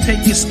step you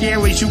take is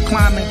scary as you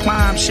climb and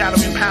climb,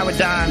 shattering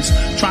paradigms,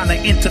 trying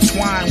to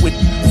intertwine with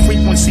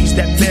frequencies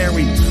that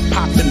vary,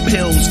 popping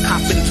pills,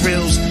 copping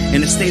thrills,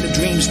 in a state of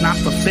dreams not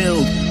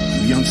fulfilled.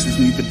 You youngsters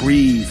need to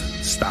breathe,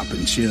 stop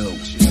and chill.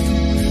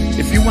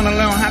 If you want to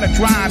learn how to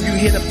drive, you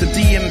hit up the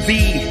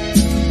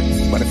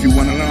DMV. But if you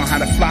want to learn how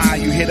to fly,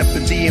 you hit up the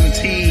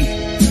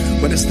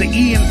DMT. But it's the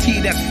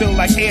EMT that feel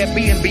like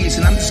Airbnbs,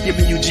 and I'm just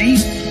giving you G.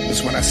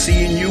 That's what I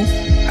see in you,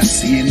 I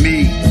see in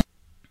me.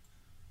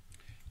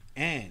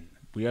 And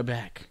we are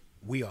back.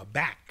 We are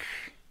back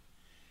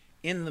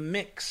in the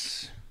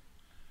mix.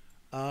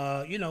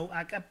 You know,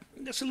 I got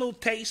just a little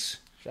taste.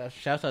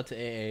 Shouts out to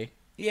AA.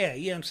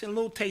 Yeah, I'm saying a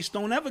little taste.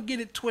 Don't ever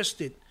get it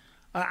twisted.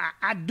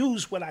 I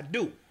do's what I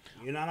do.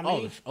 You know what I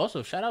mean?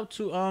 Also, shout out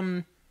to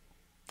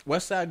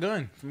Westside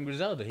Gunn from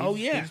Griselda.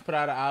 He just put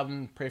out an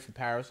album, Pray for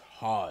Paris.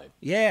 Hard.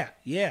 Yeah.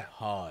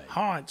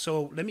 Hard.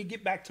 So let me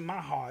get back to my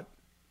hard.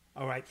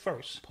 All right,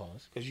 first.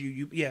 Pause.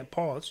 Because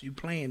pause. You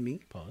playing me.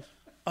 Pause.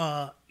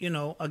 You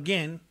know,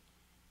 again,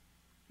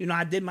 you know,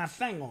 I did my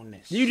thing on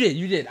this.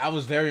 You did. I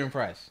was very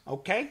impressed.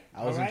 Okay?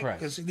 I was impressed.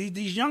 Because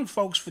these young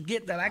folks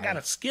forget that I got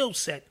a skill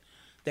set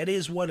that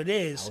is what it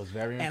is. I was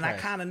very impressed. And I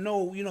kind of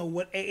know, you know,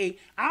 what AA...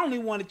 I only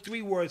wanted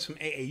 3 words from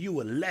AA.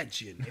 You a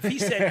legend. If he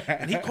said...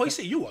 and he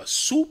said, you a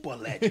super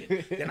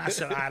legend. Then I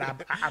said, all right,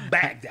 I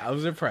bagged that. I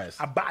was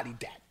impressed. I bodied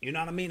that. You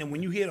know what I mean? And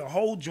when you hear the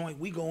whole joint,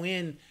 we go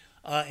in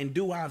and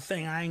do our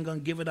thing. I ain't going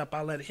to give it up.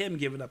 I'll let him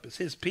give it up. It's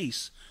his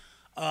piece.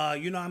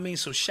 You know what I mean?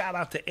 So shout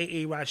out to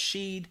A.A.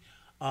 Rashid,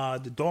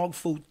 the Dog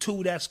Food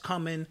 2 that's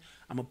coming.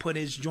 I'm going to put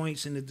his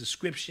joints in the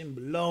description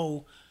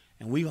below,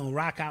 and we're going to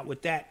rock out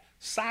with that.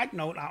 Side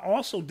note, I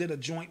also did a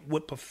joint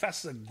with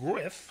Professor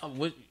Griff.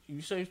 What,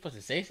 you sure you're supposed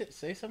to say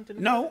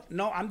something? No,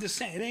 I'm just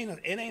saying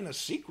it ain't a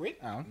secret.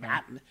 Oh,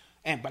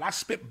 okay. But I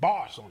spit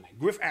bars on it.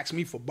 Griff asked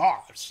me for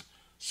bars.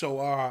 So,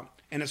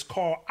 and it's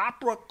called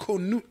Opera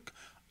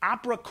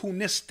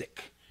Kunistic.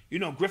 You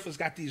know, Griff has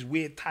got these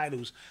weird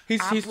titles.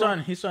 He's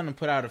starting to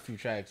put out a few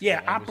tracks.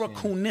 Yeah, Opera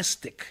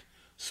Kunistic.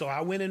 So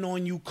I went in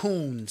on you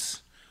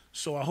coons.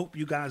 So I hope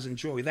you guys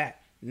enjoy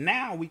that.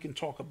 Now we can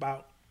talk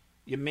about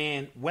your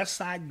man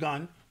Westside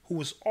Gunn,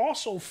 who is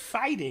also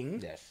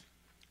fighting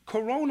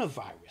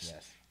coronavirus.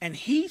 Yes. And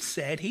he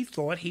said he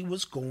thought he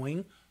was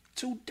going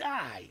to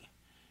die.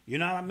 You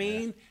know what I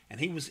mean? Yeah. And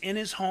he was in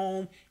his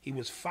home. He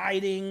was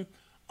fighting.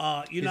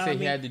 He said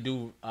he had to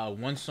do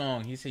one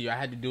song. He said I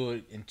had to do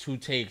it in 2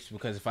 takes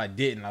because if I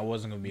didn't, I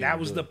wasn't going to be able to do it. That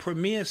was the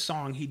premiere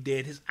song he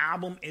did. His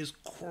album is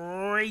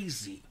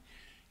crazy.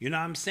 You know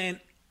what I'm saying?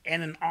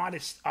 And an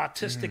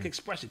artistic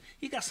expression.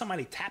 He got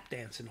somebody tap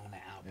dancing on the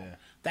album. Yeah.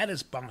 That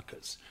is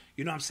bonkers.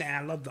 You know what I'm saying?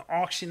 I love the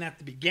auction at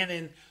the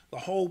beginning, the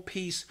whole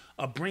piece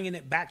of bringing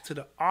it back to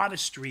the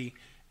artistry.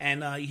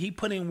 And he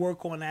put in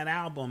work on that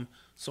album.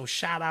 So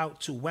shout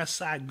out to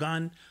Westside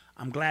Gunn.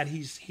 I'm glad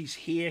he's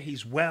here.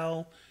 He's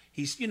well.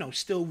 He's, you know,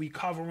 still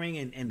recovering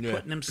and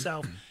putting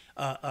himself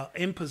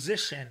in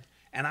position.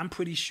 And I'm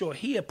pretty sure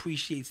he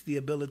appreciates the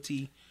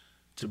ability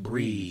to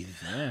breathe.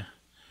 Yeah.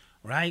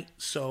 Right?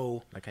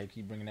 So... like how you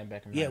keep bringing that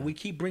back around. Yeah, we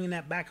keep bringing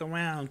that back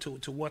around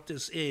to what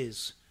this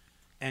is.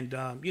 And,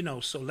 you know,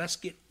 so let's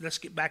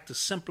get back to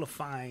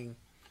simplifying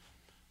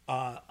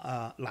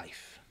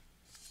life.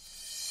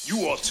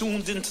 You are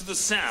tuned into the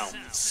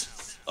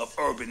sounds of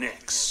Urban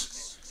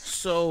X.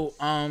 So,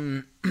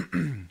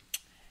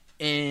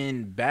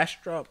 in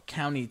Bastrop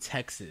County,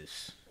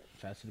 Texas,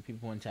 shout out to the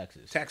people in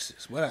Texas.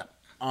 Texas, what up?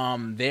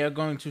 They are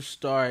going to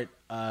start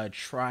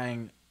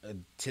trying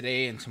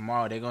today and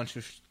tomorrow they're going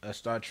to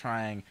start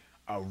trying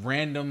a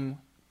random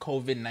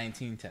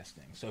COVID-19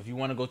 testing. So if you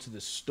want to go to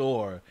the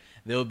store,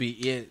 there'll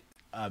be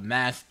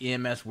mass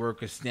EMS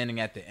workers standing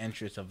at the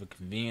entrance of a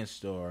convenience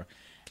store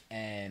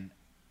and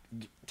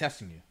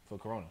testing you for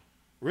corona.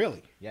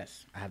 Really?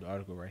 Yes, I have the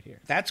article right here.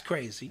 That's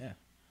crazy.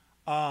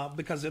 Yeah.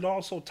 Because it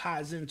also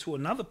ties into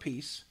another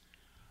piece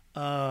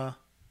about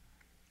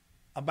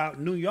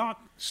New York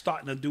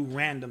starting to do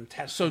random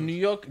testing. So New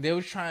York, they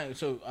were trying.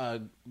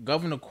 So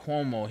Governor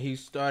Cuomo, he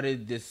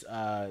started this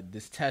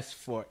test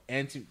for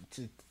to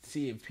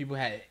see if people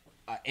had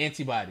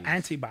antibodies.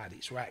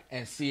 Antibodies, right?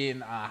 And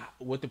seeing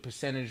what the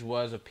percentage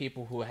was of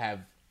people who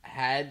have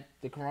had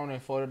the corona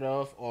and fought it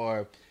off,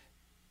 or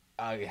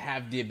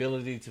have the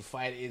ability to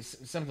fight it,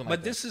 something like that.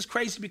 But this is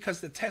crazy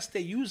because the test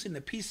they're using,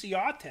 the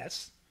PCR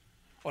test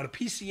or the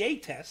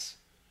PCA test,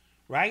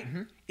 right,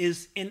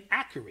 is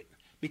inaccurate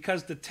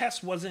because the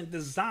test wasn't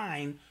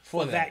designed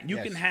for that. You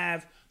can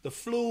have the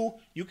flu,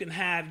 you can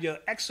have your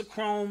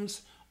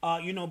exochromes,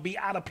 be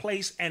out of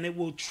place, and it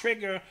will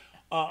trigger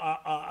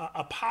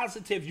a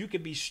positive. You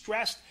could be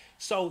stressed.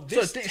 So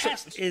this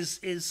test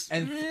is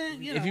and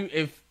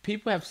if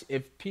people have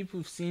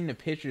seen the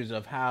pictures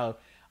of how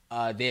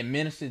they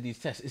administer these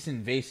tests, it's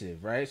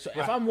invasive, right? So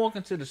if I'm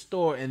walking to the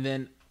store and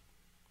then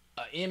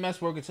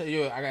EMS worker tell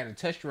you, I got to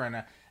test you right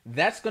now,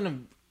 that's gonna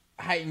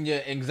heighten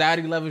your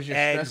anxiety levels, your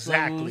stress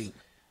levels.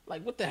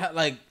 Like, what the hell?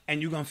 Like,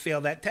 and you're gonna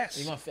fail that test.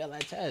 You're gonna fail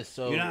that test.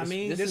 So you know what I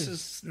mean? This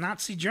is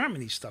Nazi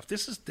Germany stuff.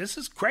 This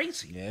is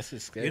crazy. Yeah, this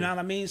is scary. You know what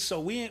I mean? So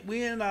we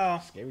in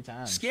scary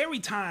times. Scary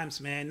times,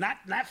 man.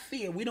 Not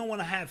fear. We don't want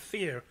to have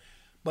fear,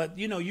 but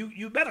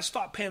you better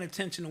start paying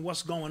attention to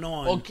what's going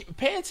on. Okay,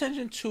 pay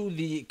attention to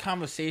the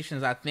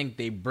conversations I think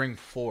they bring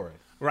forth.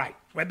 Right,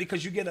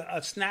 because you get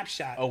a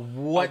snapshot of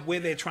where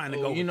they're trying to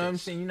go. You know what I'm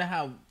saying? You know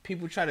how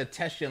people try to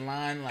test your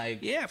line, like,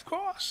 yeah, of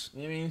course.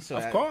 You know what I mean? So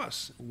of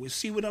course, we'll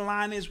see where the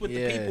line is with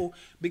the people,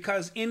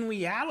 because in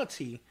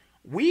reality,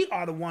 we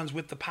are the ones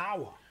with the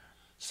power.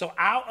 So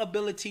our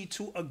ability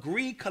to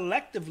agree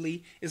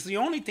collectively is the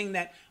only thing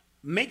that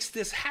makes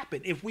this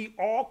happen. If we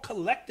all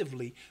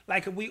collectively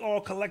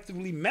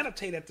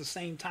meditate at the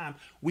same time,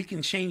 we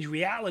can change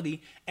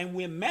reality, and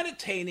we're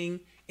meditating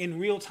in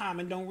real time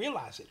and don't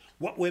realize it.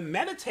 What we're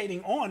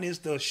meditating on is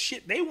the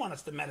shit they want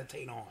us to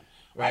meditate on.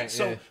 Right?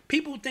 So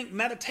people think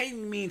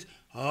meditating means,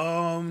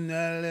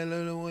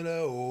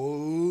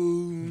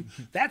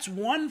 that's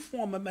one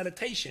form of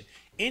meditation.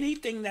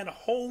 Anything that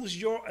holds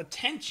your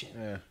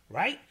attention,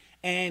 right?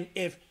 And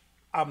if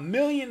 1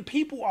 million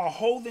people are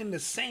holding the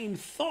same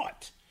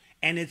thought,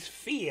 and it's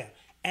fear,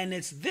 and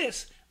it's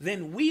this,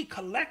 then we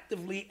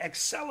collectively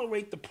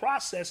accelerate the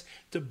process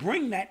to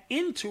bring that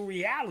into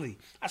reality.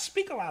 I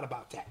speak a lot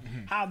about that.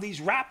 How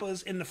these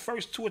rappers in the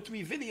first 2 or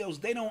 3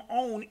 videos, they don't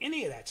own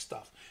any of that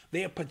stuff.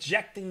 They are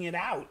projecting it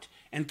out.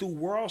 And through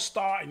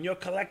WorldStar and your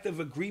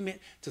collective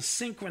agreement to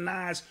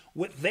synchronize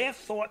with their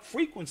thought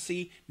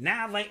frequency,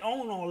 now they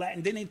own all that,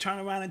 and then they turn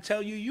around and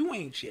tell you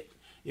ain't shit.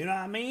 You know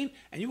what I mean?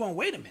 And you're going,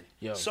 wait a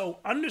minute. So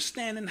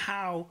understanding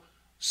how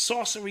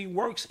sorcery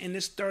works in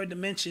this third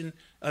dimension,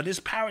 this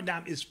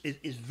paradigm is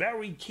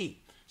very key.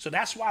 So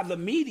that's why the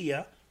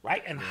media,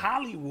 right, and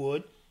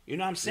Hollywood, you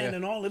know what I'm saying,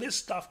 and all of this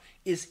stuff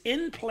is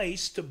in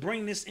place to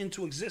bring this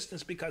into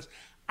existence, because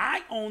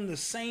I own the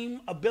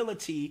same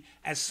ability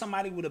as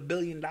somebody with $1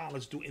 billion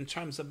do in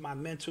terms of my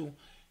mental,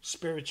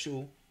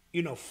 spiritual,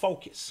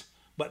 focus.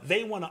 But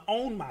they want to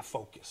own my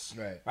focus,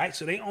 right?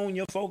 So they own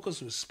your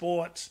focus with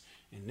sports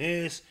and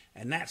this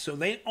and that. So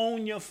they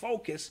own your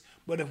focus.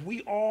 But if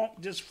we all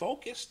just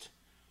focused,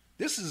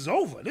 this is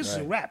over. This is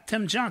a wrap.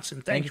 Tim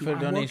Johnson, thank you. For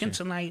the I'm working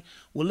tonight.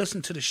 We'll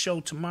listen to the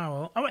show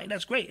tomorrow. All right,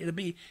 that's great. It'll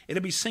be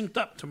synced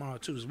up tomorrow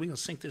too. So we're gonna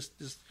sync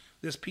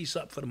this piece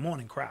up for the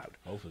morning crowd.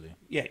 Hopefully.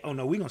 Yeah. Oh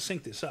no, we're gonna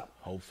sync this up.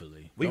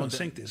 Hopefully. We're gonna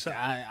sync this up.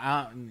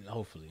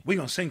 Hopefully. We're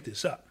gonna sync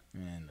this up.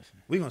 Man,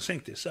 listen. We're gonna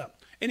sync this up.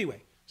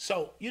 Anyway,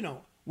 so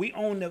we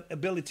own the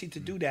ability to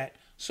do that.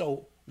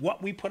 So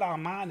what we put our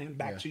mind in,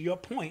 back to your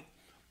point,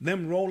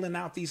 them rolling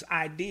out these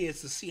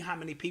ideas to see how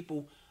many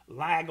people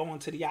lag on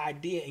to the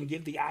idea and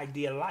give the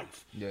idea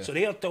life. So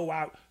they'll throw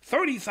out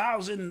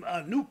 30,000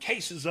 new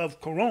cases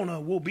of corona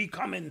will be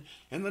coming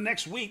in the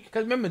next week.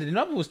 Because remember, the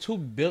number was 2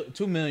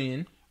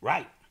 million.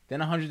 Right. Then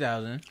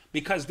 100,000.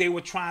 Because they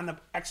were trying to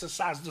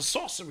exercise the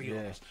sorcery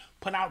on us.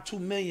 Put out 2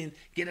 million,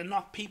 get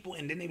enough people,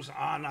 and then they was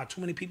no, too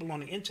many people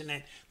on the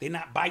internet, they're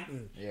not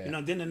biting.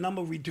 Then the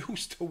number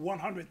reduced to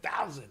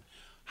 100,000.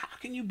 How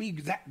can you be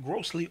that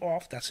grossly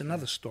off? That's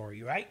another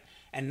story, right?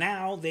 And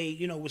now they,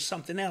 with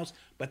something else,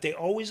 but they're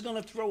always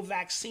going to throw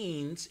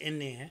vaccines in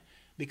there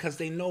because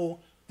they know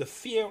the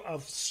fear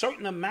of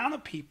certain amount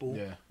of people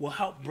will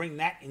help bring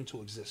that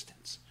into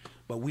existence.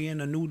 But we're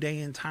in a new day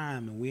and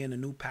time, and we're in a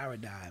new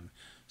paradigm.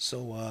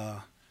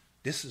 So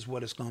this is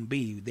what it's going to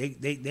be.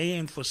 They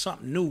in for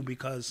something new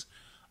because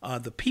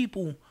the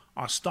people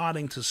are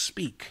starting to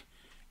speak.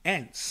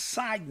 And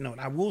side note,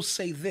 I will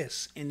say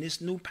this, in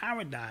this new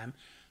paradigm,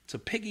 to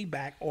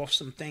piggyback off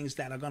some things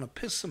that are going to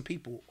piss some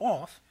people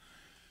off,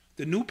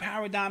 The new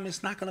paradigm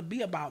is not going to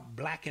be about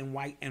black and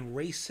white and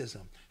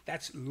racism.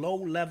 That's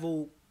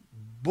low-level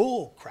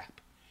bull crap.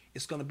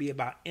 It's going to be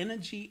about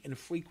energy and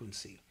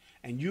frequency.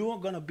 And you're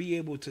going to be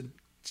able to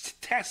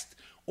test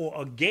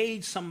or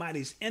gauge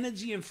somebody's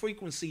energy and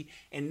frequency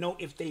and know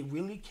if they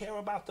really care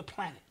about the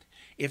planet,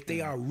 if they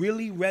are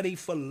really ready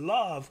for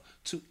love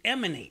to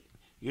emanate.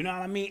 You know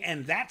what I mean?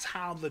 And that's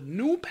how the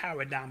new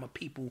paradigm of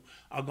people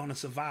are going to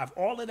survive.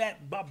 All of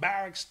that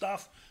barbaric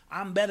stuff,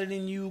 I'm better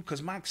than you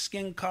because my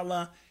skin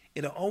color,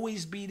 it'll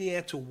always be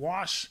there to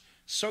wash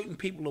certain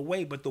people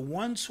away. But the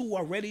ones who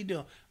are ready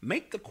to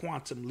make the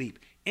quantum leap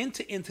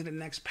into the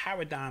next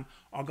paradigm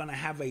are going to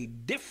have a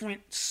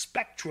different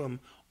spectrum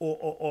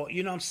or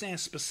you know what I'm saying,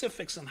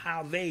 specifics on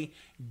how they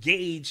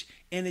gauge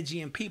energy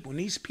in people. And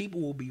these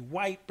people will be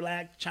white,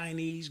 black,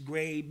 Chinese,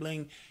 gray,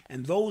 bling,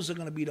 and those are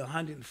going to be the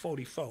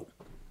 144.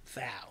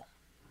 Thou.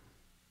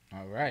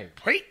 All right.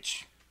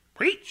 Preach.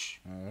 Preach.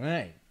 All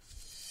right.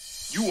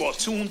 You are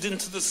tuned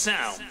into the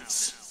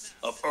sounds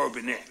of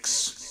Urban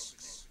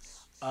X.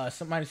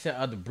 Somebody said,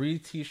 are the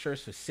Breathe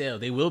t-shirts for sale?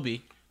 They will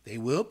be. They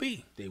will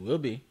be. They will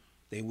be.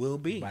 They will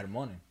be. By the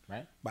morning,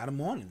 right? By the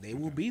morning. They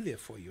will be there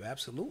for you.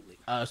 Absolutely.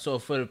 So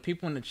for the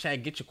people in the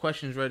chat, get your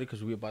questions ready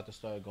because we're about to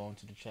start going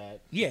to the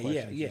chat. Yeah.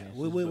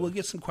 We'll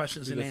get some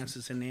questions and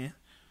answers in there.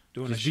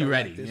 During just the show be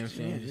ready. like this.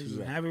 You know what I'm saying?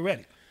 Just have it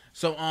ready.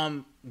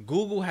 So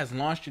Google has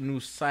launched a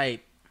new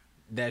site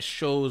that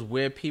shows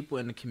where people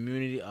in the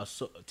community are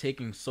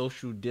taking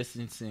social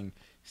distancing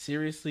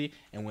seriously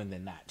and when they're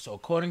not. So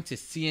according to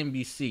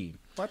CNBC,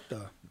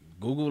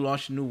 Google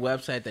launched a new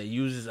website that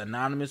uses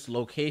anonymous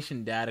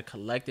location data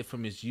collected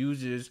from its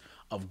users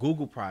of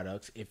Google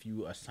products. If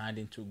you are signed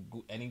into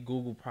any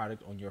Google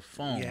product on your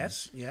phone,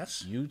 yes,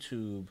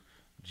 YouTube,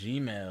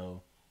 Gmail,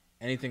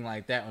 anything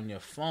like that on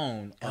your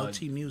phone,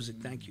 LT Music,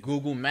 thank you.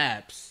 Google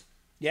Maps,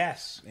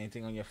 yes,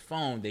 anything on your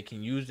phone, they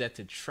can use that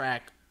to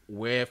track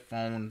where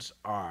phones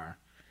are,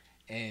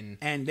 and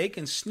they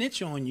can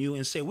snitch on you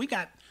and say we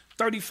got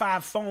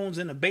 35 phones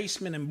in the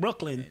basement in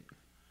Brooklyn.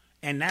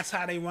 And that's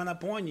how they run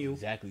up on you.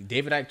 Exactly.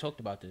 David Icke talked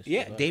about this.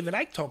 Yeah, David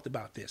Icke talked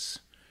about this.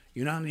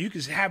 You know, you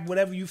can have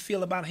whatever you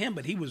feel about him,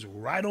 but he was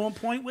right on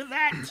point with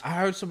that. I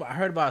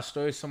heard about a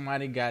story.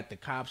 Somebody got the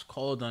cops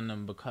called on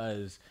them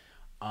because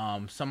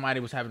somebody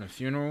was having a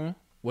funeral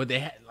where they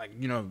had, like,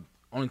 you know,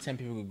 only 10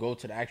 people could go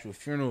to the actual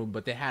funeral,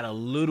 but they had a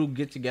little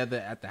get together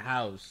at the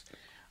house.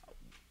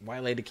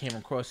 White lady came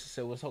across and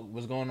said,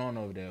 "What's going on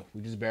over there?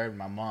 We just buried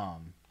my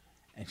mom,"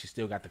 and she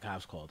still got the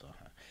cops called on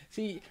her.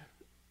 See.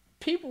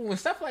 People, when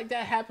stuff like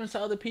that happens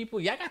to other people,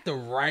 y'all got the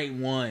right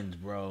ones,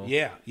 bro.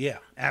 Yeah,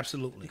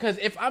 absolutely. Because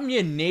if I'm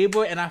your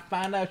neighbor and I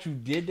find out you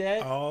did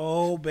that,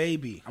 oh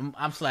baby,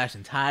 I'm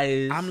slashing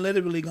tires. I'm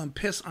literally gonna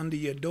piss under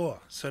your door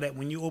so that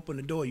when you open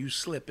the door, you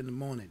slip in the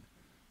morning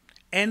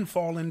and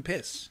fall in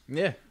piss.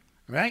 Yeah,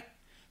 right.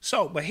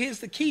 So, but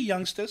here's the key,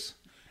 youngsters: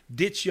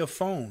 ditch your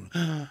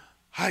phone.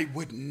 I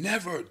would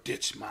never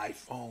ditch my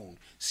phone.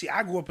 See,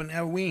 I grew up in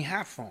era we ain't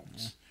have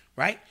phones.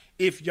 Right?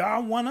 If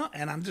y'all wanna,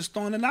 and I'm just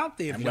throwing it out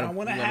there, if y'all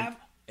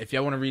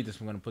wanna read this,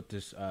 I'm gonna put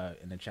this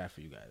in the chat for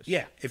you guys.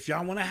 Yeah, if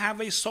y'all wanna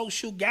have a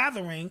social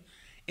gathering,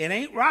 it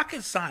ain't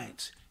rocket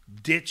science.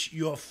 Ditch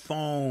your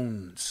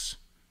phones,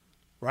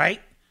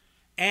 right?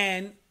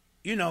 And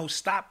you know,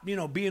 stop, you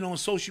know, being on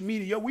social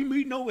media. Yo, we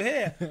meeting over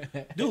here,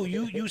 dude.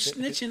 You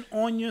snitching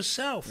on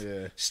yourself.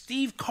 Yeah.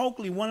 Steve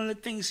Coakley, one of the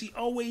things he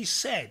always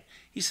said,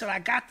 he said, I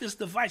got this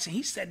device, and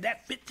he said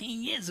that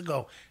 15 years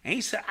ago, and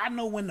he said, I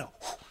know when to.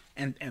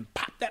 And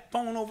pop that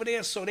phone over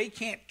there so they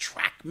can't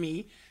track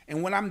me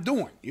and what I'm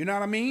doing. You know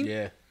what I mean?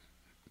 Yeah.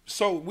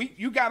 So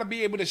you got to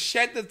be able to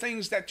shed the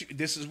things that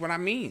this is what I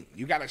mean.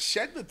 You got to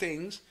shed the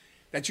things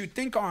that you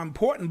think are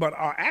important but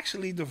are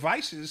actually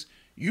devices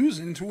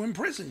using to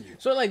imprison you.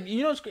 So, like,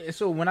 you know,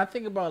 so when I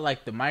think about,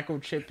 like, the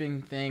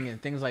microchipping thing and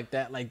things like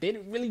that, like, they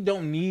really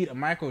don't need a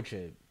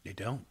microchip. They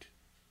don't.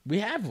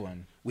 We have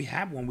one. We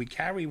have one. We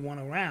carry one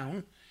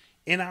around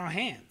in our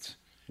hands.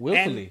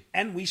 Willfully.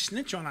 And we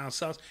snitch on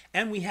ourselves,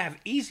 and we have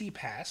Easy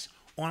Pass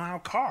on our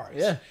cars.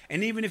 Yeah.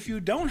 And even if you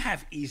don't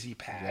have Easy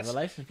Pass,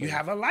 you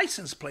have a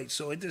license plate.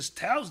 So it just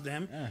tells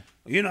them,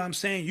 you know what I'm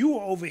saying, you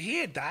were over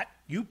here, Dot.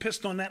 You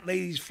pissed on that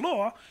lady's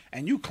floor,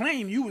 and you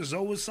claim you was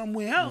over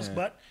somewhere else. Yeah.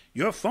 But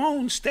your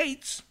phone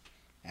states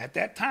at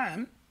that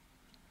time,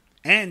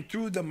 and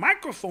through the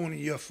microphone in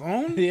your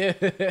phone,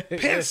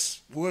 piss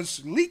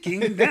was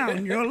leaking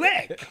down your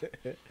leg.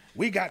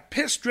 We got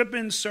piss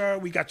dripping, sir.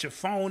 We got your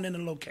phone in the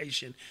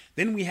location.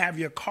 Then we have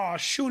your car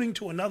shooting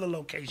to another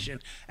location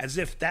as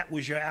if that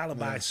was your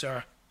alibi,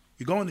 sir.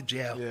 You're going to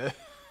jail. Yeah.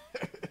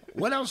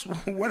 What else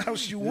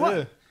you want?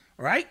 Yeah.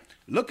 Right?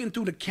 Looking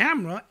through the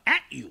camera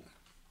at you.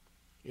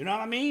 You know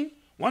what I mean?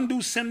 One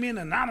dude sent me an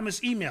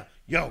anonymous email.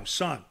 Yo,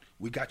 son,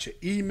 we got your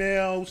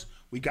emails.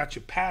 We got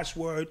your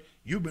password.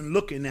 You've been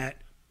looking at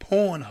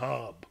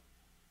Pornhub.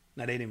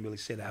 Now, they didn't really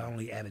say that. I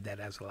only added that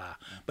as a lie.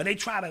 But they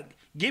try to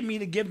get me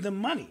to give them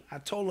money. I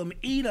told them,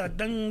 eat a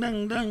dung.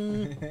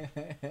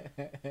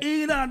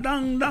 Eat a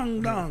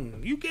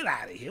dung. You get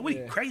out of here. What are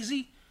you,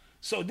 crazy?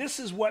 So this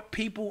is what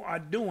people are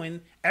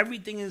doing.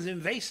 Everything is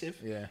invasive.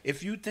 Yeah.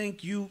 If you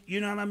think you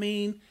know what I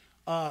mean,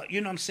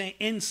 you know what I'm saying,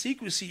 in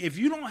secrecy, if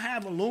you don't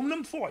have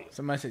aluminum foil,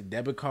 Somebody said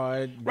debit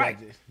card. right,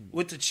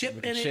 with the chip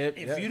With the in chip,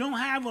 it, if yeah. you don't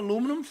have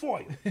aluminum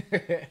foil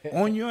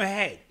on your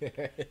head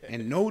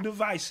and no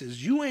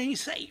devices, you ain't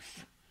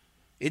safe.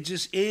 It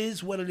just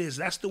is what it is.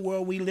 That's the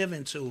world we live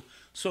into.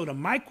 So the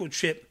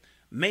microchip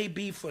may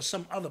be for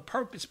some other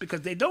purpose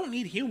because they don't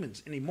need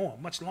humans anymore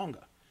much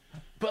longer.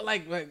 But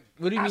like, what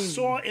do you I mean?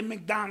 saw in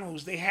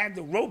McDonald's they had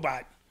the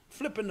robot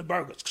flipping the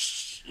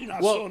burgers. You know,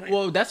 I saw that.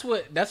 Well, that's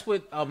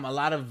what a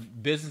lot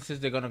of businesses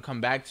they're gonna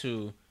come back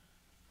to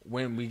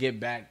when we get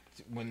back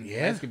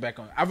let's get back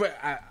on.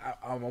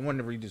 I wanted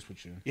to read this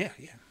with you. Yeah.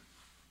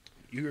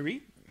 You can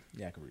read?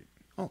 Yeah, I can read.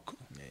 Oh, cool.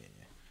 Yeah.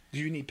 Do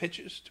you need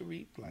pictures to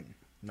read? Like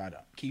Not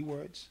up.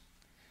 keywords?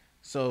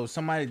 So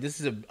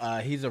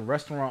he's a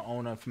restaurant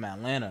owner from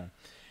Atlanta,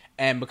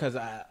 and because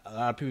a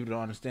lot of people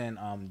don't understand,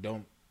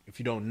 if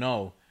you don't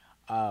know,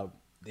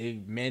 they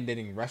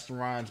mandating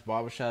restaurants,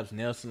 barbershops,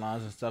 nail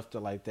salons, and stuff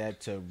like that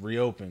to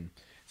reopen.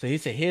 So he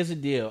said, "Here's the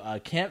deal: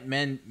 Kemp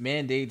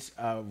mandates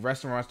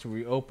restaurants to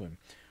reopen.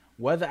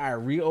 Whether I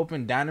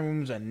reopen dining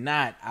rooms or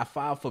not, I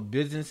filed for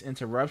business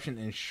interruption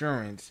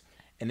insurance,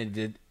 and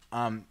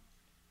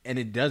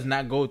it does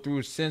not go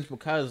through since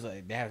because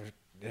they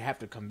have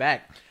to come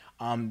back."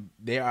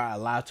 They are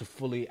allowed to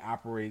fully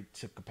operate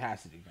to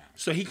capacity now.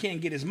 So he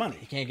can't get his money.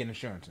 He can't get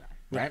insurance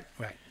now, right?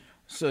 Right.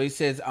 So he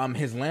says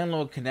his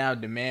landlord can now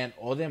demand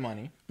all their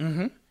money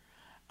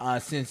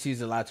since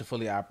he's allowed to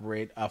fully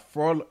operate.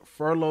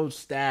 Furloughed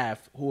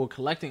staff who are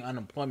collecting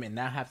unemployment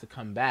now have to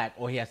come back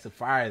or he has to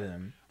fire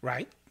them.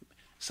 Right.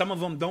 Some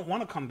of them don't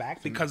want to come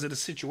back because of the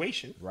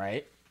situation.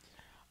 Right.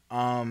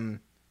 And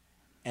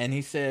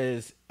he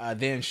says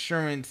their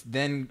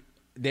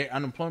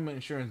unemployment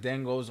insurance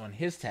then goes on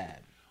his tab.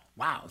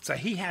 Wow. So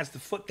he has to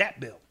foot that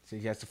bill. So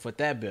he has to foot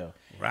that bill.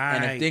 Right.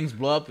 And if things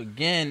blow up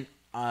again,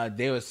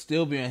 they will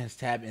still be on his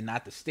tab and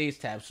not the state's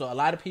tab. So a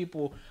lot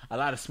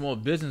of small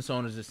business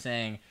owners are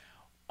saying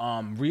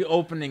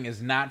reopening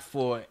is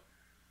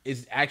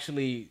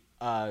actually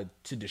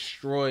to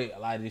destroy a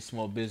lot of these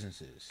small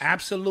businesses.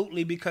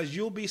 Absolutely, because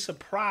you'll be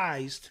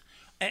surprised.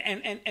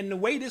 And the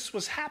way this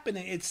was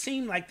happening, it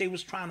seemed like they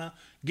was trying to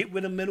get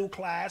rid of middle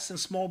class and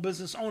small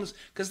business owners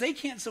because they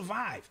can't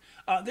survive.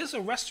 There's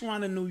a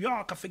restaurant in New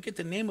York, I forget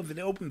the name of it,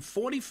 they opened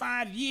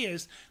 45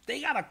 years.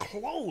 They got to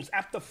close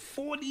after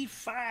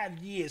 45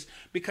 years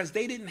because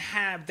they didn't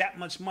have that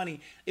much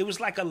money. It was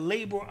like a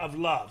labor of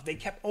love. They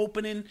kept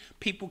opening,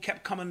 people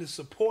kept coming to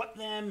support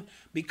them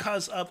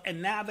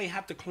and now they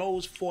have to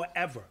close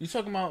forever. You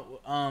talking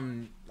about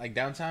like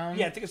downtown?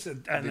 Yeah, I think it's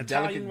an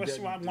Italian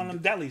restaurant, one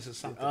of them delis or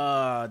something.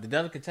 The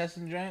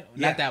delicatessen joint?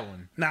 Yeah. Not that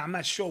one. Nah, I'm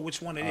not sure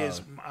which one it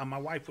is. My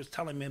wife was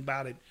telling me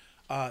about it.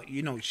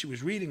 She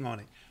was reading on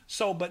it.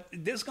 So, but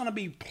there's going to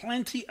be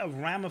plenty of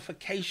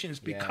ramifications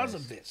because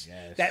of this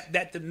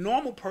that the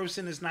normal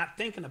person is not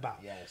thinking about.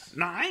 Yes.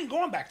 Now, I ain't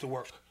going back to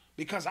work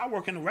because I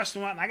work in a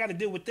restaurant and I got to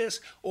deal with this.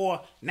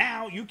 Or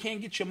now you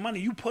can't get your money.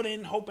 You put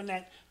in hoping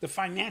that the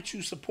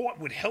financial support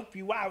would help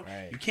you out.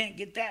 Right. You can't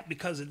get that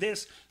because of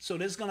this. So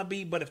there's going to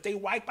be, but if they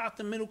wipe out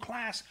the middle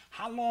class,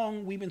 how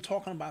long we've been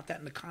talking about that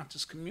in the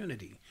conscious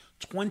community?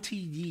 20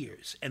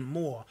 years and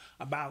more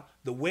about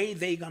the way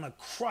they're going to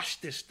crush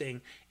this thing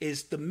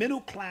is the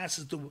middle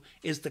class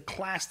is the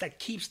class that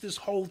keeps this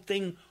whole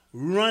thing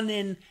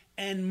running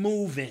and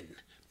moving.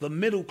 The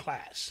middle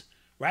class.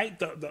 Right?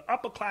 The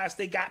upper class,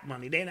 they got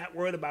money. They're not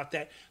worried about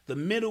that. The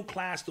middle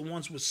class, the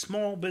ones with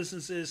small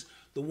businesses,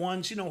 the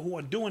ones, who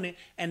are doing it,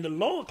 and the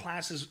lower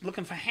class is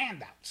looking for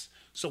handouts.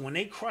 So when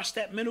they crush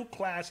that middle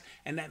class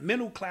and that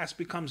middle class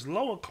becomes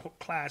lower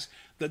class,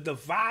 the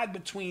divide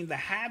between the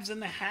haves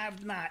and the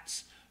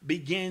have-nots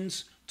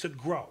begins to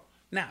grow.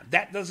 Now,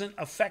 that doesn't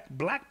affect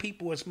black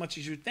people as much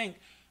as you think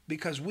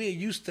because we're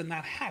used to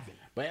not having.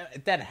 But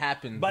if that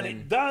happens, but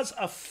it does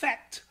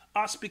affect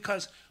us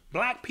because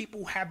black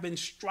people have been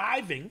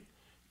striving,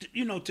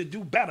 to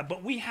do better.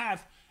 But we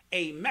have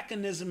a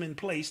mechanism in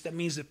place that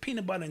means that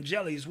peanut butter and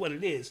jelly is what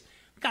it is.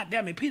 God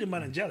damn it, peanut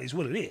butter and jelly is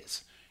what it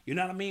is. You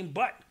know what I mean?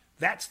 But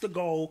that's the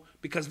goal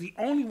because the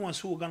only ones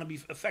who are going to be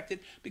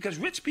affected, because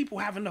rich people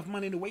have enough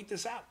money to wait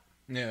this out.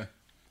 Yeah.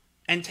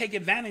 And take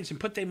advantage and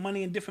put their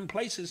money in different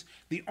places.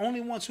 The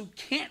only ones who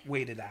can't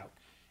wait it out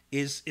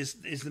is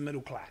the middle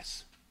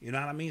class. You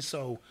know what I mean?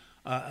 So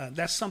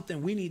that's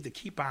something we need to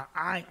keep our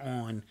eye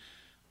on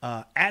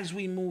as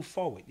we move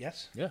forward.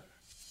 Yes? Yeah.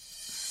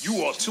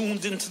 You are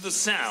tuned into the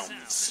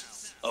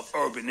sounds of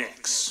Urban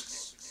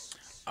X.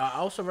 I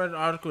also read an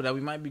article that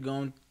we might be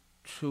going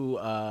to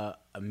a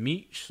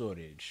meat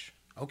shortage.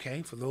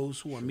 Okay, for those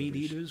who are meat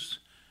eaters,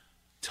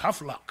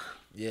 tough luck.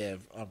 Yeah,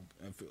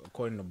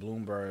 according to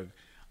Bloomberg,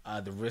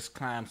 the risk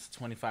climbs to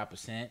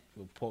 25%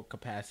 with pork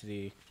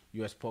capacity,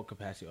 U.S. pork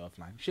capacity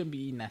offline. Shouldn't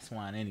be eating that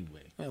swine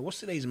anyway. Man, what's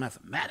today's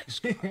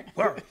mathematics?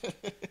 Word.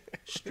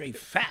 Straight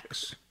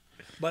facts.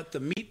 But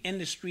the meat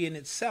industry in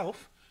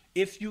itself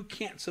if you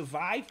can't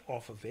survive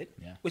off of it,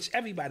 Yeah. which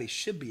everybody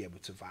should be able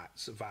to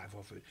survive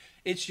off of it,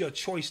 it's your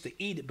choice to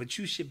eat it, but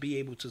you should be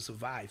able to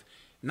survive.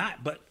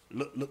 Not, but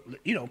look,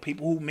 you know,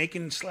 people who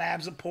making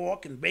slabs of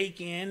pork and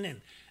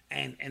bacon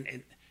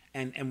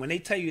and when they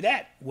tell you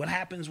that, what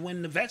happens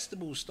when the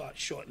vegetables start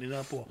shortening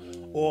up,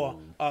 or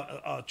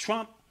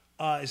Trump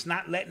is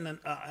not letting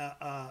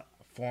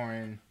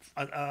Foreign.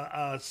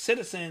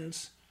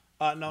 citizens.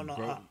 No.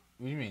 What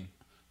do you mean?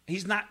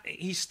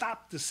 He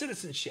stopped the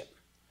citizenship.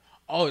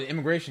 Oh, the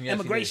immigration. Yes,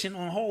 Immigration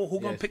on hold.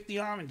 Who gonna Yes. pick the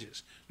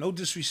oranges? No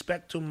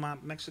disrespect to my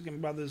Mexican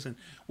brothers. And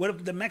what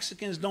if the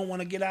Mexicans don't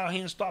want to get out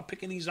here and start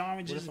picking these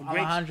oranges and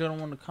grapes? Alejandro don't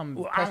want to come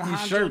Well, press these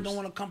Alejandro shirts. don't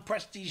want to come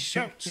press these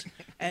shirts.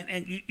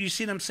 and you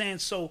see what I'm saying?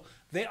 So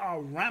there are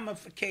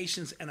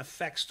ramifications and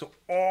effects to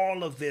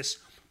all of this,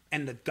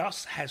 and the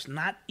dust has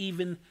not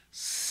even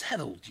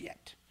settled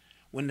yet.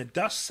 When the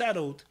dust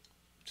settled,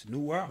 it's a new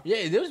world.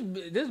 Yeah, there's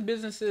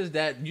businesses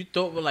that you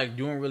thought were like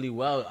doing really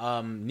well.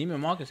 Neiman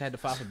Marcus had to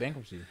file for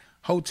bankruptcy.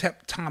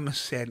 Hotep Thomas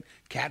said,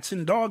 "Cats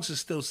and dogs are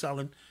still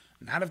selling.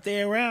 Not if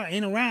they're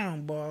ain't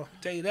around, boy. I'll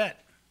tell you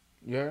that."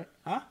 You heard?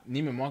 Huh?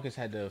 Neiman Marcus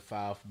had to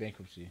file for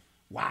bankruptcy.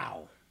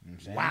 Wow, You know what I'm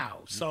saying?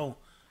 wow.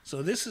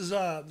 So this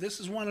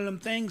is one of them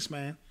things,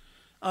 man.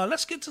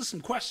 Let's get to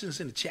some questions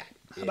in the chat.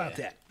 How about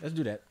that? Let's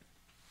do that.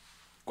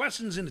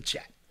 Questions in the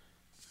chat.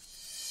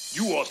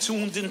 You are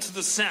tuned into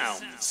the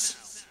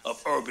sounds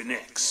of Urban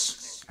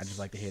X. I just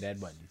like to hit that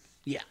button.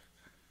 Yeah. You know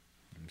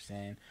what I'm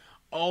saying?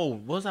 Oh,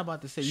 what was I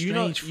about to say?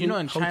 Strange You know,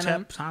 in fruit, China,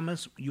 Hotep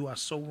Thomas, you are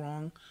so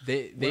wrong.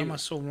 they What am I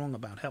so wrong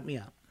about? Help me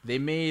out. they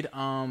made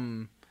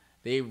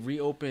they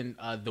reopened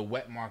the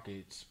wet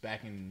markets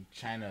back in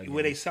China again.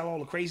 Where they sell all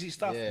the crazy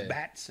stuff, yeah.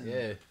 bats and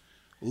yeah,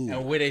 Ooh.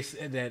 and where they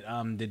said that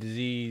the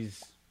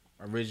disease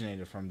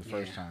originated from the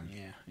first time.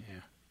 Yeah.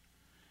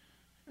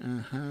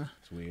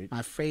 It's weird.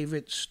 My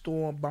favorite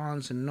store,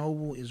 Barnes and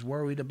Noble, is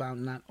worried about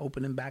not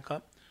opening back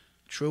up.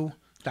 True.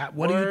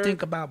 What do you Word.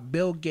 think about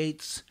Bill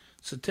Gates'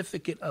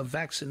 certificate of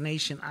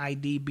vaccination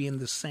ID being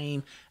the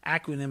same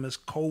acronym as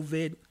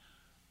COVID?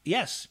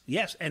 Yes.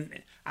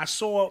 And I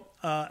saw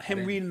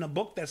him reading a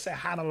book that said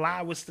how to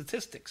lie with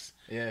statistics.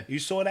 Yeah. You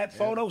saw that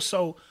photo?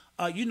 So,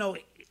 you know,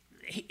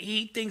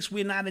 he thinks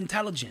we're not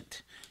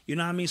intelligent. You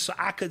know what I mean? So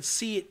I could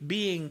see it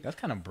being That's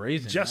kind of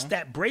brazen. just no?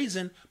 that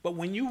brazen. But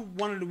when you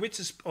one of the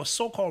richest or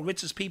so-called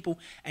richest people,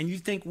 and you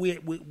think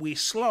we're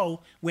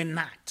slow, we're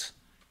not.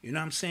 You know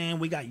what I'm saying?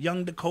 We got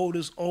young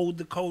Dakotas, old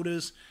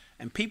Dakotas,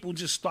 and people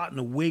just starting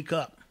to wake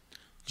up.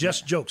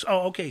 Just jokes.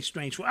 Oh, okay,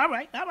 strange. All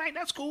right,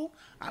 that's cool.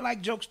 I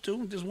like jokes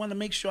too. Just wanted to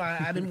make sure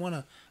I didn't want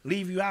to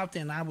leave you out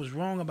there and I was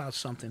wrong about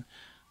something.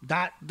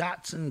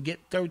 Dotson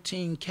get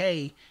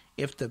 $13K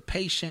if the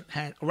patient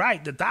had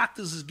right. The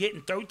doctors is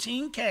getting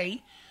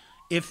 $13K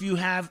if you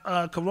have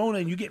corona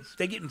and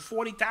they're getting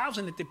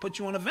 $40,000 if they put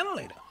you on a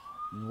ventilator.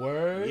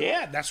 Word.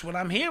 Yeah, that's what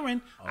I'm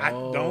hearing.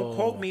 Don't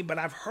quote me, but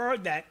I've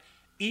heard that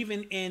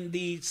even in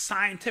the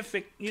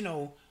scientific,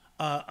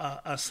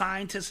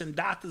 scientists and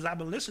doctors I've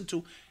been listening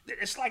to,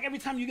 it's like every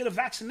time you get a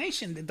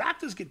vaccination, the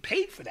doctors get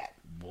paid for that.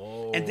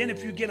 Whoa. And then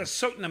if you get a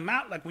certain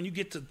amount, like when you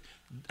get to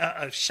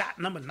shot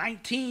number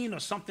 19 or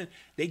something,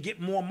 they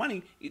get more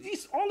money.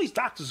 All these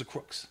doctors are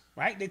crooks,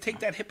 right? They take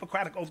that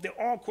Hippocratic oath. They're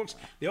all crooks.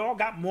 They all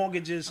got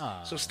mortgages.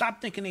 So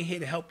stop thinking they're here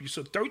to help you.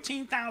 So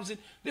 $13,000.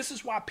 This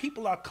is why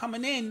people are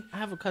coming in I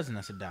have a cousin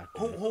that's a doctor.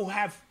 who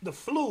have the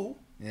flu,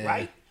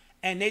 right?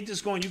 And they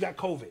just going, you got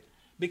COVID.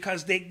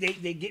 Because they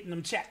getting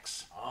them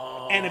checks.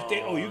 And if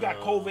you got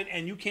COVID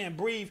and you can't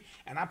breathe,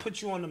 and I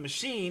put you on the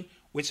machine,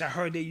 which I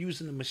heard they're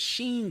using the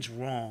machines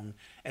wrong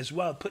as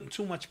well, putting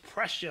too much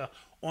pressure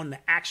on the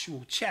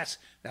actual chest.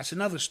 That's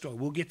another story.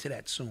 We'll get to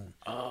that soon.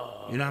 You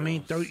know what I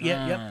mean?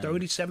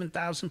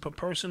 37,000 per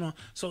person.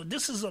 So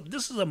this is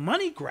a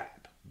money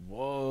grab.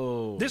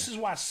 Whoa. This is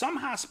why some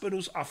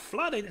hospitals are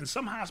flooded and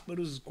some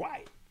hospitals is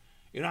quiet.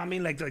 You know what I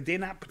mean? Like they're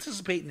not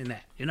participating in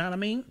that. You know what I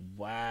mean?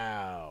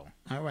 Wow.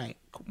 All right.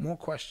 More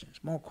questions.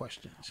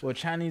 Will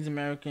Chinese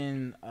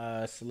American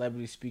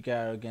celebrities speak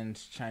out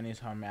against Chinese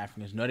harming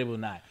Africans? No, they will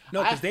not.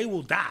 No, because they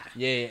will die.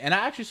 Yeah, and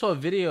I actually saw a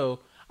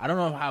video. I don't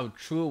know how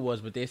true it was,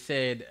 but they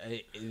said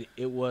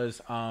it was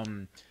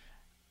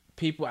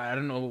people. I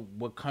don't know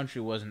what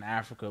country it was in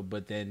Africa,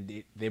 but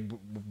then they were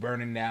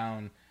burning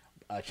down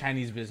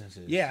Chinese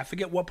businesses. Yeah, I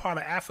forget what part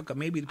of Africa.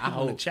 Maybe the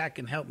people in the chat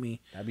can help me.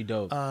 That'd be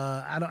dope.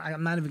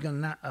 I'm not even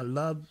gonna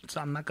love.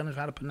 So I'm not gonna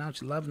try to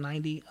pronounce it. Love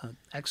 90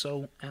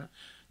 XO.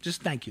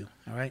 Just thank you.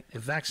 All right.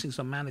 If vaccines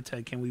are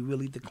mandatory, can we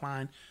really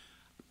decline?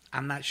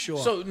 I'm not sure.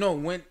 So no,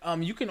 when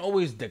you can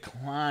always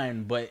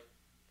decline, but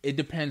it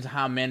depends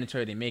how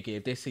mandatory they make it.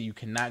 If they say you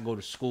cannot go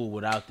to school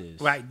without this,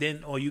 right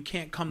then, or you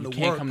can't come to work.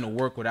 You can't come to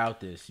work without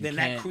this. Then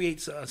that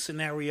creates a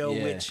scenario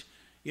which.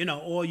 You know,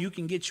 or you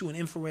can get you an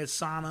infrared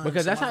sauna.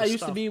 Because that's how it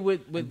used to be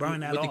with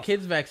the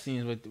kids' vaccines.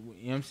 You know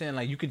what I'm saying?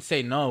 Like, you could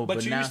say no,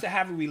 but you now, used to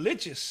have a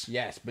religious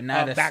but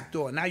now that's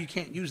backdoor. Now you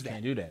can't use that.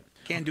 Can't do that.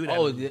 Can't do that.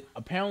 Oh,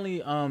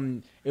 apparently,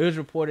 it was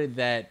reported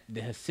that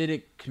the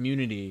Hasidic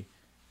community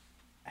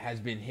has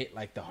been hit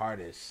like the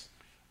hardest.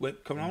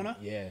 With Corona?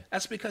 Yeah.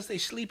 That's because they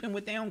sleeping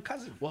with their own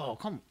cousin. Whoa,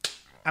 come.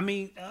 I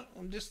mean,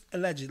 just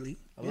allegedly.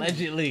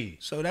 Allegedly.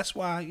 So that's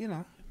why,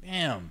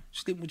 Damn.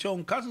 sleeping with your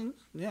own cousin.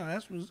 Yeah,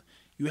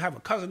 you have a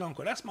cousin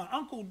uncle. That's my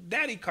uncle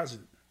daddy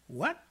cousin.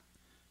 What?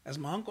 That's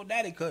my uncle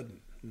daddy cousin.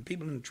 The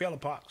people in the trailer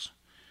parks.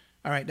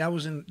 All right, that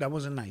was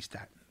a nice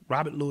dot.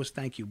 Robert Lewis,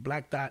 thank you.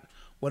 Black Dot,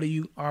 what are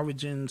the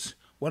origins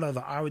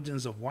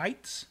of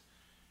whites?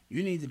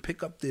 You need to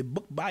pick up the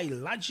book by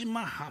Elijah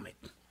Muhammad.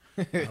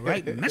 All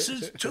right,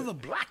 Message to the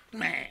Black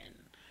Man.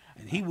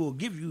 And he will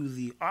give you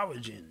the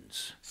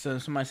origins. So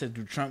somebody said,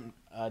 does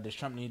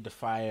Trump need to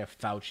fire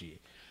Fauci?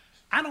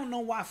 I don't know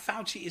why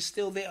Fauci is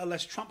still there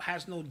unless Trump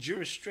has no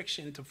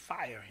jurisdiction to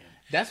fire him.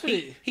 That's what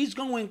he's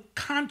going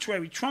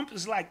contrary. Trump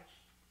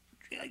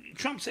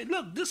said,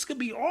 look, this could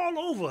be all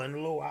over in a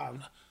little while.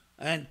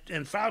 And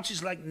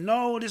Fauci's like,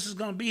 no, this is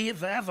going to be here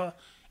forever.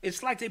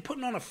 It's like they're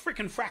putting on a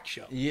freaking frack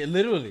show. Yeah,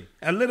 literally.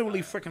 A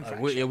literally freaking frack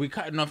show. Yeah, we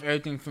cutting off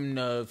everything from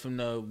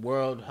the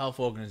World Health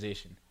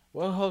Organization.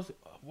 Well,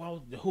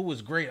 who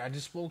was great? I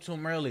just spoke to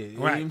him earlier. You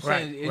know what I'm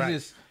saying? It's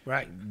just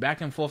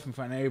back and forth in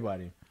front of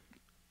everybody.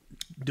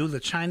 Do the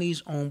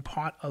Chinese own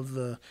part of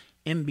the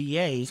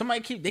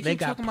NBA? They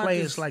got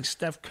players like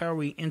Steph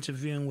Curry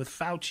interviewing with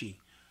Fauci.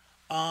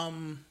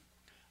 I'm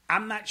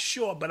not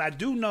sure, but I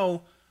do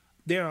know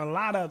there are a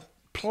lot of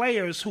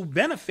players who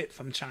benefit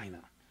from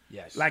China.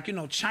 Yes. Like,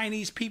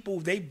 Chinese people,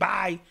 they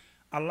buy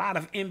a lot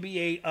of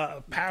NBA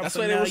paraphernalia. That's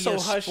why they were so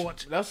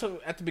sports. hushed. That's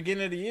at the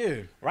beginning of the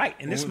year. Right,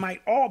 and this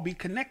might all be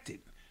connected.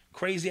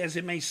 Crazy as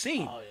it may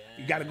seem. Oh,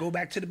 yeah. You got to go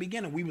back to the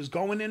beginning. We was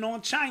going in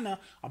on China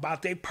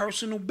about their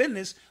personal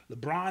business.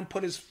 LeBron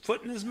put his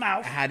foot in his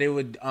mouth. How they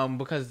would,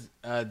 because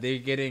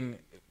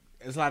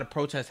there's a lot of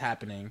protests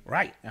happening.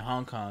 Right. In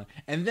Hong Kong.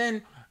 And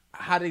then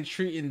how they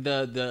treating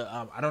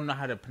the I don't know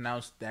how to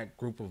pronounce that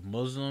group of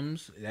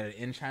Muslims that are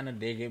in China.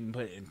 They're getting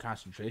put in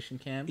concentration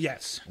camps.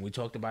 Yes. And we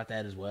talked about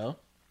that as well.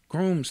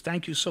 Grooms,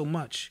 thank you so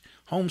much.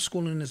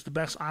 Homeschooling is the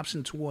best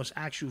option towards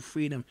actual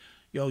freedom.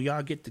 Yo,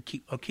 y'all get to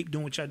keep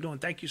doing what y'all doing.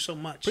 Thank you so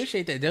much.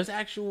 Appreciate that. There's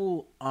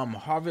actual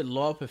Harvard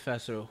law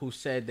professor who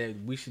said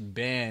that we should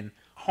ban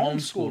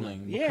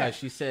homeschooling because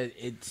she said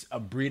it's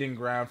a breeding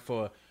ground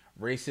for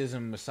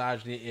racism,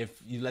 misogyny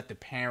if you let the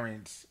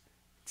parents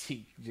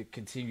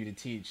continue to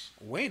teach.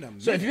 Wait a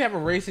minute. So if you have a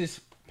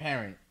racist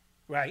parent,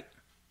 right,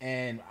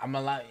 and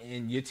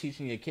and you're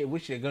teaching your kid,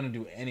 which they're gonna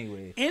do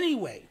anyway.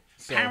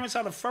 So, parents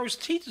are the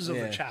first teachers of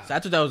a child. So I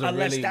thought that was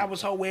unless that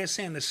was her way of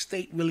saying the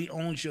state really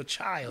owns your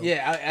child.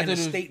 Yeah, and the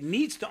state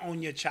needs to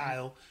own your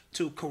child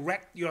to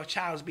correct your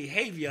child's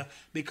behavior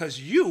because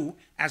you,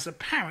 as a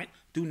parent,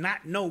 do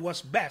not know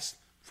what's best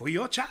for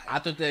your child. I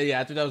thought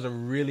that was a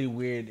really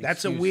weird.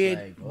 That's a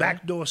weird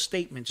backdoor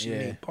statement she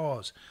made.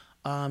 Pause.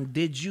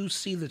 Did you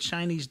see the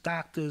Chinese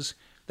doctors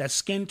that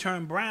skin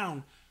turned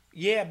brown?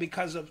 Yeah,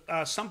 because of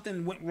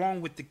something went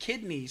wrong with the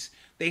kidneys.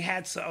 They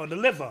had or the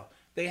liver.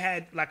 They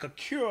had like a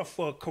cure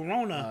for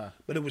corona,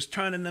 but it was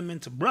turning them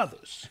into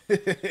brothers.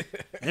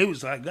 It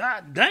was like,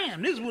 God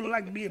damn, this would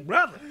like to be a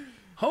brother.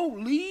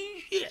 Holy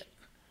shit.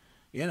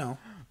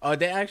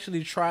 They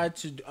actually tried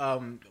to,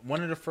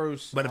 one of the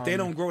first. But if they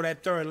don't grow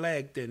that third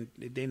leg, then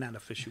they're not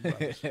official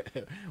brothers.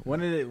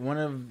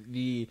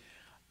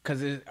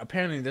 Because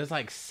apparently there's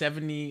like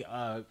 70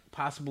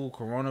 possible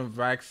corona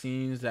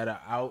vaccines that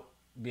are out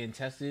being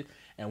tested,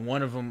 and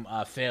one of them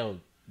failed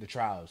the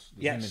trials.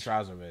 The human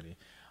trials already.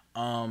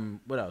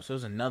 What else?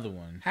 There's another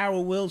one.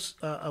 Harold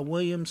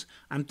Williams,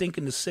 I'm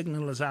thinking the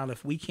signal is out.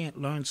 If we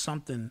can't learn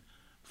something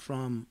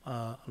from,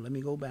 let me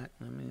go back.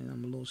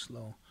 I'm a little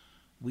slow.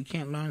 We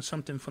can't learn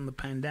something from the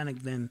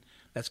pandemic, then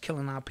that's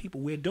killing our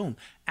people. We're doomed.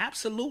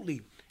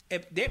 Absolutely.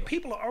 If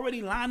people are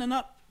already lining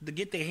up to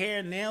get their hair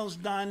and nails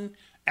done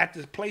at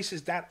the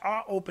places that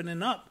are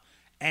opening up,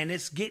 and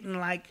it's getting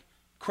like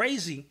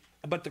crazy.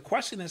 But the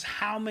question is,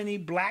 how many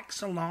black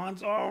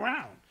salons are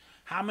around?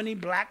 How many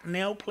black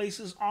nail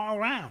places are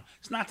around?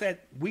 It's not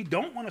that we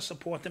don't want to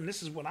support them.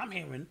 This is what I'm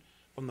hearing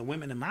from the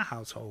women in my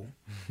household.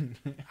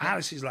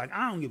 Odyssey's like,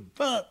 I don't give a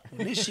fuck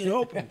when this shit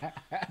open.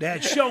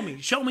 Dad, show me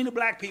the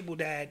black people,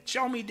 Dad.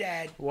 Show me,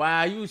 Dad.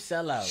 Wow, you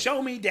sell out.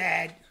 Show me,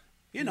 Dad.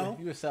 You a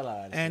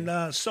sellout.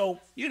 And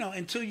so,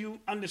 until you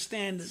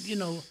understand,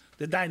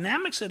 the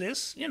dynamics of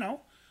this,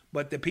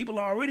 but the people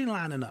are already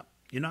lining up.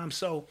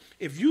 So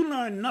if you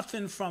learn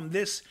nothing from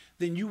this,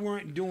 then you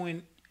weren't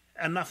doing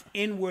enough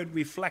inward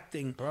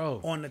reflecting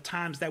on the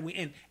times that we're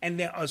in. And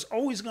there is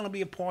always going to be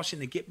a portion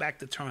to get back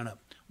to turn up.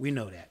 We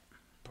know that.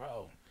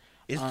 Bro.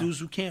 It's dudes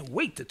who can't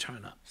wait to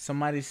turn up.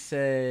 Somebody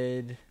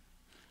said...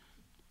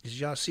 Did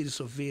y'all see the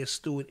Sophia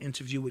Stewart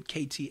interview with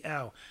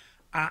KTL?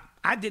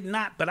 I did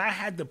not, but I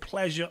had the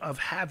pleasure of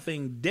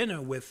having dinner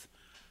with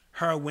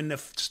her when the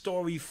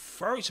story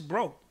first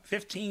broke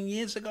 15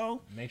 years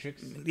ago.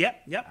 Matrix?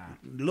 Yep. A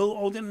little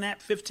older than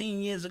that,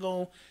 15 years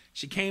ago.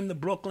 She came to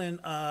Brooklyn.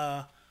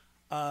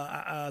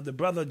 The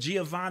brother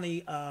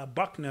Giovanni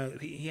Buckner,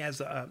 he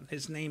has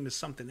his name is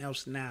something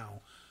else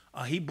now.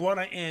 He brought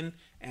her in,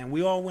 and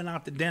we all went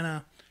out to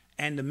dinner.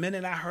 And the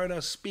minute I heard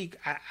her speak,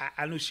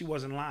 I knew she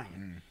wasn't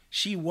lying.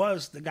 she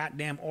was the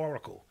goddamn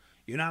oracle.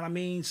 You know what I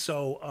mean?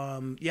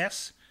 So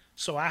yes.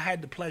 So I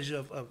had the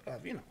pleasure of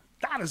you know,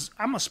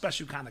 I'm a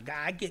special kind of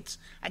guy. I gets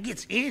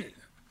in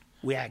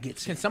where I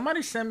gets in. Can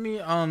somebody send me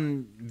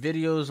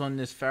videos on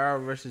this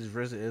Pharaoh versus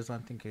RZA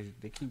Islam? I think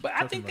they keep. But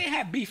I think they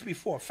had beef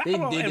before.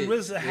 Pharaoh and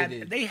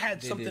RZA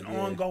had something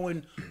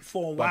ongoing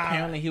for a while. But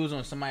apparently he was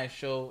on somebody's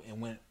show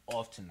and went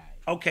off tonight.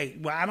 Okay,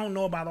 well I don't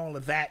know about all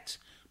of that,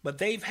 but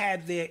they've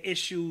had their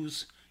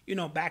issues, you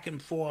know, back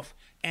and forth,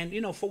 and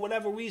you know, for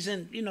whatever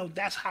reason, you know,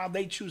 that's how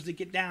they choose to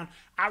get down.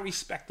 I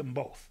respect them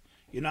both.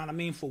 You know what I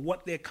mean? For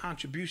what their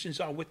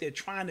contributions are, what they're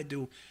trying to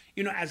do.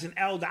 You know, as an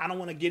elder, I don't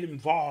want to get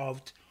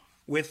involved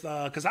with,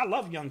 because I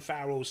love Young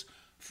Pharaoh's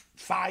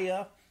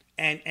fire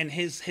and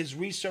his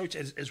research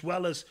as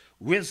well as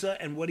RZA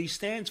and what he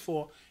stands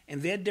for,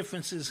 and their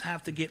differences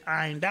have to get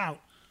ironed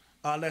out,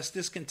 lest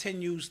this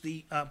continues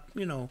the,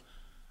 you know,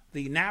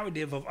 the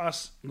narrative of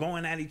us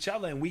going at each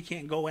other and we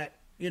can't go at,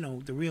 you know,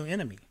 the real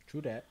enemy.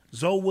 True that.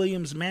 Zoe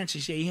Williams,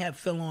 Manchester, he had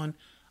Phil on.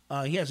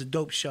 He has a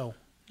dope show.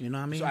 You know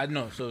what I mean? So I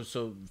know.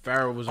 So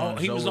Pharaoh was on. Oh,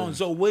 he was on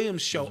Zoe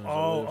Williams' show.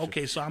 Oh,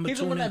 okay. So I'm gonna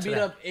tune into that. He's the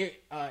one that beat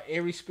up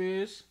Ari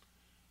Spears.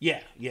 Yeah.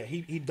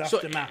 He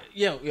duffed him out.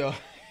 Yo.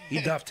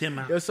 He duffed him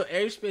out. Yo, so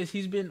Ari Spears,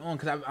 he's been on,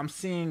 because I'm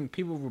seeing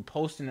people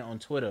reposting it on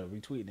Twitter,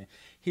 retweeting it.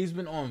 He's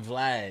been on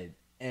Vlad,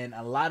 and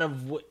a lot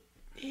of what,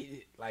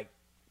 I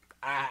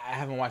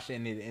haven't watched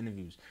any of the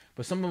interviews,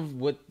 but some of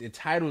what the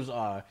titles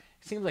are,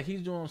 it seems like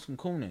he's doing some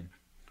cooning.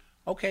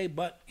 Okay,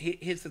 but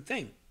here's the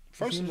thing.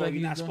 First of all,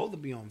 you're not supposed to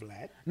be on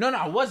Vlad. No,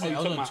 I wasn't.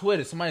 I was on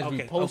Twitter. Somebody's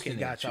reposting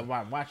got it. So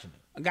I'm watching it.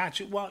 I got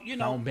you. Well, you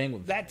know,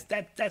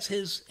 that's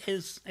his.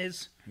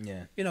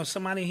 Yeah. You know,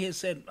 somebody here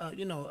said,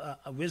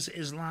 RZA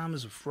Islam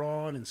is a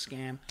fraud and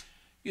scam.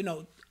 You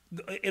know,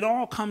 it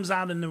all comes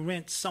out in the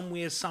rent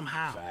somewhere,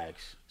 somehow.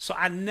 Facts. So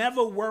I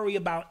never worry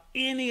about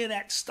any of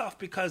that stuff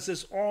because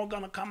it's all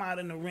gonna come out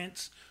in the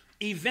rents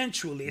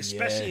eventually,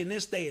 especially in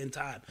this day and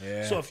time.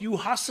 Yeah. So if you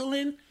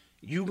hustling,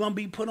 you gonna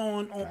be put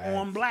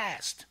on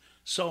blast.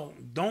 So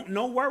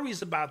no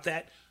worries about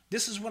that.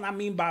 This is what I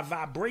mean by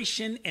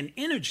vibration and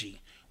energy.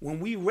 When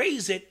we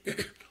raise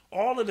it,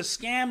 all of the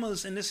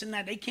scammers and this and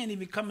that, they can't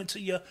even come into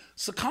your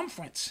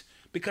circumference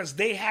because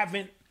they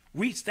haven't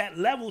reached that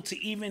level to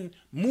even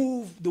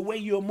move the way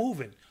you're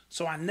moving.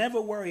 So I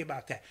never worry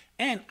about that.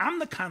 And I'm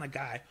the kind of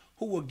guy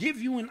who will give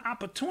you an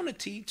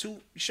opportunity to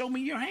show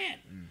me your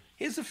hand.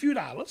 Here's a few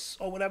dollars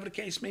or whatever the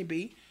case may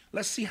be.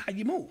 Let's see how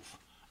you move.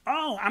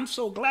 Oh, I'm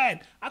so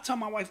glad. I tell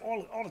my wife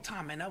all the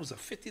time, man, that was a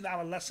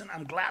 $50 lesson.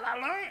 I'm glad I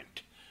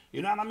learned.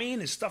 You know what I mean?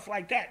 And stuff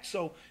like that.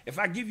 So if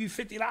I give you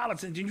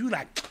 $50 and then you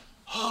like,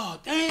 oh,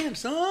 damn,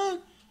 son.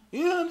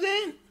 You know what I'm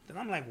saying? Then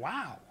I'm like,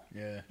 wow.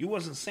 Yeah. You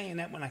wasn't saying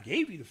that when I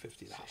gave you the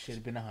 $50. Should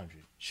have been 100.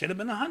 Should have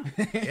been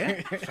 100.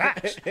 Yeah,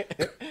 facts.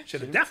 Should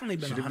have definitely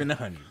been 100. Should have been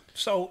 100.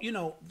 So, you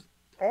know,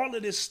 all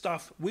of this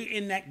stuff, we're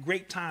in that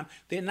great time.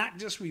 They're not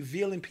just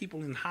revealing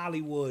people in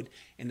Hollywood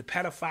and the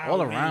pedophile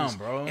all rings. Around,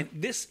 bro. And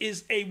this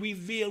is a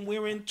reveal.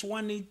 We're in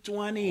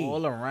 2020.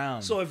 All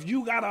around. So if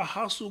you got a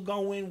hustle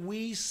going,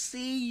 we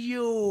see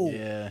you.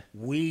 Yeah.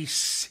 We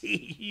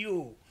see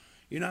you.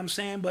 You know what I'm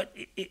saying? But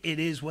it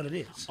is what it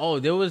is. Oh,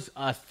 there was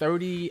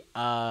 30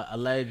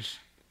 alleged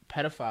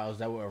pedophiles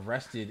that were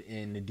arrested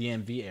in the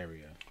DMV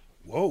area.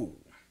 Whoa.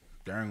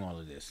 During all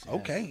of this.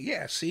 Okay,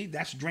 yeah. See,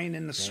 that's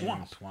draining the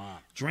swamp.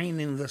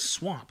 Draining the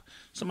swamp.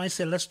 Somebody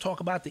said, let's talk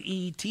about the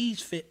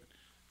ET's fit.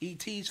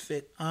 ET's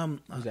fit.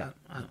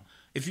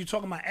 If you're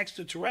talking about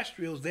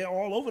extraterrestrials, they're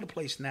all over the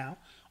place now.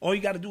 All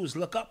you got to do is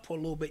look up for a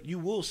little bit. You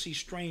will see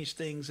strange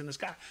things in the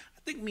sky.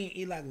 I think me and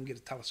Eli can get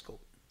a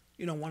telescope.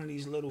 You know, one of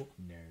these little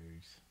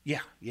nerds.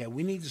 Yeah.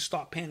 We need to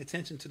start paying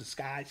attention to the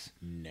skies.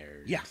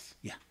 Nerds.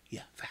 Yeah.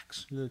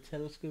 Facts. Little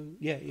telescope.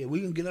 Yeah.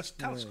 We can get us a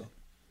telescope.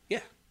 Yeah.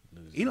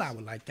 Losers. Eli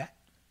would like that.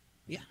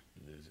 Yeah.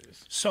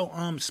 Losers. So,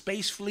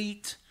 Space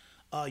Fleet.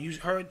 You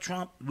heard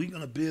Trump. We're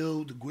gonna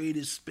build the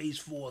greatest space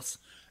force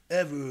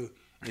ever.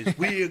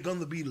 We're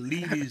gonna be the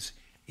leaders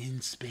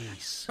in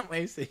space.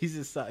 Somebody said he's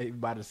just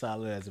about as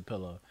solid as a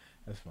pillow.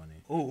 That's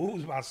funny.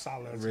 Who's about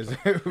solid as a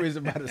pillow? Who's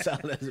about as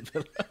solid as a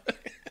pillow?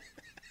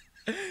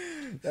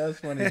 That's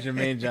funny.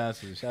 Jermaine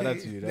Johnson. Shout out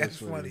to you. That's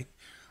funny.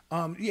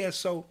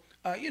 So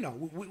you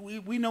know,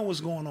 we know what's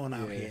going on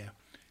out here,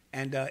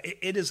 and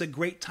it is a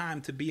great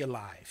time to be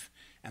alive.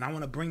 And I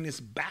want to bring this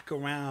back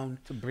around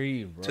to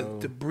breathe, bro.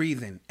 To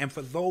breathing. And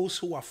for those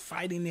who are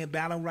fighting their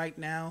battle right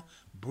now,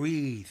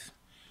 breathe.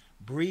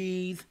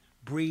 And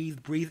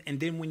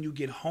then when you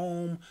get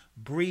home,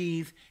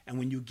 breathe. And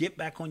when you get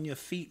back on your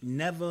feet,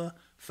 never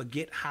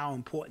forget how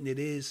important it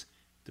is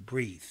to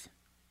breathe.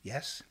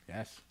 Yes?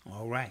 Yes.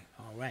 All right.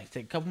 Let's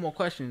take a couple more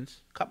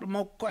questions. We're going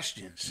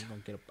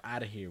to get up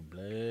out of here,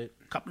 blood.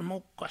 Couple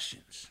more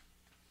questions.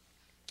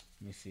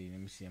 Let me see.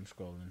 I'm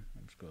scrolling.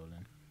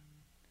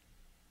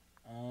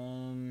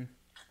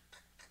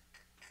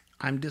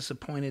 I'm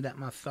disappointed that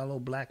my fellow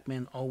black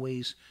men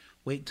always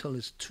wait till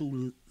it's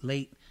too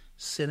late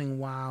sitting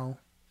while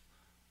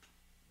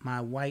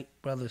my white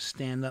brothers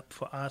stand up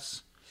for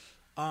us.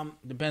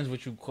 Depends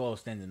what you call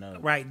standing up.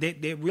 Right.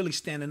 They're really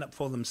standing up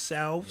for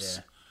themselves.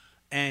 Yeah.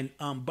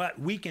 And but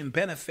we can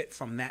benefit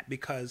from that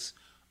because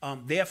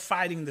they're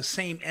fighting the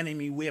same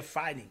enemy we're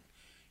fighting.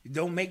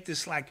 Don't make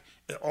this like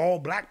all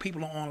black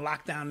people are on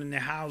lockdown in their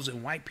house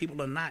and white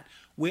people are not.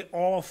 We're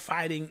all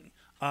fighting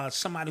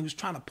somebody who's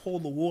trying to pull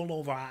the wool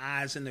over our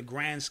eyes in the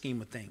grand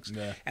scheme of things.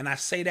 Yeah. And I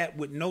say that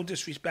with no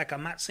disrespect.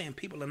 I'm not saying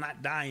people are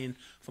not dying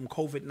from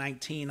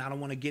COVID-19. I don't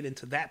want to get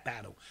into that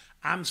battle.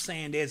 I'm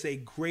saying there's a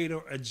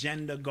greater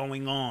agenda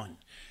going on.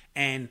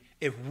 And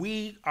if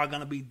we are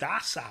going to be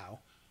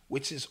docile,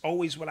 which is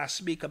always what I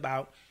speak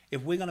about,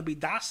 if we're going to be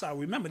docile,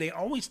 remember, they're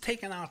always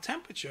taking our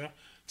temperature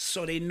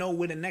so they know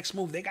where the next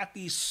move. They got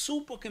these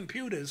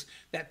supercomputers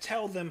that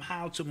tell them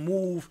how to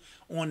move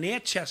on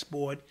their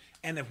chessboard.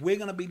 And if we're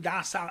going to be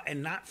docile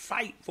and not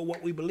fight for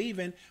what we believe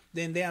in,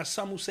 then there are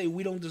some who say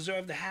we don't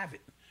deserve to have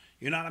it.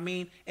 You know what I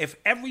mean? If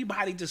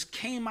everybody just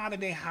came out of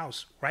their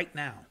house right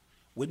now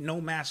with no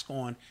mask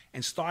on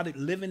and started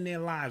living their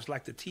lives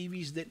like the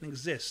TVs didn't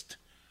exist,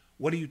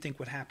 what do you think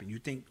would happen? You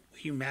think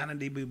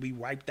humanity will be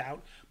wiped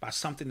out by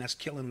something that's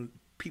killing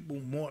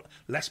people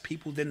less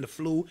people than the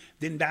flu,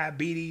 than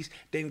diabetes,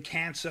 than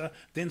cancer,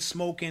 than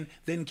smoking,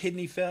 than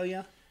kidney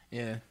failure?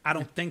 Yeah. I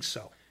don't think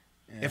so.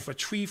 Yeah. If a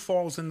tree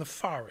falls in the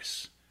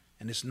forest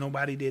and there's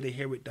nobody there to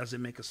hear it,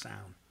 doesn't make a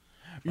sound.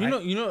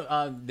 Right? You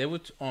know, they were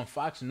on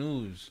Fox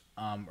News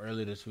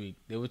earlier this week.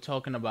 They were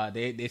talking about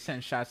they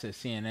sent shots at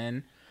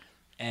CNN.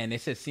 And they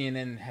said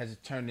CNN has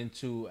turned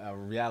into a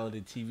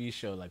reality TV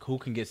show. Like, who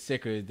can get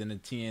sicker than a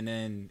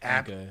CNN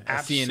anchor? A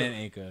CNN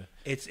anchor.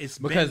 It's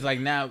because been, like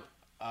now,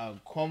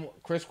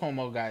 Chris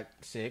Cuomo got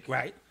sick.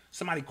 Right.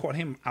 Somebody caught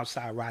him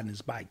outside riding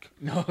his bike.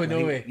 No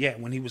way. Yeah,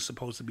 when he was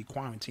supposed to be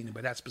quarantining,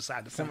 but that's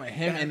beside the point.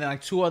 Him and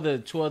like two other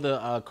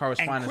correspondents.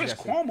 And Chris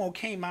Cuomo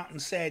came out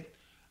and said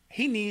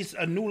he needs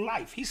a new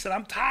life. He said,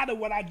 "I'm tired of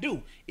what I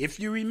do." If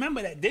you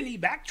remember that, then he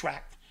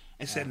backtracked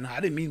and said, "No, I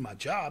didn't mean my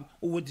job."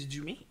 Well, what did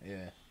you mean?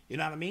 Yeah. You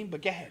know what I mean?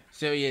 But go ahead.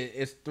 So, yeah,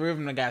 it's 3 of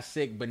them that got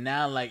sick. But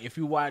now, like, if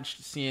you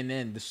watch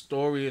CNN, the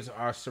stories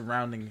are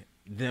surrounding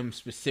them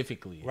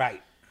specifically.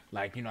 Right.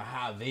 Like, you know,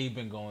 how they've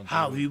been going through.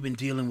 How have you been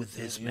dealing with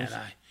this, man?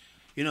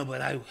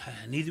 I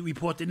need to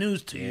report the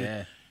news to you.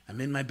 Yeah.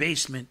 I'm in my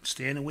basement,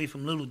 staying away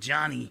from little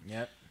Johnny.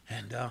 Yep.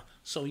 And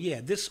so,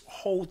 yeah, this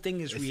whole thing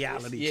is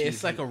reality TV.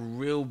 It's like a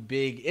real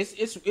big...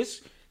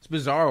 It's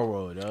bizarre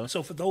world, though.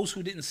 So for those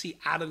who didn't see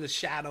Out of the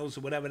Shadows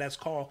or whatever that's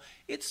called,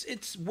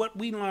 it's what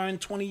we learned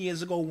 20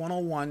 years ago,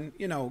 101,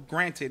 you know,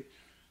 granted,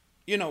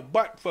 you know,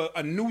 but for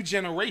a new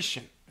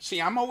generation.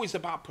 See, I'm always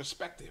about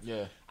perspective.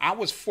 Yeah. I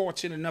was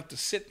fortunate enough to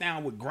sit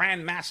down with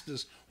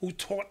grandmasters who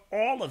taught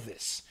all of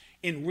this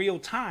in real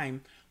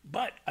time,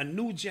 but a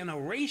new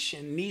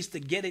generation needs to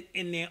get it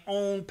in their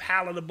own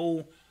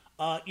palatable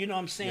you know what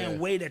I'm saying,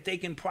 way that they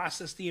can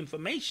process the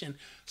information.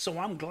 So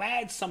I'm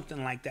glad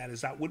something like that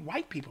is out with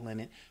white people in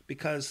it,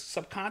 because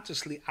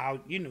subconsciously,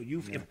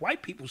 if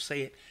white people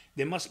say it,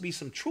 there must be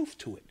some truth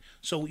to it.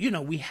 So, you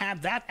know, we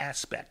have that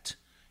aspect.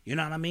 You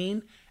know what I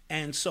mean?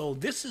 And so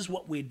this is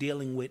what we're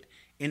dealing with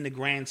in the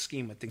grand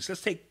scheme of things.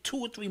 Let's take 2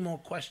 or 3 more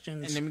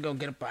questions. And then we're going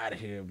to get up out of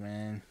here,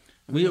 man.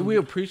 We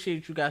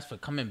appreciate you guys for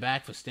coming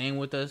back, for staying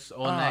with us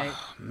all night.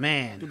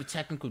 Man. Through the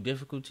technical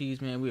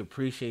difficulties, man. We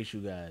appreciate you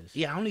guys.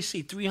 Yeah, I only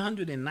see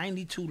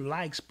 392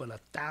 likes, but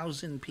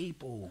 1,000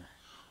 people.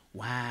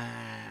 Wow.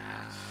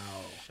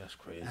 That's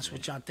crazy. That's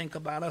what y'all think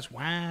about us?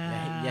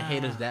 Wow. Y'all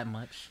hate us that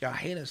much? Y'all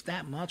hate us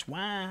that much?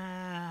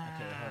 Wow.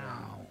 Okay, hold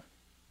on.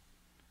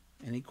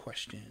 Any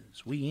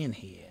questions? We in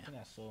here. I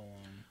got so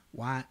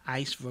why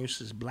ice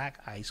versus black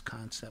ice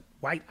concept?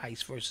 White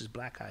ice versus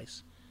black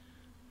ice.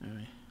 All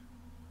right.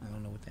 I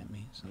don't know what that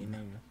means. Me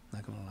neither.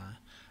 Not gonna lie.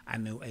 I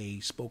knew a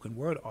spoken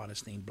word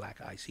artist named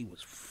Black Ice. He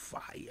was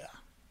fire.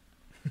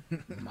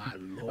 My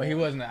Lord. Oh, he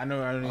wasn't. I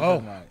know. Oh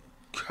my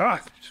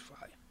God, he was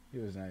fire. He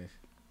was nice.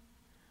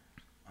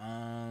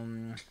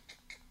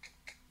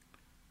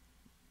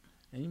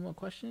 Any more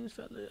questions,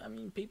 fella? I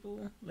mean,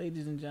 people,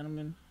 ladies and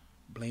gentlemen.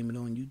 Blame it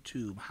on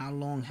YouTube. How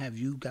long have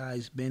you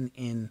guys been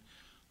in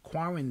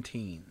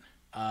quarantine?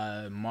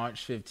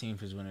 March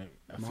 15th is when it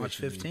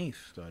March 15th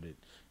started.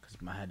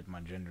 I had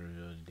my gender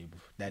reveal the day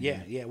before.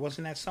 Yeah.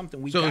 Wasn't that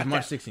something? So it was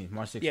March 16th.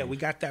 March 16th. Yeah, we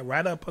got that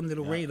right up under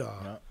the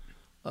radar.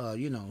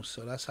 You know,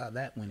 so that's how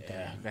that went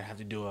down. I'm gonna have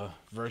to do a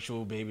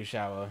virtual baby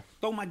shower.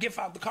 Throw my gift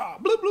out the car.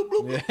 Bloop, bloop,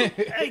 bloop,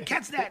 bloop. Hey,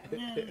 catch that.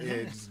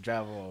 Yeah, just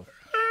drive off.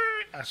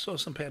 I saw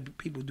some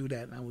people do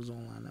that, and I was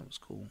online. That was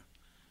cool.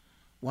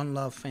 One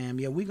love, fam.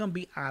 Yeah, we're going to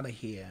be out of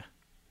here.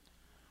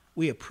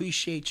 We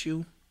appreciate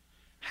you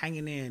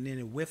hanging in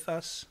it with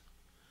us.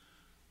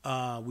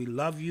 We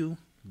love you.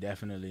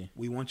 Definitely.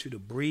 We want you to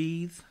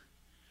breathe.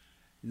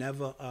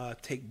 Never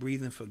take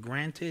breathing for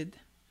granted.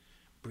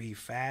 Breathe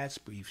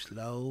fast, breathe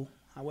slow.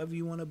 However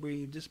you want to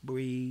breathe, just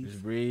breathe.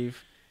 Just breathe.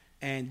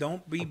 And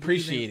don't be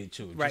appreciate it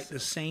too. Right, the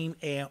same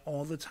air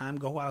all the time.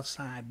 Go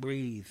outside,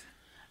 breathe.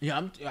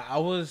 Yeah, I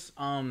was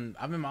in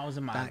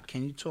my. Doc,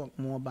 can you talk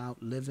more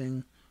about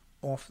living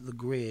off the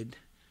grid,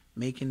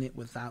 making it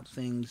without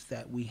things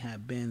that we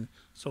have been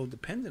so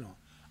dependent on?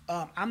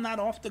 I'm not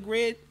off the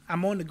grid.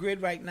 I'm on the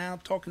grid right now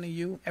talking to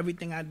you.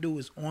 Everything I do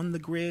is on the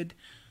grid.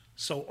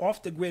 So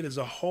off the grid is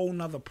a whole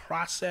nother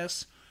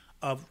process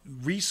of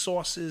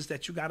resources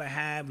that you got to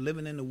have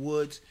living in the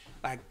woods,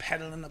 like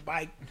pedaling the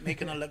bike,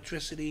 making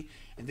electricity.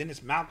 And then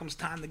it's Malcolm's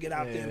time to get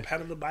out there and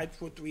pedal the bike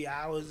for 3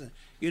 hours. And,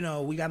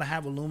 we got to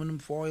have aluminum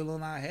foil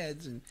on our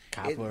heads and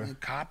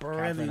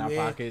copper everywhere. In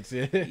our pockets.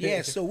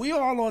 Yeah, so we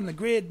all on the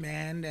grid,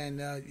 man. And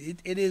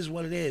it is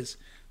what it is.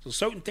 So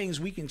certain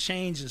things we can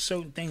change and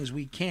certain things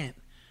we can't.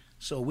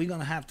 So we're going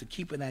to have to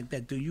keep it at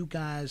that. Do you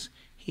guys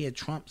hear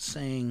Trump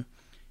saying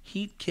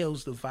heat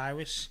kills the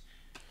virus?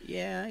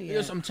 Yeah.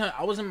 Yes, I'm telling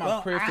you, I was in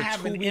my crib for 2 weeks straight. I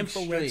have an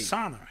infrared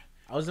sauna.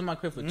 I was in my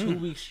crib for 2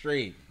 weeks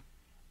straight.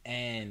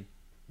 And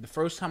the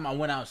first time I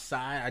went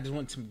outside, I just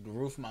went to the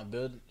roof of my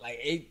building. Like,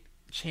 it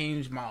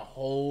changed my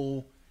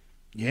whole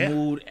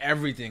mood,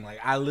 everything. Like,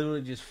 I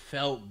literally just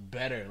felt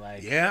better.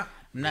 Like, I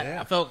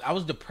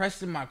was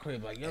depressed in my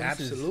crib. Like, yo,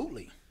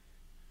 absolutely.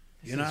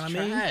 You know what I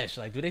mean? Trash.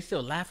 Like, do they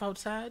still laugh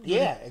outside?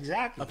 Yeah,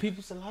 exactly. Are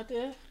people still out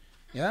there?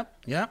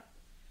 Yep.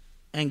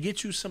 And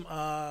get you some,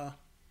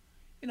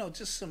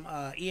 just some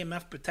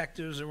EMF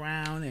protectors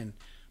around.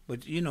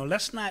 But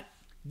let's not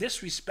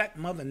disrespect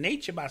Mother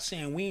Nature by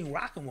saying we ain't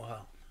rocking with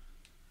her.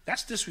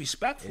 That's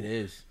disrespectful. It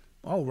is.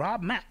 Oh,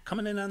 Rob Mack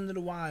coming in under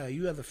the wire.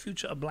 You are the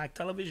future of black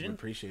television. We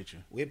appreciate you.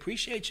 We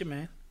appreciate you,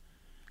 man.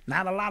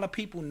 Not a lot of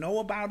people know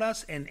about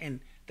us, and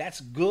that's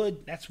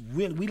good. That's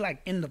real. We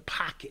like in the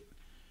pocket.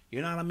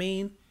 You know what I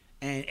mean?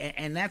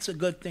 And that's a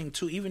good thing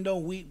too. Even though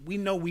we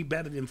know we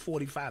better than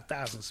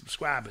 45,000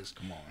 subscribers.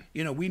 Come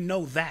on. We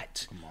know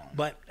that. Come on.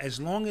 But as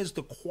long as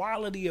the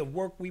quality of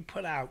work we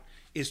put out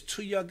is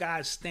to your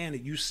guys'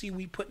 standard, you see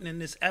we putting in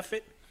this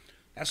effort.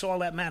 That's all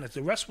that matters.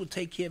 The rest will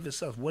take care of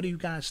itself. What do you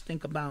guys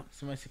think about?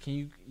 Somebody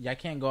said, y'all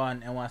can't go on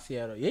NYC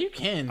at all. Yeah, you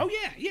can. Oh,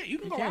 yeah, you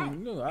can go out. You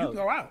can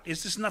go out.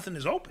 It's just nothing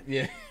is open.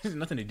 Yeah, there's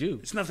nothing to do.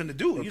 It's nothing to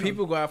do. But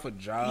people go out for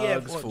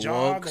jogs, for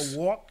walks. Or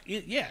walk.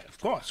 Yeah, of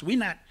course. We're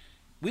not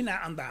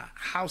under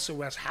house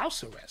arrest.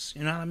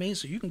 You know what I mean?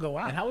 So you can go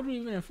out. And how would we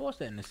even enforce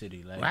that in the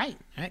city? Like, right.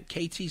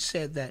 KT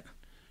said that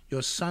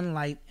your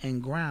sunlight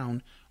and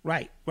ground.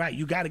 Right.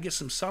 You got to get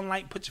some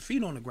sunlight, put your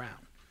feet on the ground.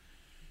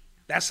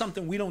 That's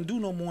something we don't do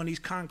no more in these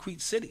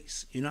concrete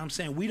cities. You know what I'm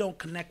saying? We don't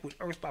connect with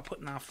earth by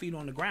putting our feet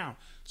on the ground.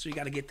 So you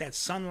got to get that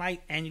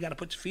sunlight and you got to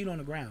put your feet on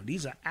the ground.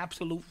 These are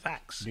absolute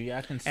facts. Do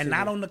y'all consider, and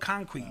not on the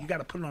concrete. You got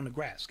to put it on the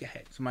grass. Go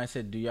ahead. Somebody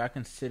said, do y'all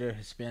consider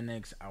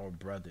Hispanics our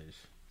brothers?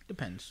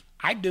 Depends.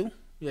 I do.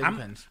 Yeah, it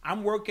depends.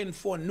 I'm working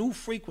for a new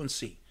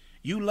frequency.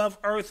 You love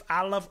Earth,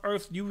 I love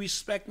Earth. You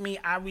respect me,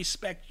 I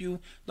respect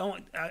you.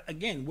 Don't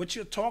again, what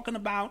you're talking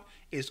about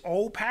is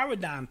old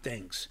paradigm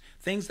things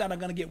that are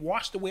going to get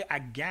washed away. I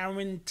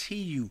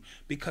guarantee you,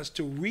 because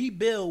to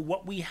rebuild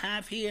what we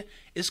have here,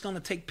 it's going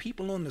to take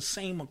people on the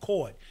same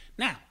accord.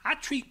 Now, I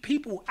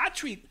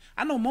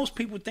know most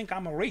people think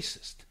I'm a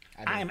racist.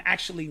 I am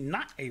actually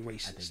not a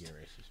racist. I think you're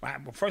racist.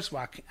 Right? But first of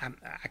all,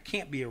 I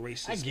can't be a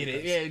racist. I get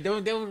it. Yeah,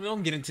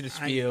 don't get into the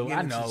spiel.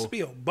 I know.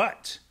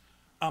 But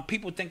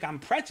people think I'm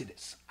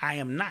prejudiced. I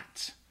am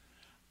not.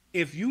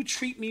 If you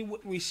treat me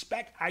with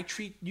respect, I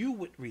treat you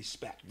with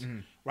respect. Mm-hmm.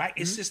 Right?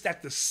 It's just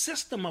that the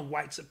system of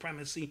white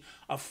supremacy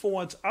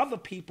affords other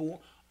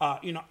people,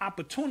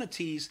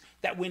 opportunities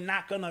that we're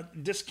not going to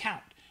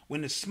discount.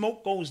 When the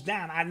smoke goes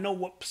down, I know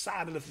what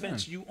side of the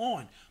fence you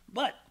on.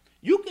 But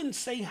you can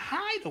say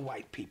hi to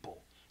white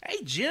people.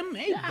 Hey, Jim.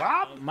 Hey,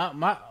 Bob.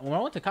 When I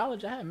went to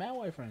college, I had mad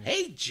white friends.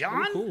 Hey,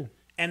 John. Cool.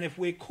 And if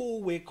we're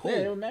cool, we're cool.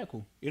 Yeah, they were mad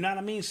cool. You know what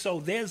I mean? So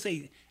that's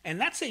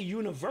a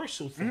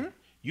universal thing. Mm-hmm.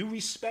 You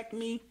respect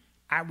me,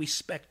 I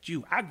respect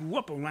you. I grew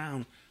up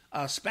around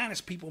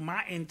Spanish people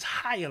my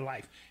entire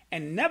life.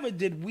 And never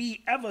did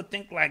we ever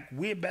think like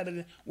we're better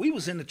than... We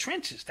was in the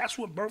trenches. That's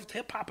what birthed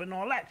hip-hop and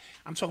all that.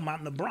 I'm talking about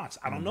in the Bronx.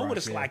 I don't know what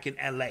it's like in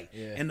L.A.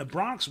 Yeah. In the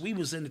Bronx, we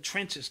was in the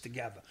trenches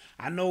together.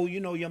 I know,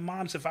 your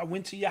moms, if I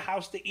went to your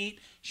house to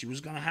eat, she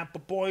was going to have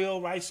papoyo,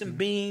 rice, and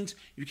beans.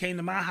 You came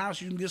to my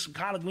house, you can get some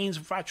collard greens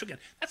and fried chicken.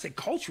 That's a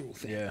cultural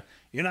thing. Yeah.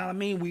 You know what I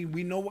mean?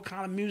 We know what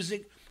kind of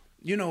music,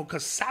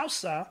 because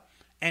salsa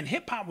and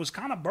hip-hop was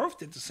kind of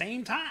birthed at the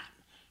same time.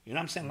 You know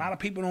what I'm saying? A lot of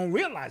people don't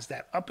realize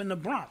that up in the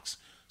Bronx.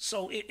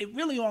 So it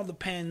really all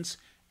depends.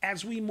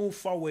 As we move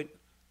forward,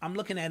 I'm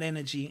looking at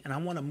energy, and I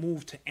want to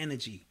move to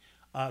energy.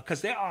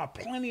 Because there are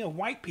plenty of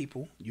white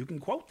people, you can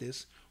quote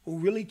this, who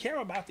really care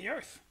about the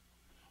earth,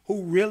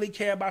 who really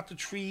care about the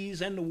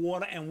trees and the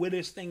water and where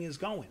this thing is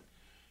going.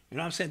 You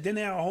know what I'm saying? Then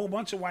there are a whole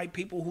bunch of white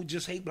people who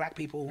just hate black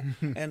people,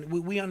 and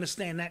we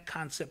understand that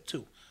concept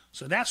too.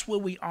 So that's where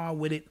we are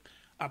with it.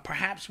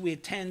 Perhaps we're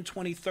 10,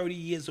 20, 30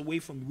 years away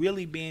from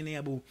really being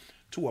able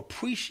to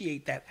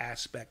appreciate that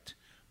aspect.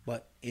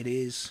 But it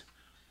is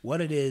what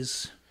it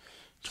is.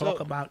 Talk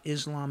about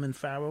Islam and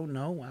Pharaoh?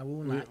 No, I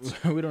will not.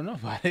 We don't know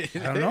about it. I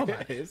don't know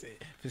about it.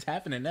 It's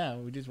happening now.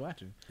 We're just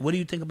watching. What do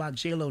you think about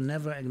J-Lo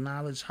never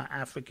acknowledged her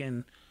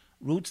African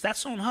roots?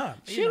 That's on her.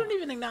 She don't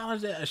even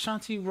acknowledge that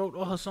Ashanti wrote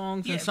all her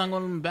songs and sung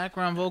all them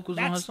background vocals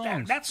on her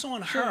songs. That's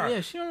on her.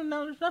 Yeah, she don't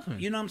acknowledge nothing.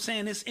 You know what I'm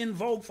saying? It's in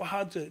vogue for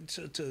her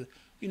to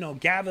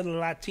gather the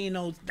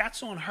Latinos.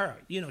 That's on her.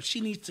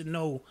 She needs to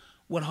know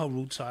what her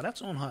roots are.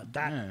 That's on her.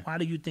 Doc, why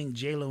do you think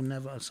J-Lo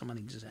never...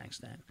 Somebody just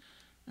asked that.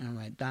 All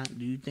right, Doc,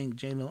 do you think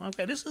J-Lo...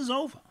 Okay, this is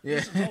over. Yeah.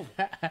 This is over.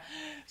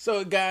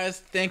 So, guys,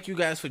 thank you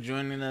guys for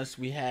joining us.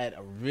 We had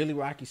a really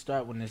rocky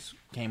start when this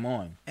came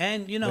on.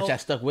 And, which I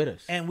stuck with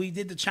us. And we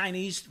did the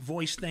Chinese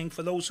voice thing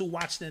for those who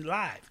watched it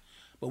live.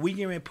 But we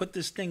can put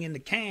this thing in the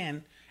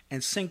can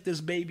and sync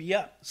this baby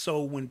up.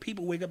 So when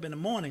people wake up in the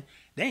morning,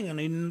 they ain't going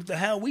to know what the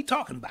hell we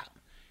talking about.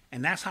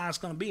 And that's how it's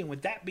going to be. And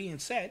with that being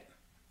said...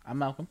 I'm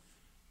Malcolm.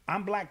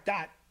 I'm Black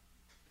Dot.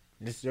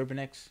 This is Urban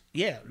X.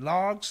 Yeah,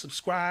 log,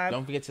 subscribe.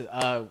 Don't forget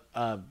to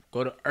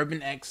go to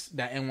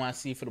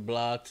urbanx.nyc for the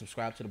blog.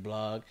 Subscribe to the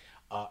blog.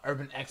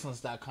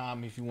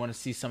 Urbanexcellence.com if you want to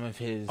see some of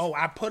his... Oh,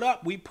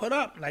 we put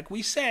up, like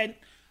we said,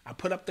 I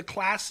put up the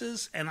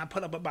classes, and I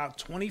put up about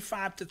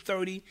 25 to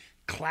 30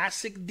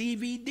 classic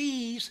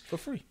DVDs.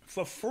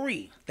 For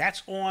free.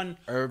 That's on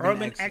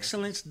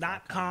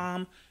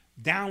urbanexcellence.com.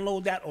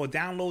 Download that or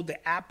download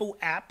the Apple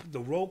app,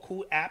 the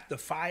Roku app, the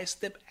Fire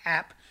Stick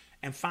app,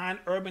 and find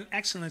Urban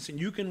Excellence, and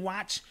you can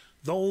watch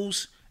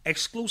those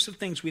exclusive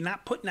things. We're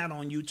not putting that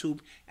on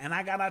YouTube, and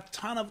I got a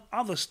ton of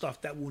other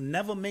stuff that will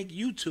never make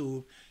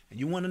YouTube, and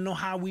you want to know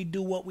how we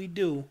do what we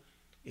do,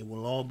 it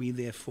will all be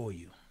there for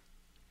you.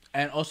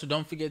 And also,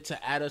 don't forget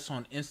to add us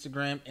on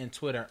Instagram and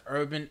Twitter,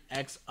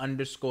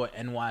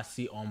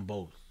 UrbanX_NYC on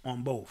both.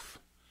 On both.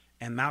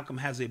 And Malcolm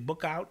has a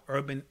book out,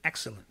 Urban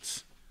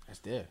Excellence. That's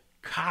there.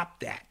 Cop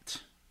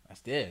that.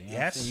 That's there.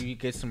 Yes. You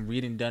get some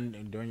reading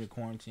done during your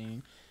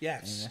quarantine.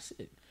 Yes. And that's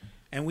it.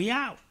 And we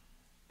out.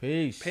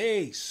 Peace.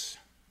 Peace.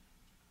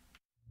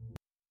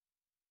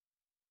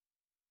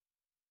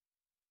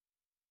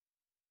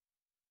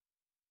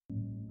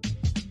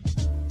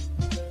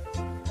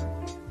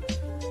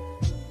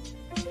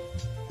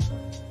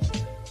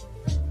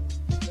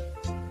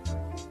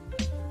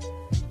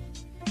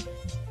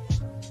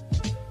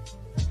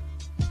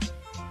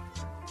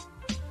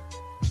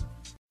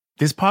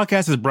 This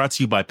podcast is brought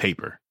to you by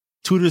Paper,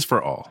 Tutors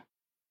for All.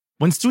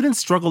 When students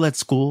struggle at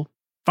school,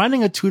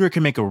 finding a tutor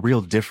can make a real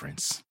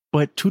difference.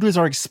 But tutors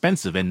are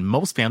expensive and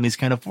most families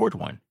can't afford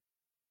one.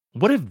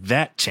 What if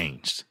that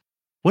changed?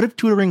 What if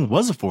tutoring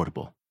was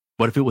affordable?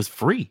 What if it was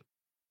free?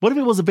 What if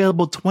it was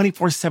available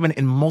 24/7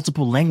 in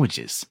multiple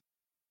languages?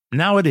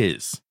 Now it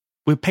is.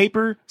 With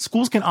Paper,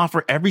 schools can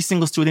offer every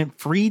single student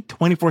free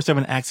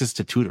 24/7 access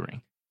to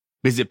tutoring.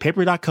 Visit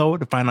paper.co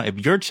to find out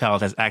if your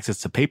child has access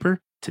to Paper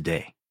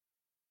today.